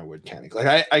Ospreay than I would Kenny.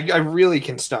 Like I really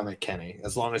can stomach Kenny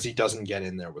as long as he doesn't get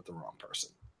in there with the wrong person.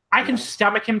 I can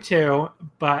stomach him too,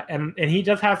 but and he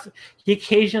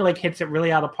occasionally hits it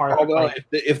really out of the park. Although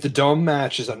if the dome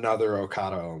match is another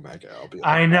Okada Omega, I'll be like,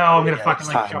 I know I'm gonna fucking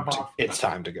jump off. It's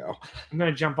time to go. I'm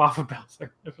gonna jump off of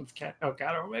Belzer if it's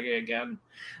Okada Omega again.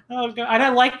 And I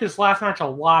like this last match a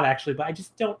lot actually, but I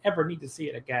just don't ever need to see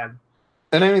it again.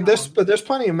 And I mean, there's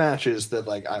plenty of matches that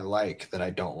I like that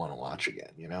I don't want to watch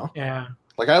again. You know? Yeah.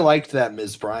 Like I liked that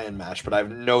Miz Bryan match, but I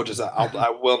have no desire. I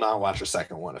will not watch a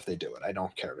second one if they do it. I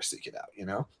don't care to seek it out. You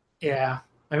know? Yeah.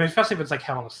 I mean, especially if it's like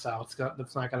Hell in a Cell,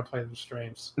 that's not going to play the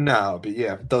streams. No, but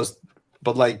yeah,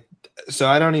 so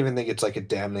I don't even think it's like a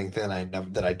damning thing.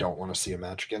 That I don't want to see a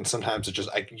match again. Sometimes it just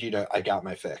I got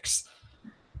my fix.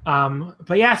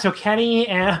 But yeah, so Kenny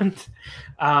and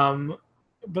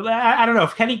but I don't know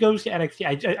if Kenny goes to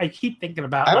NXT. I keep thinking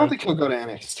about. I don't think he'll go to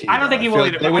NXT. I don't think he will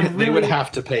either. They would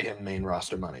have to pay him main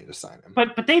roster money to sign him.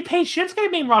 But they pay Shinsuke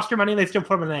main roster money. And they still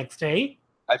put him in NXT.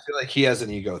 I feel like he has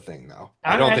an ego thing though.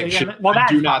 I don't think. I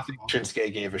do not think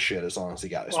Shinsuke gave a shit as long as he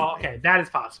got his money. Okay, that is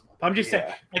possible. I'm just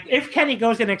saying, like, if Kenny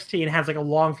goes to NXT and has like a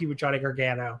long feud with Johnny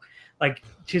Gargano, I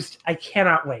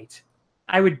cannot wait.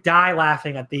 I would die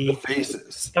laughing at the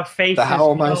faces. The faces. The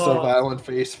How Am I So Violent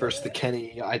face versus the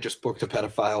Kenny, I just booked a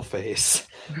pedophile face.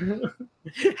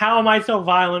 How Am I So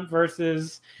Violent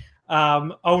versus,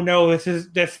 oh no,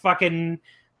 this fucking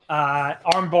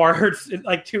armbar hurts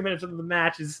like 2 minutes into the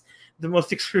match is the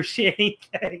most excruciating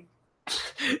thing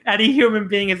any human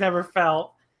being has ever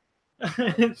felt.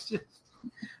 It's just,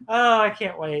 I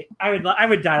can't wait. I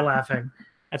would die laughing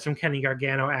at some Kenny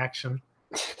Gargano action.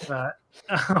 But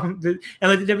the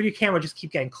WWE camera just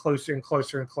keep getting closer and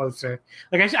closer and closer.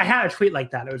 Like I had a tweet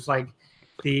like that. It was like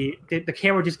the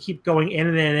camera just keep going in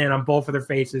and in on both of their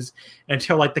faces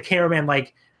until like the cameraman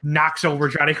like knocks over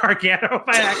Johnny Gargano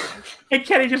by accident, and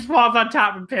Kenny just falls on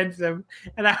top and pins him,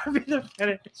 and that would be the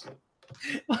finish.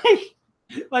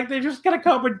 Like they're just gonna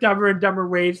come up with dumber and dumber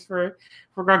ways for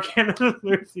Gargano to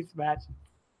lose these matches.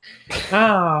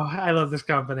 Oh, I love this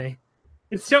company.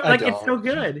 It's so it's so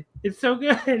good. It's so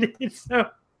good.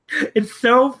 It's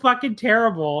so fucking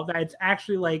terrible that it's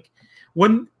actually like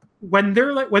when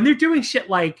they're doing shit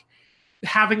like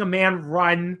having a man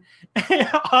run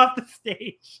off the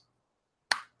stage.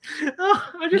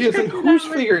 Oh, who's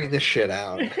figuring this shit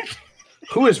out?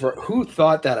 Who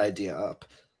thought that idea up?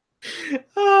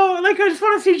 Oh, like I just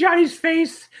want to see Johnny's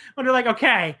face when they're like,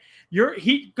 okay,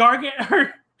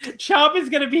 Chubb is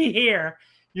gonna be here.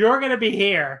 You're gonna be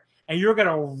here. And you're going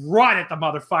to run at the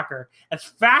motherfucker as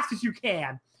fast as you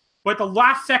can. But the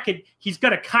last second, he's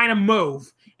going to kind of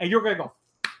move. And you're going to go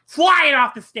flying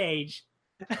off the stage.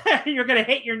 You're going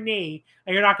to hit your knee.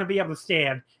 And you're not going to be able to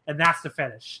stand. And that's the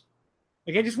finish.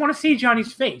 Like, I just want to see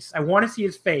Johnny's face. I want to see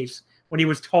his face when he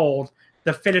was told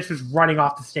the finish was running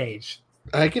off the stage.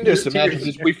 I can just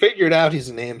imagine. We figured out he's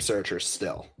a name searcher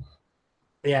still.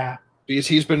 Yeah. Because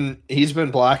he's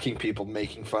been blocking people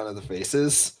making fun of the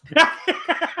faces.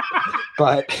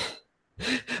 But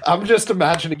I'm just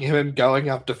imagining him going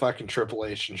up to fucking Triple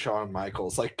H and Shawn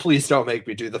Michaels, like, please don't make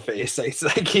me do the face. I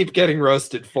keep getting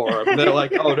roasted for him. And they're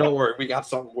like, oh, don't worry, we got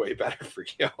something way better for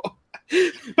you.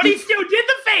 But he still did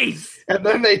the face. And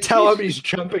then they tell him he's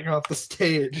jumping off the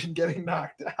stage and getting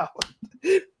knocked out.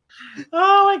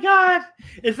 Oh my god.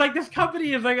 It's like this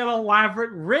company is like an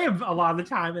elaborate rib a lot of the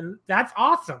time, and that's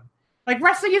awesome. Like,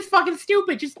 wrestling is fucking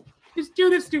stupid. Just do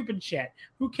this stupid shit.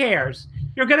 Who cares?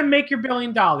 You're going to make your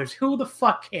 $1 billion. Who the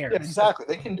fuck cares? Yeah, exactly.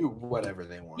 They can do whatever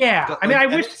they want. Yeah. But, I mean, I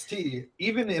wish... NXT,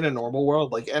 even in a normal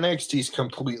world, like, NXT is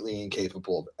completely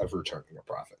incapable of returning a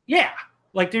profit. Yeah.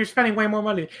 Like, they're spending way more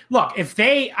money. Look,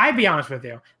 I'd be honest with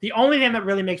you, the only thing that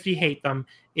really makes me hate them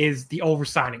is the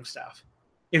oversigning stuff.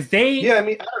 If they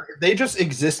just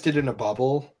existed in a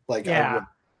bubble, like, yeah.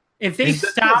 If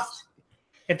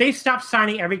they stopped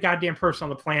signing every goddamn person on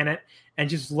the planet and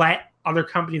just let other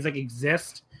companies like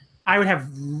exist, I would have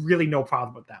really no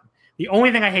problem with them. The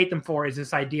only thing I hate them for is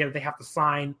this idea that they have to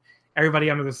sign everybody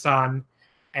under the sun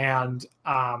and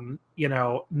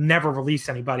never release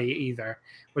anybody either.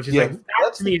 Which is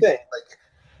that's the thing. Like,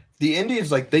 the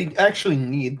indies, like, they actually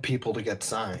need people to get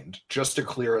signed just to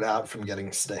clear it out from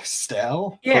getting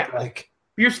stale. Yeah, but, like,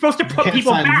 you're supposed to put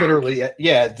people back. Literally,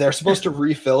 yeah, they're supposed to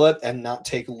refill it and not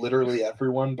take literally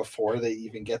everyone before they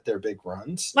even get their big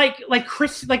runs. Like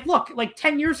Chris, look,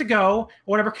 10 years ago,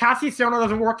 whenever Cassius Ohno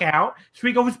doesn't work out, so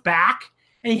he goes back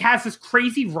and he has this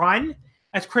crazy run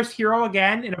as Chris Hero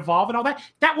again and Evolve and all that.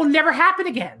 That will never happen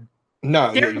again.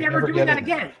 No, they're never doing that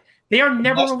again. They are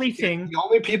never releasing. The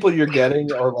only people you're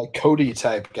getting are like Cody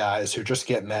type guys who just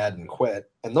get mad and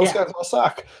quit, and those guys all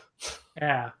suck.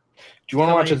 Yeah. Do you want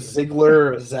to watch a Ziggler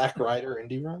or a Zack Ryder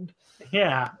indie run?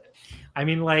 Yeah. I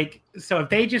mean, like, so if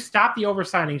they just stop the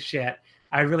oversigning shit,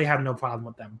 I really have no problem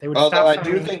with them. They would. Although I stop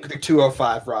do signing. think the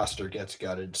 205 roster gets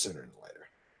gutted sooner than later.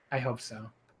 I hope so.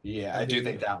 Yeah, I do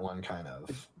think that one kind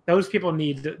of. Those people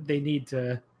need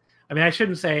to. I mean, I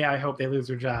shouldn't say I hope they lose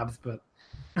their jobs, but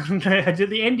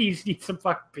the indies need some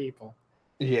fucking people.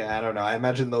 Yeah, I don't know. I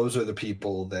imagine those are the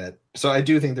people that. So I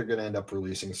do think they're going to end up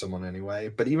releasing someone anyway.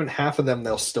 But even half of them,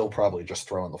 they'll still probably just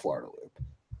throw in the Florida Loop.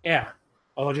 Yeah.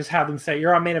 Or just have them say,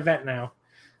 "You're on main event now."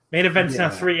 Main event's now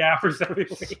 3 hours every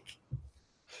week.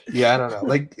 Yeah, I don't know.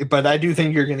 Like, but I do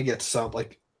think you're going to get some.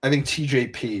 Like, I think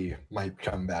TJP might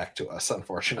come back to us,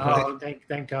 unfortunately. Oh,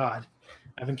 thank God.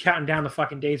 I've been counting down the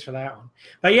fucking days for that one.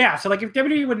 But yeah, so like if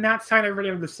WWE would not sign everybody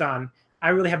under the sun, I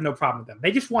really have no problem with them.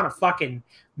 They just want to fucking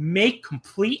make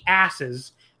complete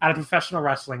asses out of professional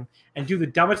wrestling and do the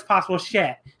dumbest possible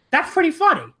shit. That's pretty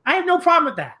funny. I have no problem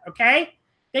with that, okay?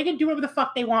 They can do whatever the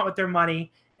fuck they want with their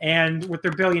money and with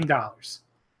their $1 billion.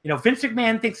 You know, Vince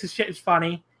McMahon thinks this shit is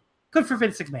funny. Good for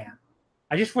Vince McMahon.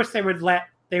 I just wish they would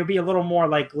be a little more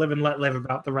like live and let live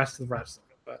about the rest of the wrestling.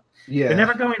 But yeah, they're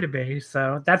never going to be,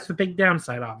 so that's the big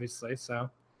downside, obviously. So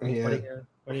yeah, what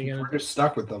are you gonna we're just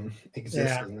stuck with them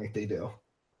existing like they do.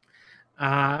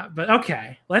 But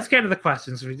okay, let's get to the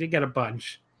questions. We did get a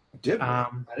bunch. Did we? I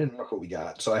didn't look what we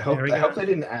got, so I hope they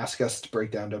didn't ask us to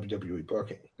break down WWE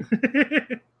booking.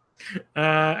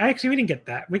 Actually, we didn't get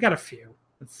that. We got a few.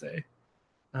 Let's see.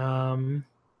 I'm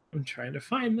trying to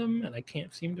find them, and I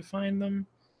can't seem to find them.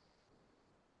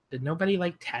 Did nobody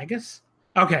tag us?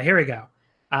 Okay, here we go.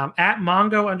 At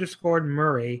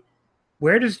Mongo_Murray,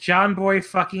 where does John Boy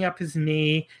fucking up his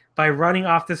knee by running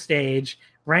off the stage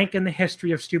rank in the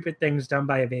history of stupid things done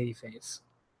by a babyface?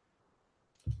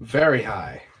 Very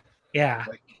high. Yeah.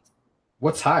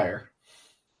 What's higher?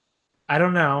 I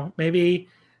don't know. Maybe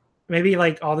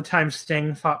all the time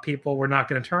Sting thought people were not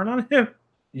going to turn on him.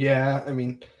 Yeah, I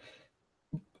mean,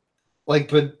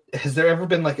 but has there ever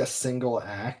been a single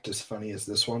act as funny as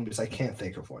this one? Because I can't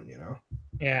think of one,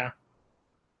 Yeah.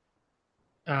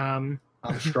 I'm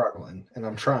struggling and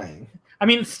I'm trying. I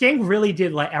mean, Sting really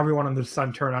did let everyone under the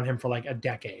sun turn on him for a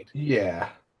decade. Yeah.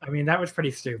 I mean, that was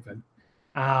pretty stupid.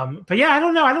 But yeah, I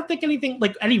don't know. I don't think anything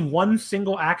any one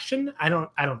single action. I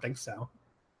don't think so.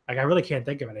 I really can't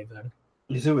think of anything.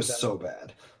 Because it was so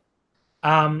bad.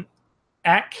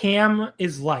 At Cam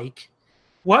is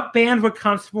what band would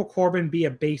Constable Corbin be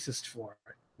a bassist for?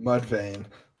 Mudvayne.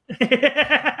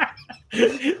 I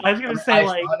was gonna say I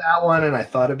saw that one and I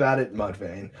thought about it.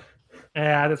 Mudvayne.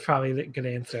 Yeah, that's probably a good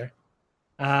answer.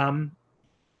 At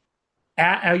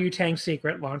LU Tang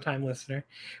Secret, longtime listener,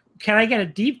 can I get a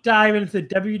deep dive into the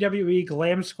WWE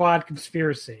Glam Squad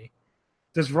conspiracy?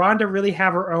 Does Ronda really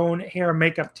have her own hair and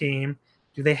makeup team?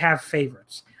 Do they have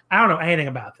favorites? I don't know anything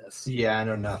about this. Yeah, I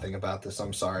know nothing about this.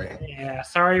 I'm sorry. Yeah,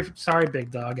 sorry, big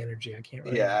dog energy. I can't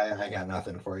really. Yeah, I got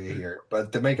nothing for you here.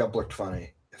 But the makeup looked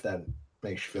funny, if that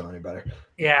makes you feel any better.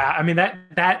 Yeah, I mean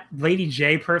that Lady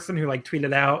J person who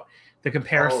tweeted out the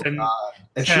comparison. Oh, God.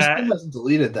 And she still hasn't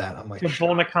deleted that. I'm like, to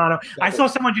Bull Nakano. I saw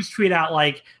someone just tweet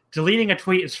out deleting a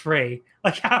tweet is free.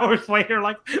 Hours later,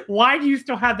 why do you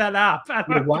still have that up?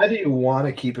 Why do you want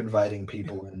to keep inviting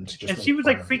people in? And she was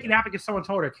freaking out because someone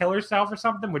told her to kill herself or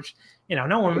something, which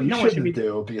no one should be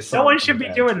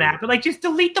doing that. But just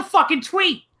delete the fucking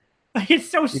tweet. It's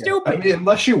so stupid. I mean,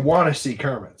 unless you want to see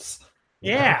Kermit's.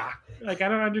 Yeah. I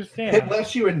don't understand.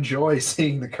 Unless you enjoy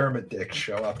seeing the Kermit dicks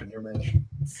show up in your mentions.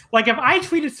 If I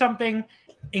tweeted something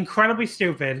incredibly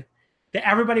stupid that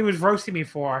everybody was roasting me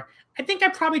for, I think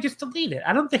I'd probably just delete it.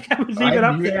 I don't think I would leave it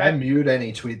up there. I mute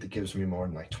any tweet that gives me more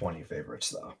than 20 favorites,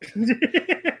 though.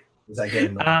 Because I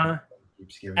get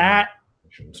keeps giving me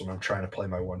so I'm trying to play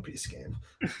my One Piece game.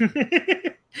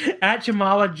 At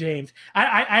Jamala James,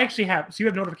 I actually have. So you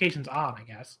have notifications on, I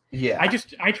guess. Yeah.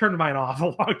 I turned mine off a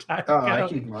long time ago. I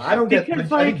keep mine. I don't get.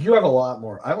 I think you have a lot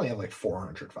more. I only have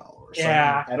 400 followers.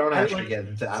 Yeah. So I don't actually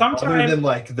get that. Other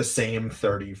than the same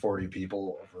 30, 40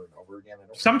 people over and over again.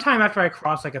 Sometime after I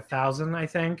crossed 1,000, I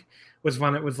think, was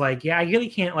when it was I really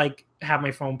can't have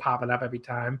my phone popping up every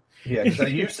time. Yeah,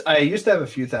 because I used to have a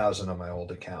few thousand on my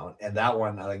old account, and that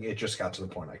one it just got to the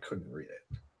point I couldn't read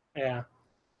it. Yeah.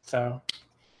 So.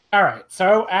 All right,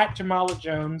 so at Jamala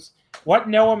Jones, what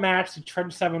Noah match did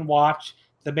Trent Seven watch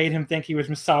that made him think he was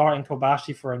Misawa and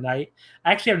Kobashi for a night?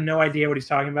 I actually have no idea what he's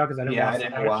talking about because I didn't watch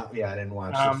it. I didn't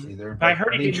watch this either. But I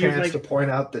heard any chance to point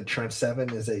out that Trent Seven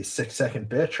is a 6-second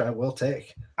bitch, I will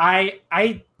take. I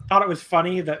thought it was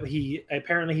funny that he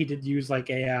did use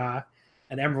an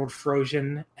Emerald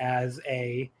Frozen as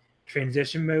a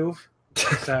transition move.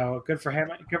 So good for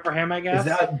him. Good for him, I guess. Is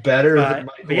that better than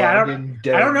Michael I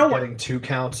don't know getting 2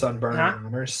 counts on burning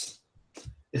hammers?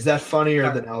 Is that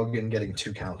funnier than Elgin getting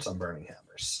 2 counts on Burning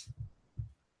Hammers?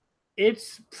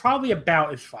 It's probably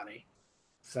about as funny.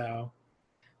 So,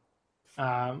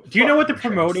 do you know what they're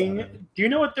promoting? Do you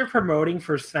know what they're promoting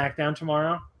for SmackDown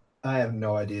tomorrow? I have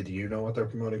no idea. Do you know what they're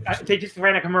promoting? They just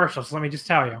ran a commercial, so let me just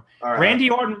tell you. All right.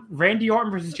 Randy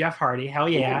Orton versus Jeff Hardy. Hell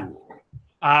yeah. Ooh.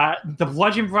 The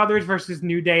Bludgeon Brothers versus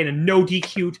New Day in a no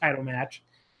DQ title match,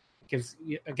 because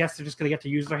I guess they're just going to get to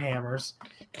use their hammers,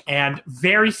 and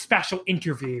very special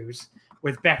interviews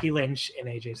with Becky Lynch and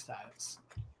AJ Styles.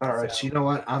 All right, so you know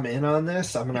what? I'm in on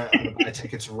this. I'm gonna buy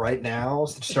tickets right now,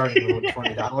 starting at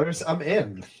 $20. I'm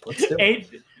in. Let's do it.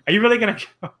 Are you really gonna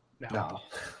go? No.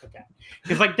 Okay.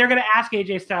 Because they're gonna ask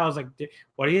AJ Styles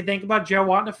what do you think about Joe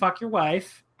wanting to fuck your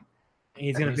wife? And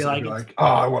he's gonna be like, oh,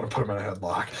 I want to put him in a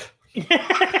headlock.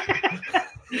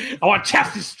 I want to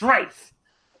test his strength.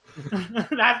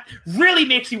 That really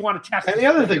makes you want to test. And the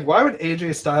other thing, why would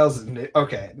AJ Styles?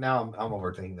 Okay, now I'm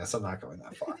overthinking this. I'm not going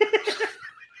that far.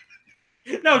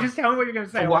 No, just tell me what you're going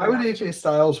to say. Why would AJ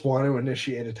Styles want to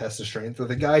initiate a test of strength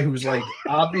with a guy who's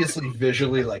obviously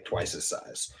visually twice his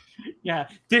size? Yeah,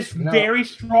 this very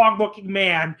strong-looking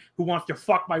man who wants to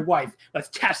fuck my wife. Let's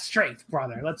test strength,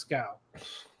 brother. Let's go.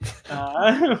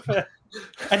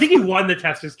 I think he won the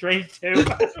test of strength too.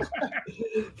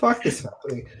 Fuck this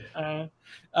happening.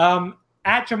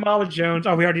 At Jamala Jones.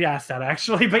 Oh, we already asked that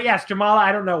actually, but yes, Jamala.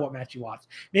 I don't know what match you watched.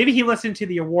 Maybe he listened to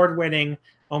the award-winning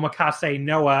Omakase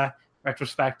Noah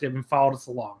retrospective and followed us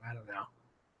along. I don't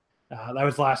know. That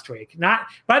was last week.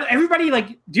 But everybody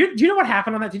do you know what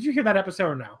happened on that? Did you hear that episode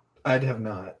or no? I have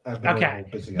not. Okay.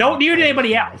 No, neither did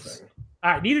anybody else.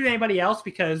 All right, neither did anybody else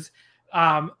because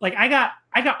I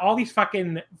got all these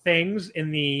fucking things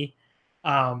in the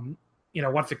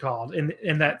what's it called?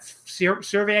 In that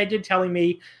survey I did telling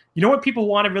me, you know what people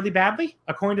wanted really badly,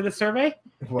 according to the survey?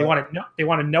 What? They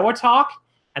wanted Noah talk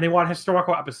and they want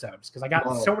historical episodes because I got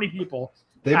so many people.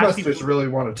 They must just really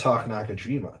want to talk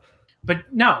Nakajima. But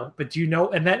do you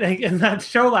know? And that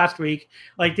show last week,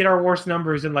 did our worst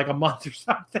numbers in a month or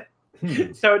something.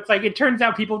 So it's it turns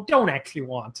out people don't actually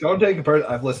want. Don't take it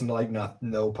personally. I've listened to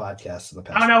no podcasts in the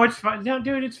past. Oh no, it's fine. No,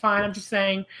 dude, it's fine. I'm just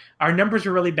saying our numbers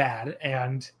are really bad,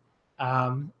 and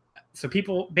so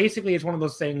people basically it's one of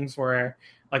those things where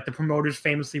the promoters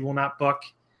famously will not book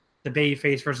the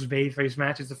babyface versus babyface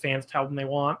matches the fans tell them they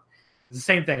want. It's the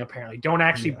same thing apparently. Don't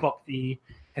actually book the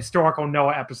historical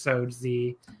Noah episodes.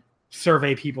 The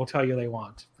survey people tell you they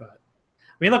want, but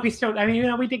I mean, look, we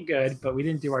did good, but we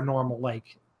didn't do our normal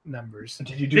numbers.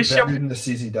 Did you do better than the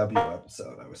CZW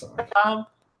episode I was on?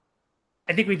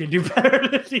 I think we did do better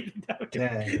than the CZW.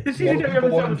 Dang. The CZW people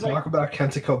want to talk about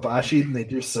Kenta Kobashi than they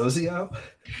do Sozio.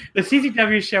 The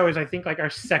CZW show is, I think, our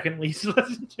second least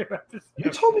listened to episode.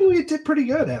 You told me we did pretty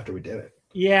good after we did it.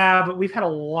 Yeah, but we've had a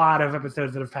lot of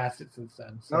episodes that have passed it since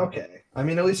then. So. Okay. I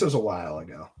mean, at least it was a while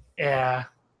ago. Yeah.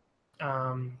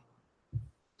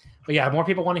 But yeah, more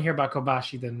people want to hear about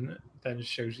Kobashi than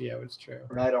Shozio. It's true.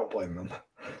 I don't blame them.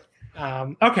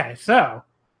 Okay, so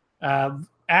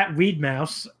at Weed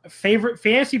Mouse, favorite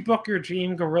fantasy book or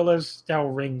dream Gorillas Del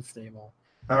Ring stable.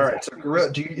 All right, so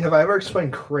have I ever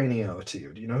explained Cranio to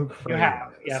you? Do you know who Cranio you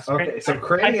have? is? Yes. Okay, so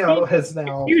Cranio has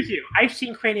now. Excuse you. I've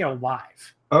seen Cranio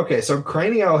live. Okay, so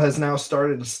Cranio has now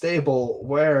started a stable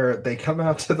where they come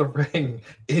out to the ring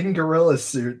in gorilla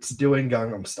suits doing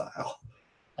Gangnam Style.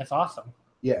 That's awesome.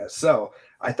 Yeah, so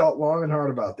I thought long and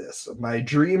hard about this. My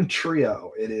dream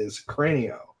trio, it is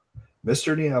Cranio,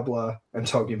 Mr. Niebla, and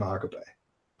Togi Makabe.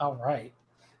 All right.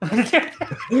 That's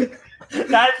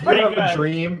pretty good. A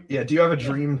dream? Yeah, do you have a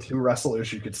dream two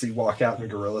wrestlers you could see walk out in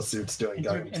gorilla suits doing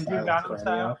Gangnam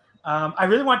Style? I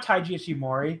really want Taiji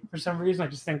Ishimori for some reason. I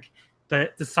just think the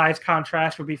size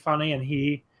contrast would be funny, and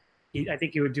I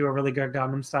think he would do a really good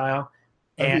Gangnam Style.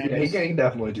 And he can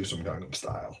definitely do some Gangnam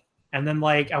Style. And then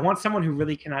I want someone who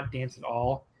really cannot dance at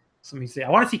all. So let me see. I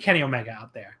want to see Kenny Omega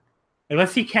out there.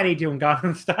 Let's see Kenny doing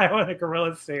Gangnam Style in a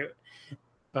gorilla suit.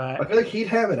 But I feel like he'd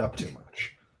have it up too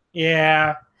much.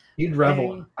 Yeah. He'd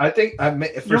revel. I think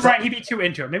you're right. He'd be too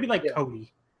into it. Maybe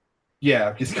Cody.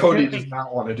 Yeah, because Cody does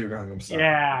not want to do Gangnam Style.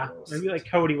 Yeah, maybe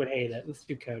Cody would hate it. Let's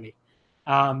do Cody.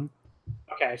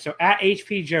 Okay, so at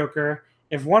HP Joker,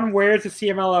 if one wears a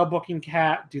CMLL booking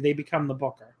hat, do they become the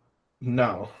booker?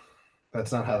 No,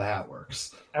 that's not how the hat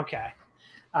works. Okay.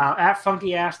 At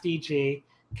Funky Ass DG,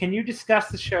 can you discuss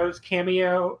the show's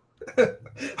cameo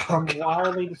from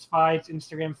Wildly Despised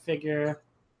Instagram figure?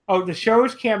 Oh, the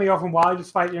show's cameo from Wildly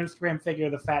Despised Instagram figure,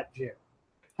 the Fat Jew.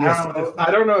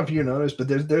 I don't know if you noticed, but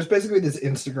there's basically this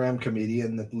Instagram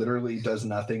comedian that literally does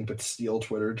nothing but steal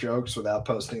Twitter jokes without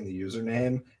posting the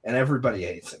username, and everybody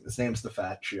hates him. His name's the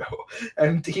Fat Joe,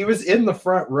 and he was in the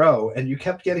front row, and you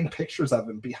kept getting pictures of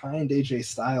him behind AJ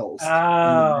Styles.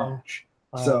 Oh.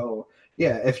 So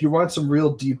yeah, if you want some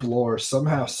real deep lore,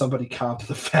 somehow somebody comped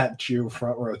the Fat Jew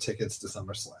front row tickets to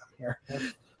SummerSlam here.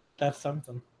 That's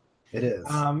something. It is.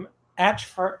 At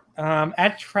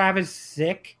Travis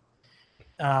Zick.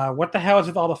 What the hell is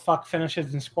with all the fuck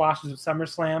finishes and squashes at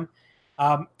SummerSlam?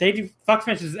 They do fuck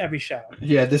finishes every show.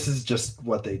 Yeah, this is just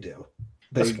what they do.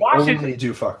 They only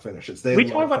do fuck finishes. We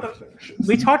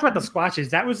talked about the squashes.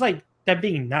 That was like them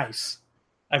being nice.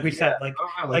 Like we said, the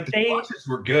squashes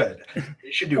were good.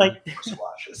 They should do more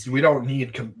squashes. We don't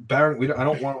need Baron. I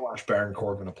don't want to watch Baron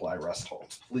Corbin apply rest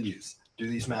holds. Please do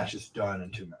these matches done in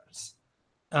 2 minutes.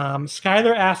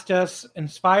 Skylar asked us,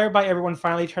 inspired by everyone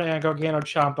finally turning on Gargano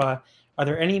Ciampa, are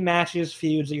there any matches,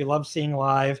 feuds that you love seeing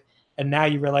live, and now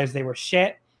you realize they were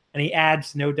shit? And he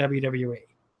adds, no WWE.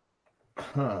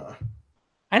 Huh.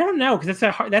 I don't know, because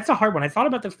that's a hard one. I thought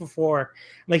about this before.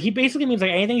 Like, he basically means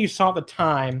like anything you saw at the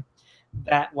time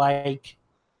that like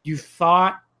you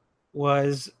thought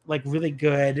was like really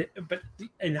good, but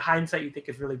in hindsight you think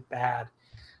is really bad.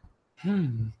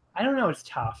 I don't know. It's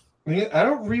tough. I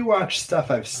don't rewatch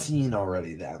stuff I've seen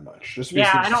already that much. Just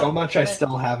because there's so much I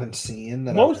still haven't seen.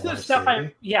 That most of the stuff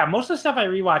I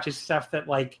rewatch is stuff that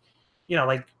like,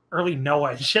 like early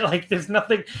Noah and shit. Like there's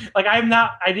nothing like I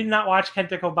did not watch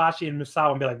Kenta Kobashi and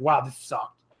Misawa and be like, wow, this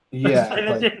sucked.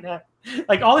 Yeah.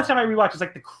 Like all the stuff I rewatch is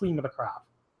like the cream of the crop.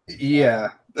 Yeah.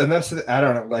 And that's, I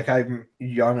don't know, like I'm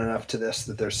young enough to this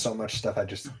that there's so much stuff I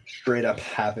just straight up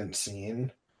haven't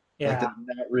seen. Yeah. Like I'm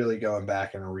not really going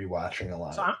back and rewatching a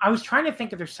lot. So I was trying to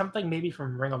think if there's something maybe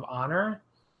from Ring of Honor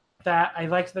that I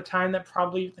liked at the time there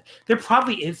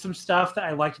probably is some stuff that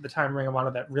I liked at the time Ring of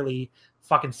Honor that really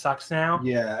fucking sucks now.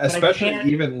 Yeah, especially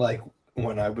even like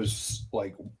when I was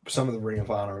like some of the Ring of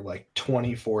Honor, like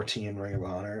 2014 Ring of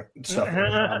Honor stuff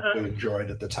that I probably enjoyed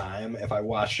at the time. If I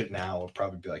watched it now, I would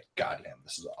probably be like, God damn,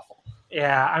 this is awful.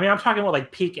 Yeah, I mean, I'm talking about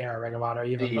like peak era Ring of Honor,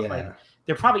 even. But like,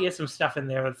 there probably is some stuff in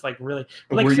there that's like really.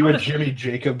 Like, were you a Jimmy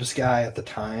Jacobs guy at the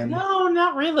time? No,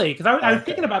 not really. Because I was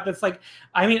thinking about this. Like,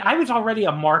 I mean, I was already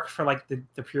a mark for like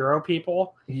the Puro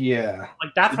people. Yeah,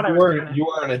 like that's what You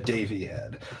weren't a Davey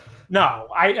head. No,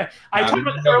 I talked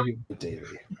about you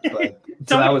Davey, but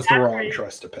so that was the wrong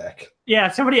choice to pick. Yeah,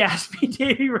 somebody asked me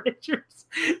Davey Richards,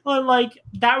 but like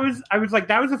that was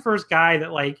the first guy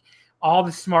that like all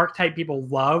the smart type people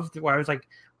loved. Where I was like,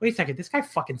 wait a second, this guy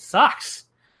fucking sucks.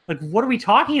 Like, what are we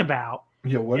talking about?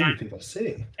 Yeah, what do people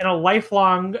see? And a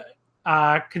lifelong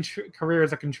career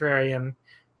as a contrarian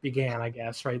began, I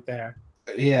guess, right there.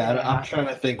 Yeah, I'm trying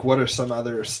to think. What are some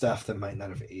other stuff that might not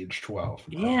have aged well?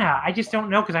 Yeah, I just don't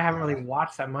know because I haven't really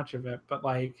watched that much of it. But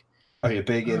like, are you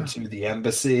big into the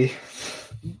Embassy?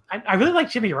 I really like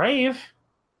Jimmy Rave.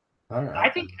 All right. I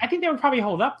think they would probably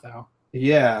hold up though.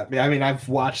 Yeah, I mean, I've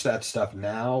watched that stuff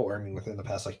now, or I mean, within the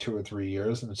past like 2 or 3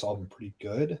 years, and it's all been pretty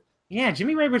good. Yeah,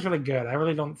 Jimmy Rave was really good. I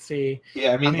really don't see.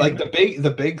 Yeah, I mean like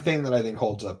the big thing that I think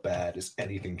holds up bad is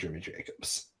anything Jimmy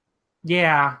Jacobs.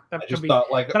 Yeah, that could be.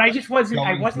 Thought, like, but I just wasn't.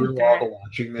 I wasn't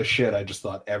watching this shit. I just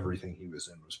thought everything he was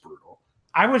in was brutal.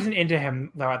 I wasn't into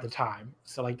him though at the time,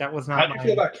 so like that was not. How do you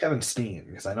feel about Kevin Steen?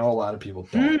 Because I know a lot of people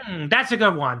don't. That's a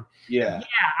good one. Yeah,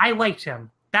 I liked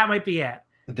him. That might be it.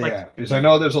 Yeah, because I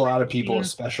know there's a lot of people,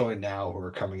 especially now, who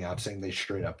are coming out saying they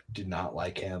straight up did not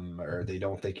like him, or they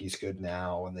don't think he's good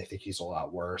now, and they think he's a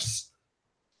lot worse.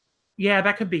 Yeah,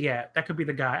 that could be it. That could be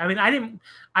the guy. I mean,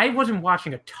 I wasn't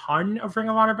watching a ton of Ring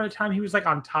of Honor by the time he was like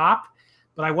on top,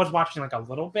 but I was watching like a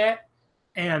little bit.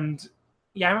 And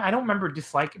yeah, I don't remember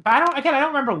disliking, but I don't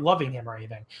remember loving him or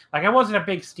anything. Like I wasn't a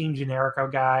big Steen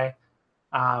Generico guy.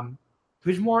 He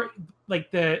was more like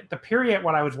the period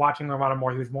when I was watching Ring of Honor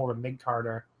more, he was more of a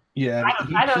mid-carder. Yeah,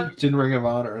 he peaked in Ring of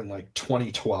Honor in like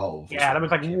 2012. Yeah, that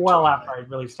was like well after I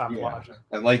really stopped watching.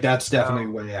 And like that's definitely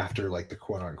way after like the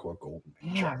quote-unquote golden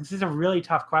age. Yeah, this is a really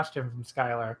tough question from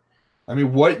Skylar. I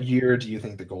mean, what year do you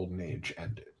think the golden age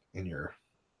ended in your...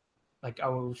 Like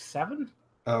 07?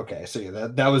 Okay, so yeah,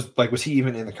 that was like, was he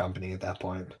even in the company at that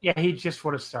point? Yeah, he just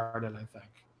would have started, I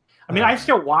think. I mean, I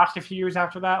still watched a few years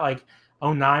after that. Like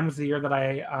 09 was the year that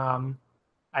I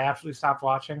absolutely stopped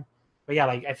watching. But yeah,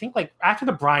 like I think like after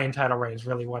the Bryan title reign is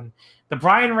really when the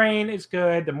Bryan reign is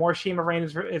good, the Morishima reign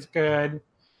is good,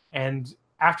 and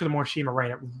after the Morishima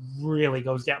reign, it really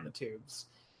goes down the tubes.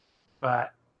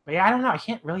 But yeah, I don't know. I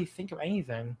can't really think of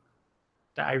anything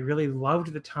that I really loved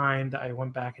at the time that I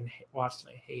went back and watched and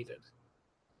I hated.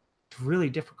 It's really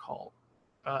difficult.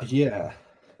 Yeah.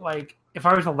 Like if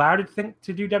I was allowed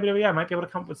to do WWE, I might be able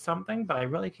to come up with something, but I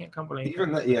really can't come up with anything.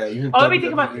 Even that, yeah. Even let me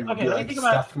think about. WWE would Okay, be let me like think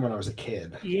about stuff from when I was a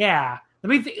kid. Yeah, let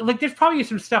me like. There's probably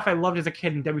some stuff I loved as a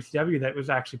kid in WCW that was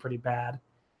actually pretty bad.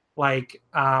 Like,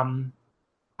 I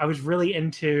was probably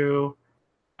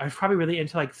really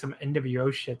into like some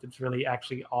NWO shit that's really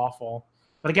actually awful.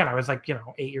 But again, I was like,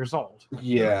 8 years old.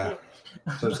 Yeah,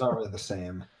 so it's not really the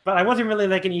same. But I wasn't really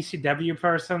like an ECW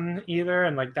person either,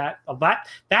 and like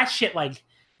that shit like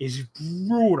is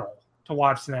brutal to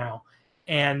watch now.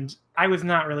 And I was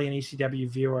not really an ECW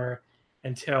viewer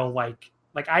until like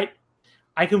I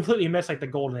completely missed like the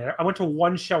golden era. I went to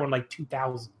one show in like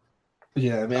 2000.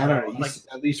 Yeah, I mean, I don't know.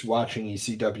 At least watching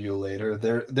ECW later,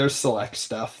 there's select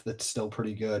stuff that's still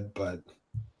pretty good, but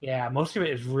yeah, most of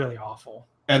it is really awful.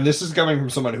 And this is coming from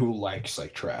someone who likes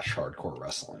like trash hardcore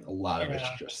wrestling. A lot of it's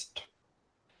just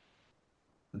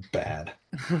bad.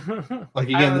 Like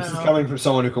again, this is coming from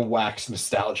someone who can wax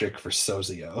nostalgic for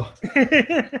Sozio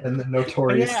and the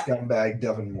notorious scumbag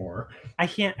Devin Moore. I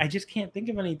just can't think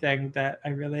of anything that I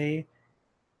really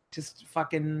just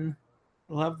fucking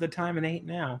love the time and hate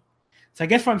now. So I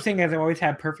guess what I'm saying is I've always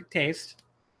had perfect taste.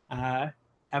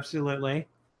 Absolutely.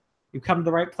 You've come to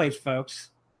the right place,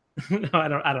 folks. No, I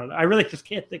don't know. I really just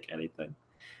can't think of anything.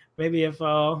 Maybe if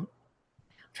I'm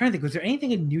trying to think, was there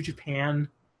anything in New Japan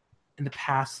in the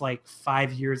past like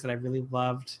 5 years that I really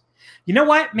loved? You know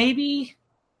what? Maybe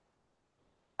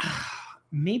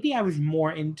I was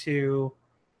more into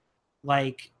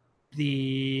like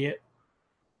the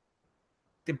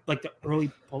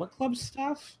early Bullet Club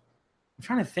stuff. I'm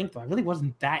trying to think though. I really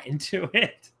wasn't that into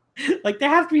it. Like there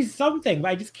has to be something, but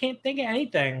I just can't think of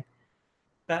anything.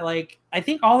 That like I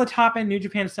think all the top end New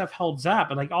Japan stuff holds up,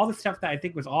 and like all the stuff that I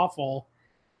think was awful,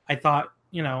 I thought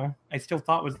I still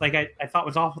thought was like I thought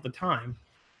was awful at the time.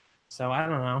 So I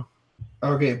don't know.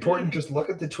 Okay, important. Just look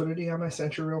at the Twitter DM I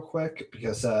sent you real quick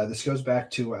because this goes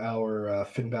back to our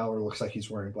Finn Balor looks like he's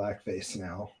wearing blackface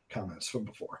now comments from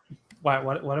before.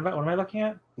 What am I looking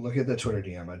at? Look at the Twitter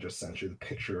DM I just sent you. The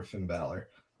picture of Finn Balor.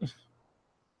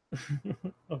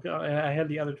 Okay, I had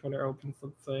the other Twitter open. So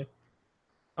let's see.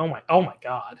 Oh my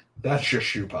God. That's just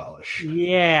shoe polish.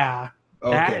 Yeah.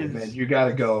 Okay, man, you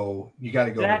gotta go.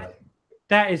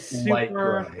 That is super. Light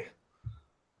gray.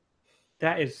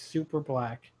 That is super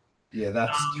black. Yeah,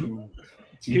 that's too.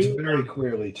 It's very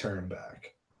clearly turned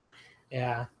back.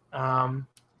 Yeah. All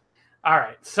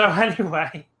right. So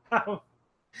anyway, sorry,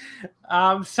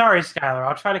 Skylar.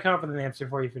 I'll try to come up with an answer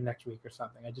for you for next week or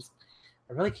something. I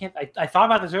really can't. I thought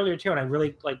about this earlier too, and I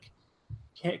really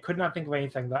could not think of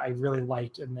anything that I really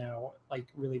liked and now like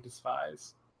really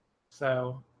despise.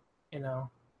 So, what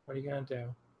are you gonna do?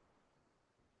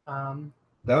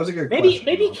 That was a good question.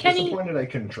 Maybe I'm Kenny. Disappointed I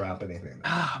couldn't drop anything.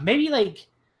 Maybe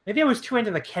I was too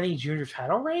into the Kenny Jr.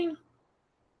 title reign.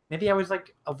 Maybe I was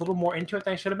like a little more into it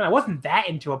than I should have been. I wasn't that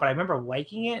into it, but I remember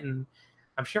liking it, and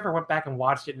I'm sure if I went back and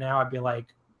watched it now, I'd be like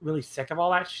really sick of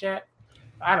all that shit.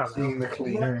 I don't know. Seeing the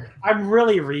cleaner. I'm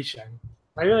really reaching.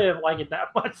 I really didn't like it that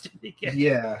much to begin.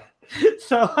 Yeah.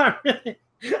 So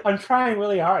I'm trying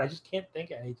really hard. I just can't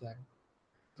think of anything.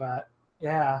 But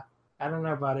yeah, I don't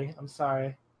know, buddy. I'm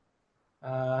sorry.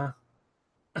 Maybe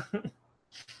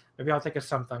I'll think of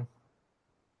something.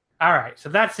 All right, so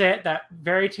that's it. That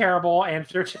very terrible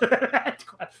answer to that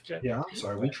question. Yeah, I'm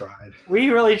sorry. We tried. We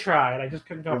really tried. I just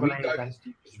couldn't come up with anything. As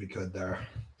deep as we could there.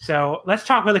 So let's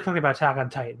talk really quickly about Attack on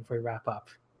Titan before we wrap up.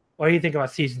 What do you think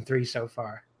about season 3 so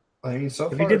far? I mean, so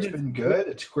far it's been good.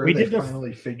 It's where they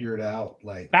finally figured out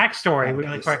backstory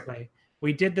really quickly.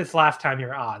 We did this last time you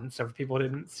were on, so if people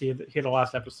didn't hear the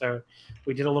last episode,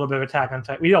 we did a little bit of Attack on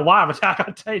Titan. We did a lot of Attack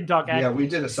on Titan talk. Yeah, we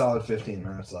did a solid 15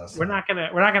 minutes last time. We're not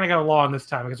gonna go long this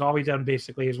time because all we've done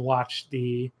basically is watch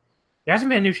there hasn't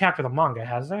been a new chapter of the manga,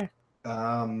 has there?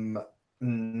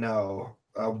 No.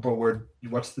 But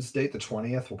what's this date? The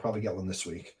 20th? We'll probably get one this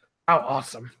week. Oh,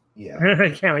 awesome. Yeah. I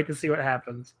can't wait to see what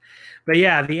happens. But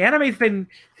yeah, the anime's been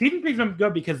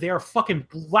good because they are fucking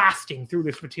blasting through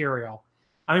this material.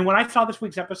 I mean, when I saw this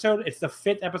week's episode, it's the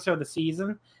 5th episode of the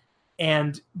season,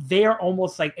 and they are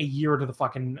almost like a year to the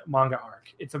fucking manga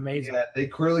arc. It's amazing. Yeah, they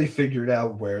clearly figured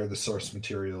out where the source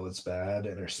material is bad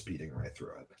and are speeding right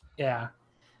through it. Yeah.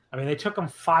 I mean, they took them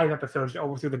 5 episodes to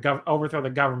overthrow the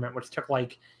government, which took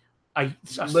like a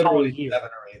literally solid year. 7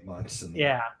 or 8 months. In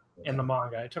the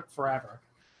manga. It took forever.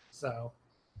 So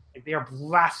they are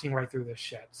blasting right through this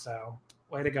shit. So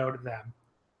way to go to them.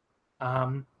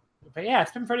 But yeah,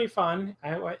 it's been pretty fun.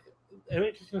 It's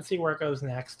interesting to see where it goes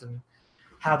next and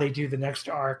how they do the next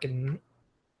arc and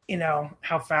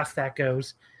how fast that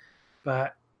goes.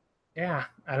 But yeah,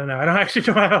 I don't know. I don't actually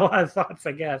have a lot of thoughts,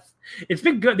 I guess. It's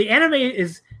been good. The anime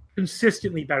is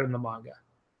consistently better than the manga.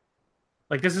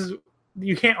 Like,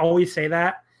 you can't always say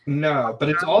that. No, but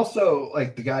it's also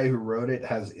like the guy who wrote it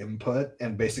has input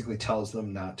and basically tells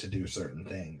them not to do certain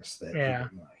things that he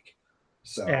didn't like.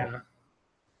 So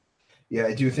yeah,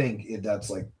 I do think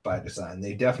that's like by design.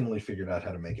 They definitely figured out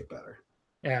how to make it better.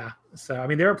 Yeah. So I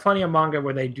mean, there are plenty of manga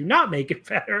where they do not make it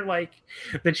better. Like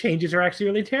the changes are actually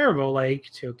really terrible, like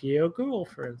Tokyo Ghoul,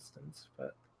 for instance.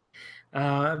 But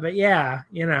yeah,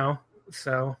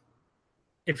 So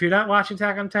if you're not watching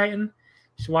Attack on Titan,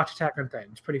 you should watch Attack on Titan.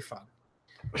 It's pretty fun.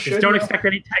 Just don't expect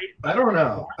any Titan. I don't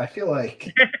know. I feel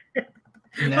like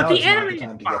now is not the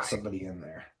time to get somebody in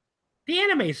there. The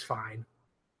anime's fine.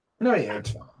 No, yeah, it's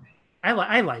fine.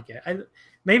 I like it.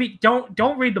 Maybe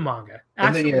don't read the manga.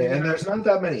 And there's not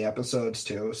that many episodes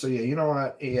too. So yeah, you know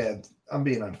what? Yeah, I'm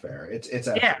being unfair. It's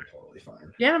actually totally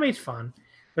fine. The anime's fun,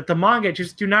 but the manga,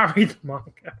 just do not read the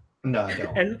manga. No, I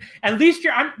don't. And at least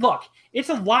look, it's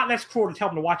a lot less cruel to tell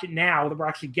them to watch it now that we're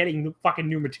actually getting fucking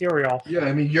new material. Yeah,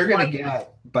 I mean, you're gonna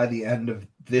get by the end of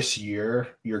this year,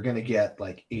 you're gonna get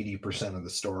like 80% of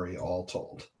the story all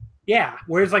told. Yeah,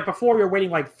 whereas like before we were waiting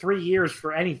like 3 years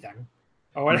for anything,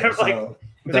 or whatever. Yeah, so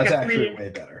that's actually way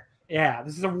better. Yeah,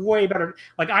 this is a way better.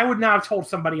 Like I would not have told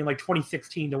somebody in like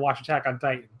 2016 to watch Attack on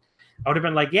Titan. I would have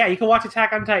been like, yeah, you can watch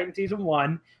Attack on Titan season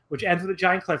 1, which ends with a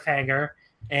giant cliffhanger.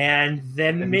 And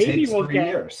then maybe we'll get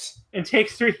 3 years. It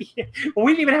takes 3 years. Well,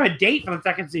 we didn't even have a date for the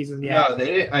second season yet.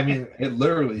 No, I mean, it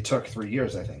literally took 3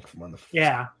 years, I think, from when the first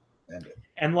ended.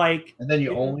 And then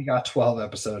you only got 12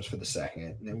 episodes for the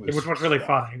second. Which was really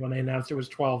funny when they announced it was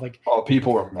 12. Like, oh,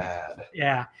 people were mad.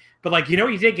 Yeah, but like, you know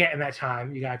what you did get in that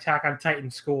time? You got Attack on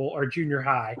Titan school or junior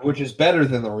high, which is better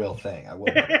than the real thing. I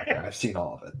will. I've seen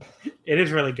all of it. It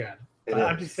is really good.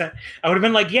 I'm just saying, I would have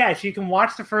been like, yeah, so you can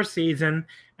watch the first season,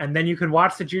 and then you can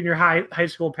watch the junior high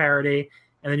school parody,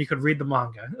 and then you could read the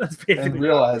manga. That's basically and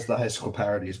realize the high school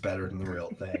parody is better than the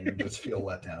real thing, and just feel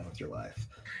let down with your life.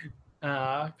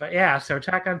 But yeah, so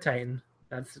Attack on Titan.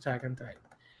 That's Attack on Titan.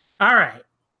 All right,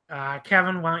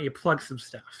 Kevin, why don't you plug some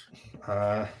stuff?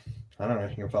 I don't know.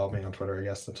 You can follow me on Twitter. I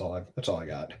guess that's all I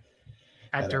got.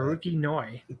 At Daruki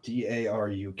Noi.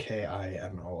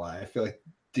 DARUKINOI. I feel like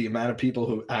the amount of people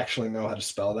who actually know how to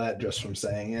spell that just from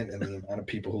saying it, and the amount of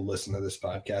people who listen to this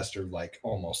podcast are like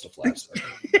almost a flat second.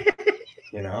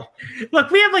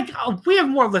 Look, we have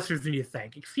more listeners than you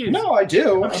think. Excuse me. No, I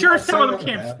do. I'm sure some of them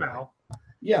can't spell.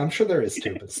 Yeah, I'm sure there is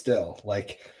too, but still,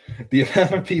 like the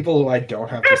amount of people who I don't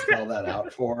have to spell that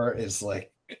out for is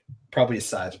like probably a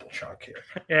sizable chunk here.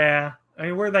 Yeah, I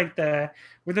mean we're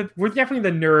definitely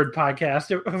the nerd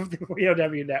podcast of the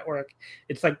WOW network.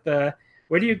 It's like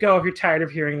where do you go if you're tired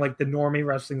of hearing like the normie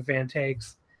wrestling fan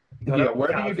takes? Where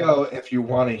do you go if you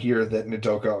want to hear that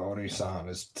Nodoka Oni-san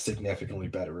is significantly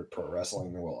better at pro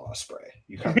wrestling than Will Ospreay?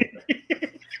 You come here.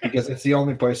 Because it's the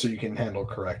only place where you can handle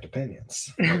correct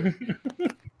opinions.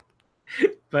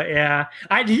 But yeah,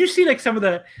 did you see like some of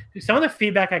the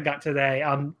feedback I got today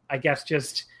on, I guess,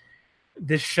 just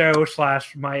this show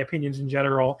 / my opinions in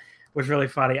general was really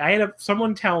funny. I had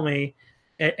someone tell me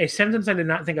a sentence I did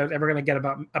not think I was ever going to get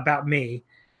about me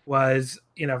was,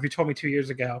 if you told me 2 years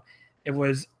ago, it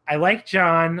was, I like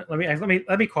John. Let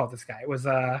me quote this guy. It was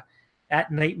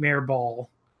at Nightmare Ball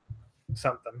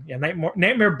something. Yeah,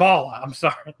 Nightmare Balla. I'm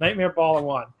sorry, Nightmare Balla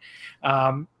 1.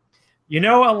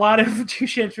 A lot of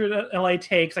Touche LA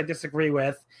takes I disagree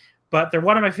with, but they're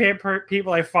one of my favorite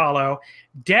people I follow.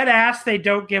 Dead ass, they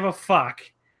don't give a fuck,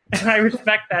 and I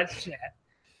respect that shit.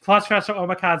 Plus, Professor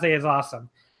Omikaze is awesome.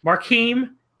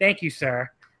 Markeem, thank you, sir.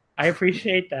 I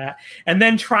appreciate that. And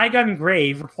then Trigun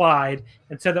Grave replied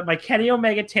and said that my Kenny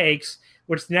Omega takes,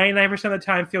 which 99% of the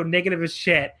time feel negative as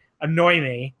shit, annoy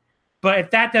me. But if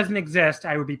that doesn't exist,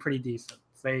 I would be pretty decent.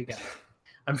 So there you go.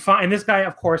 I'm fine. And this guy,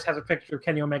 of course, has a picture of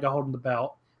Kenny Omega holding the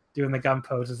belt, doing the gun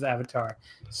pose as the avatar.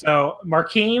 So,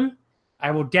 Markeem, I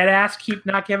will dead ass keep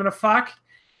not giving a fuck.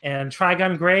 And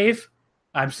Trigun Grave,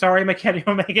 I'm sorry my Kenny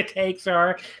Omega takes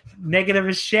are negative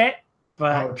as shit.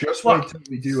 But just wait till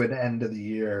we do an end of the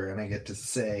year and I get to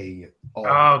say, oh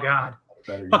God.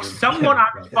 Look, someone on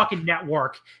the fucking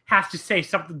network has to say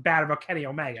something bad about Kenny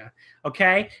Omega,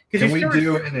 okay? Can we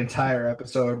do an entire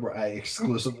episode where I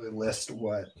exclusively list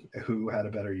who had a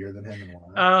better year than him and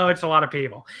why? Oh, it's a lot of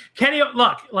people. Kenny,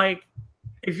 look, like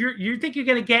if you think you're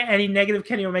gonna get any negative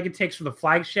Kenny Omega takes from the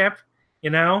flagship,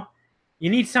 you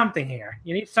need something here.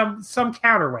 You need some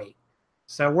counterweight.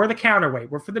 So we're the counterweight.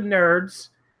 We're for the nerds.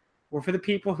 We're for the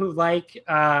people who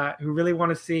who really want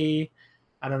to see.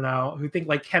 I don't know, who think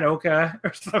like Ken Oka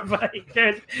or somebody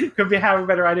could be having a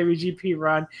better IWGP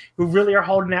run, who really are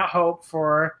holding out hope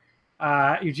for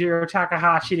Yujiro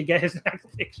Takahashi to get his next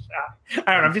big shot.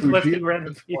 I don't know. I'm just listing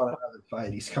random people. Won another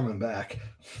fight. He's coming back.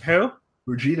 Who?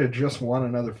 Fujita just won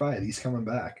another fight. He's coming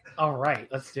back. All right,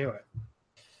 let's do it.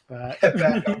 But Get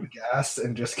back on the gas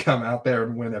and just come out there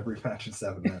and win every match in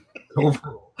 7 minutes.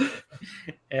 Overall.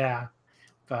 Yeah,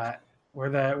 but we're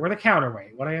the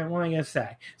counterweight. What am I gonna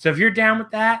say? So if you're down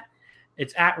with that,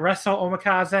 it's at Wrestle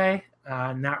Omikaze,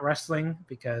 not wrestling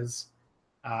because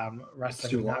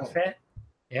wrestling is not fit.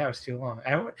 Yeah, it was too long.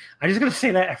 I'm just gonna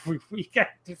say that every week. I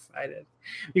decided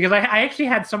because I actually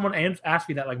had someone ask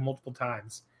me that like multiple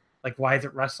times. Like, why is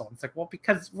it wrestle? It's like, well,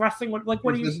 because wrestling. Like,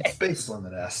 what do you say? Space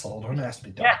limit, asshole. Don't ask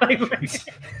me. Yeah,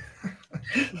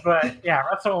 but yeah,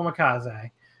 Wrestle Omikaze.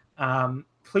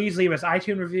 Please leave us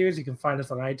iTunes reviews. You can find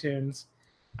us on iTunes.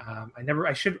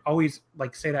 I should always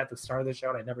like say that at the start of the show,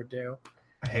 and I never do.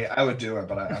 Hey, I would do it,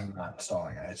 but I'm not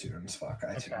installing iTunes. Fuck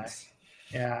iTunes. Okay.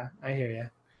 Yeah, I hear you.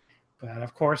 But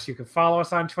of course, you can follow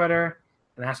us on Twitter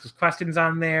and ask us questions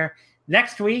on there.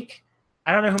 Next week,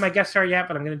 I don't know who my guests are yet,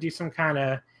 but I'm going to do some kind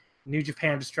of New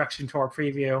Japan Destruction Tour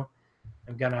preview.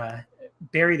 I'm going to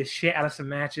bury the shit out of some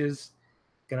matches.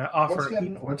 Going to offer.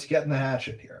 What's getting the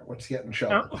hatchet here? What's getting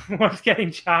chopped? What's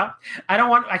getting chopped?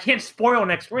 I can't spoil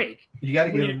next week. You got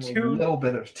to give them a little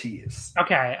bit of tease.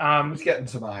 Okay. Who's getting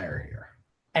some ire here?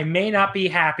 I may not be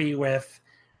happy with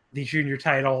the junior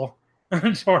title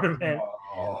tournament.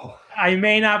 Oh. I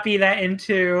may not be that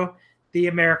into the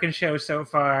American show so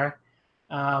far.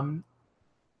 I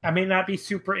may not be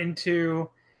super into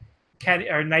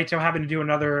Naito having to do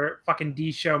another fucking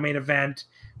D show main event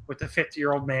with the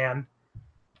 50-year-old man.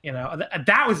 You know,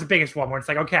 that was the biggest one where it's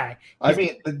like, okay. I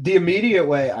mean, the immediate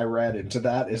way I read into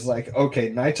that is like, okay,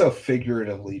 Naito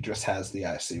figuratively just has the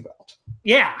IC belt.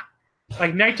 Yeah.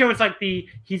 Like Naito is like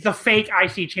he's the fake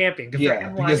IC champion. Yeah,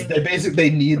 because they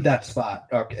need that spot.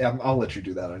 Okay, I'll let you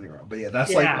do that on your own. But yeah,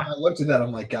 that's like when I looked at that,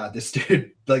 I'm like, God, this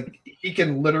dude, like he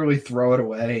can literally throw it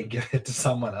away and give it to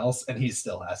someone else, and he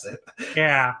still has it.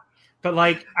 Yeah, but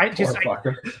like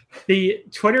the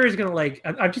Twitter is gonna like.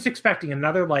 I'm just expecting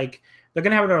another like they're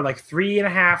gonna have another like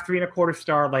 3.5, 3.25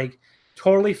 star like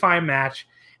totally fine match,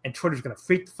 and Twitter's gonna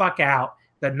freak the fuck out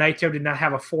that Naito did not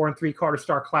have a 4 3/4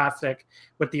 star classic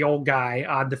with the old guy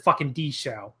on the fucking D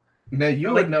show. Now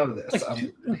you would know this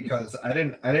because I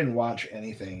didn't watch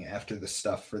anything after the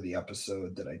stuff for the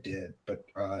episode that I did. But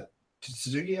did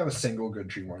Suzuki have a single good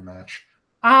G1 match?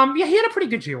 Yeah, he had a pretty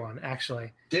good G1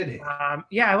 actually. Did he?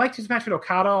 Yeah, I liked his match with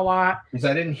Okada a lot because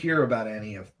I didn't hear about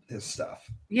any of his stuff.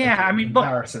 Yeah, like, I mean, in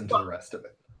comparison to the rest of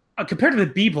it. Compared to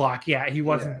the B block, yeah, he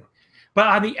wasn't. Yeah. But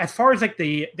on as far as like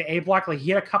the A block, like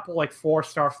he had a couple like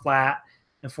 4-star flat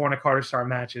and 4.25 star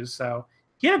matches. So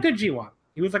he had a good G1.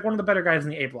 He was like one of the better guys in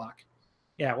the A block.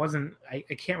 Yeah, it wasn't. I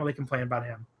can't really complain about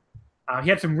him. He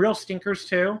had some real stinkers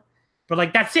too, but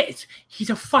like that's it. He's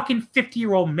a fucking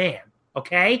 50-year-old man.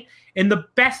 Okay, in the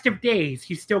best of days,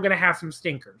 he's still gonna have some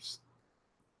stinkers.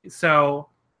 So,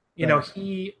 you know,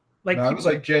 he like. No, I was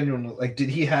like genuinely like, did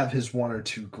he have his 1 or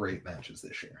 2 great matches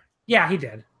this year? Yeah, he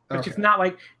did. Which is not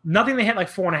like nothing they hit like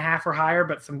 4.5 or higher,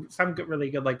 but some good, really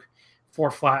good like 4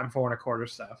 flat and 4.25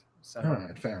 stuff. So all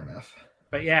right, fair enough.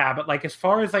 But yeah, but like as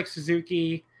far as like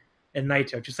Suzuki and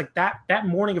Naito, just like that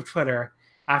morning of Twitter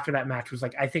after that match was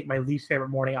like I think my least favorite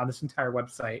morning on this entire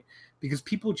website because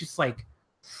people just like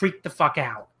freaked the fuck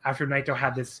out after Naito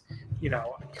had this, you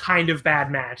know, kind of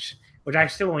bad match, which I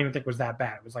still don't even think was that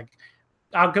bad. It was like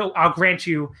I'll grant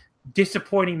you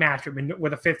disappointing match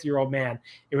with a 50-year-old man.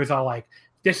 It was all like,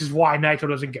 this is why Naito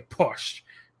doesn't get pushed.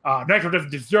 Naito doesn't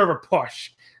deserve a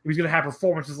push. He's going to have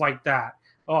performances like that.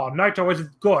 Oh, Naito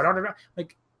isn't good.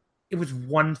 Like, it was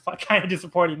one kind of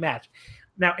disappointing match.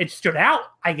 Now, it stood out,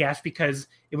 I guess, because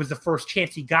it was the first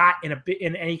chance he got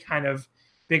in any kind of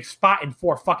big spot in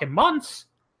 4 fucking months.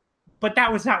 But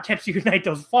that was not Tetsuya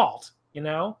Naito's fault, you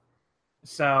know?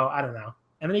 So, I don't know.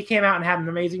 And then he came out and had an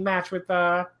amazing match with,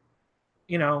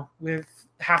 you know, with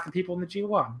half the people in the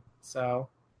G1. So...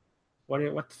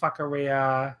 What the fuck are we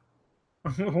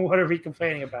what are we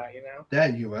complaining about, you know?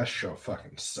 That US show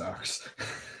fucking sucks.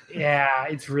 Yeah,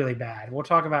 it's really bad. We'll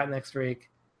talk about it next week.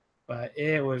 But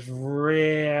it looks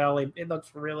really,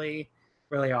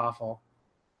 really awful.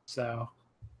 So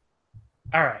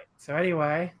all right. So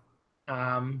anyway,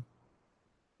 I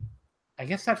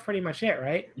guess that's pretty much it,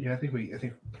 right? Yeah, I think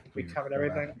we covered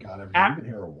everything. Got everything. We've been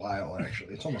here a while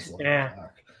actually. It's almost like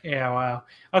Yeah, wow.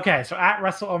 Okay, so at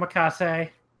Wrestle Omakase.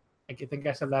 I think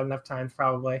I said that enough times,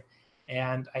 probably.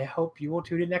 And I hope you will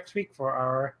tune in next week for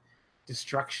our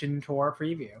Destruction Tour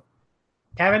preview.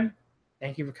 Kevin,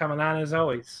 thank you for coming on as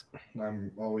always.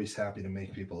 I'm always happy to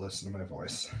make people listen to my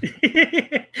voice.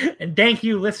 And thank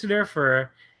you, listener,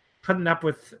 for putting up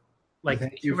with like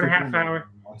Thank you 2.5 hours.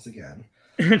 once again.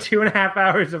 2.5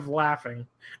 hours of laughing,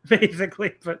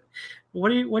 basically. But what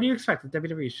do you expect with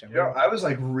WWE show? You know, I was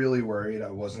like really worried I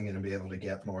wasn't going to be able to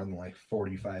get more than like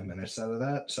 45 minutes out of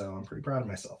that. So I'm pretty proud of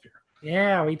myself here.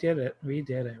 Yeah, we did it. We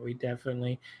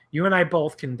definitely, you and I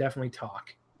both can definitely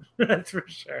talk. That's for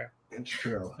sure. It's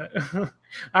true.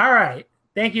 All right.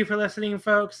 Thank you for listening,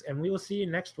 folks, and we will see you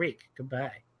next week.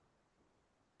 Goodbye.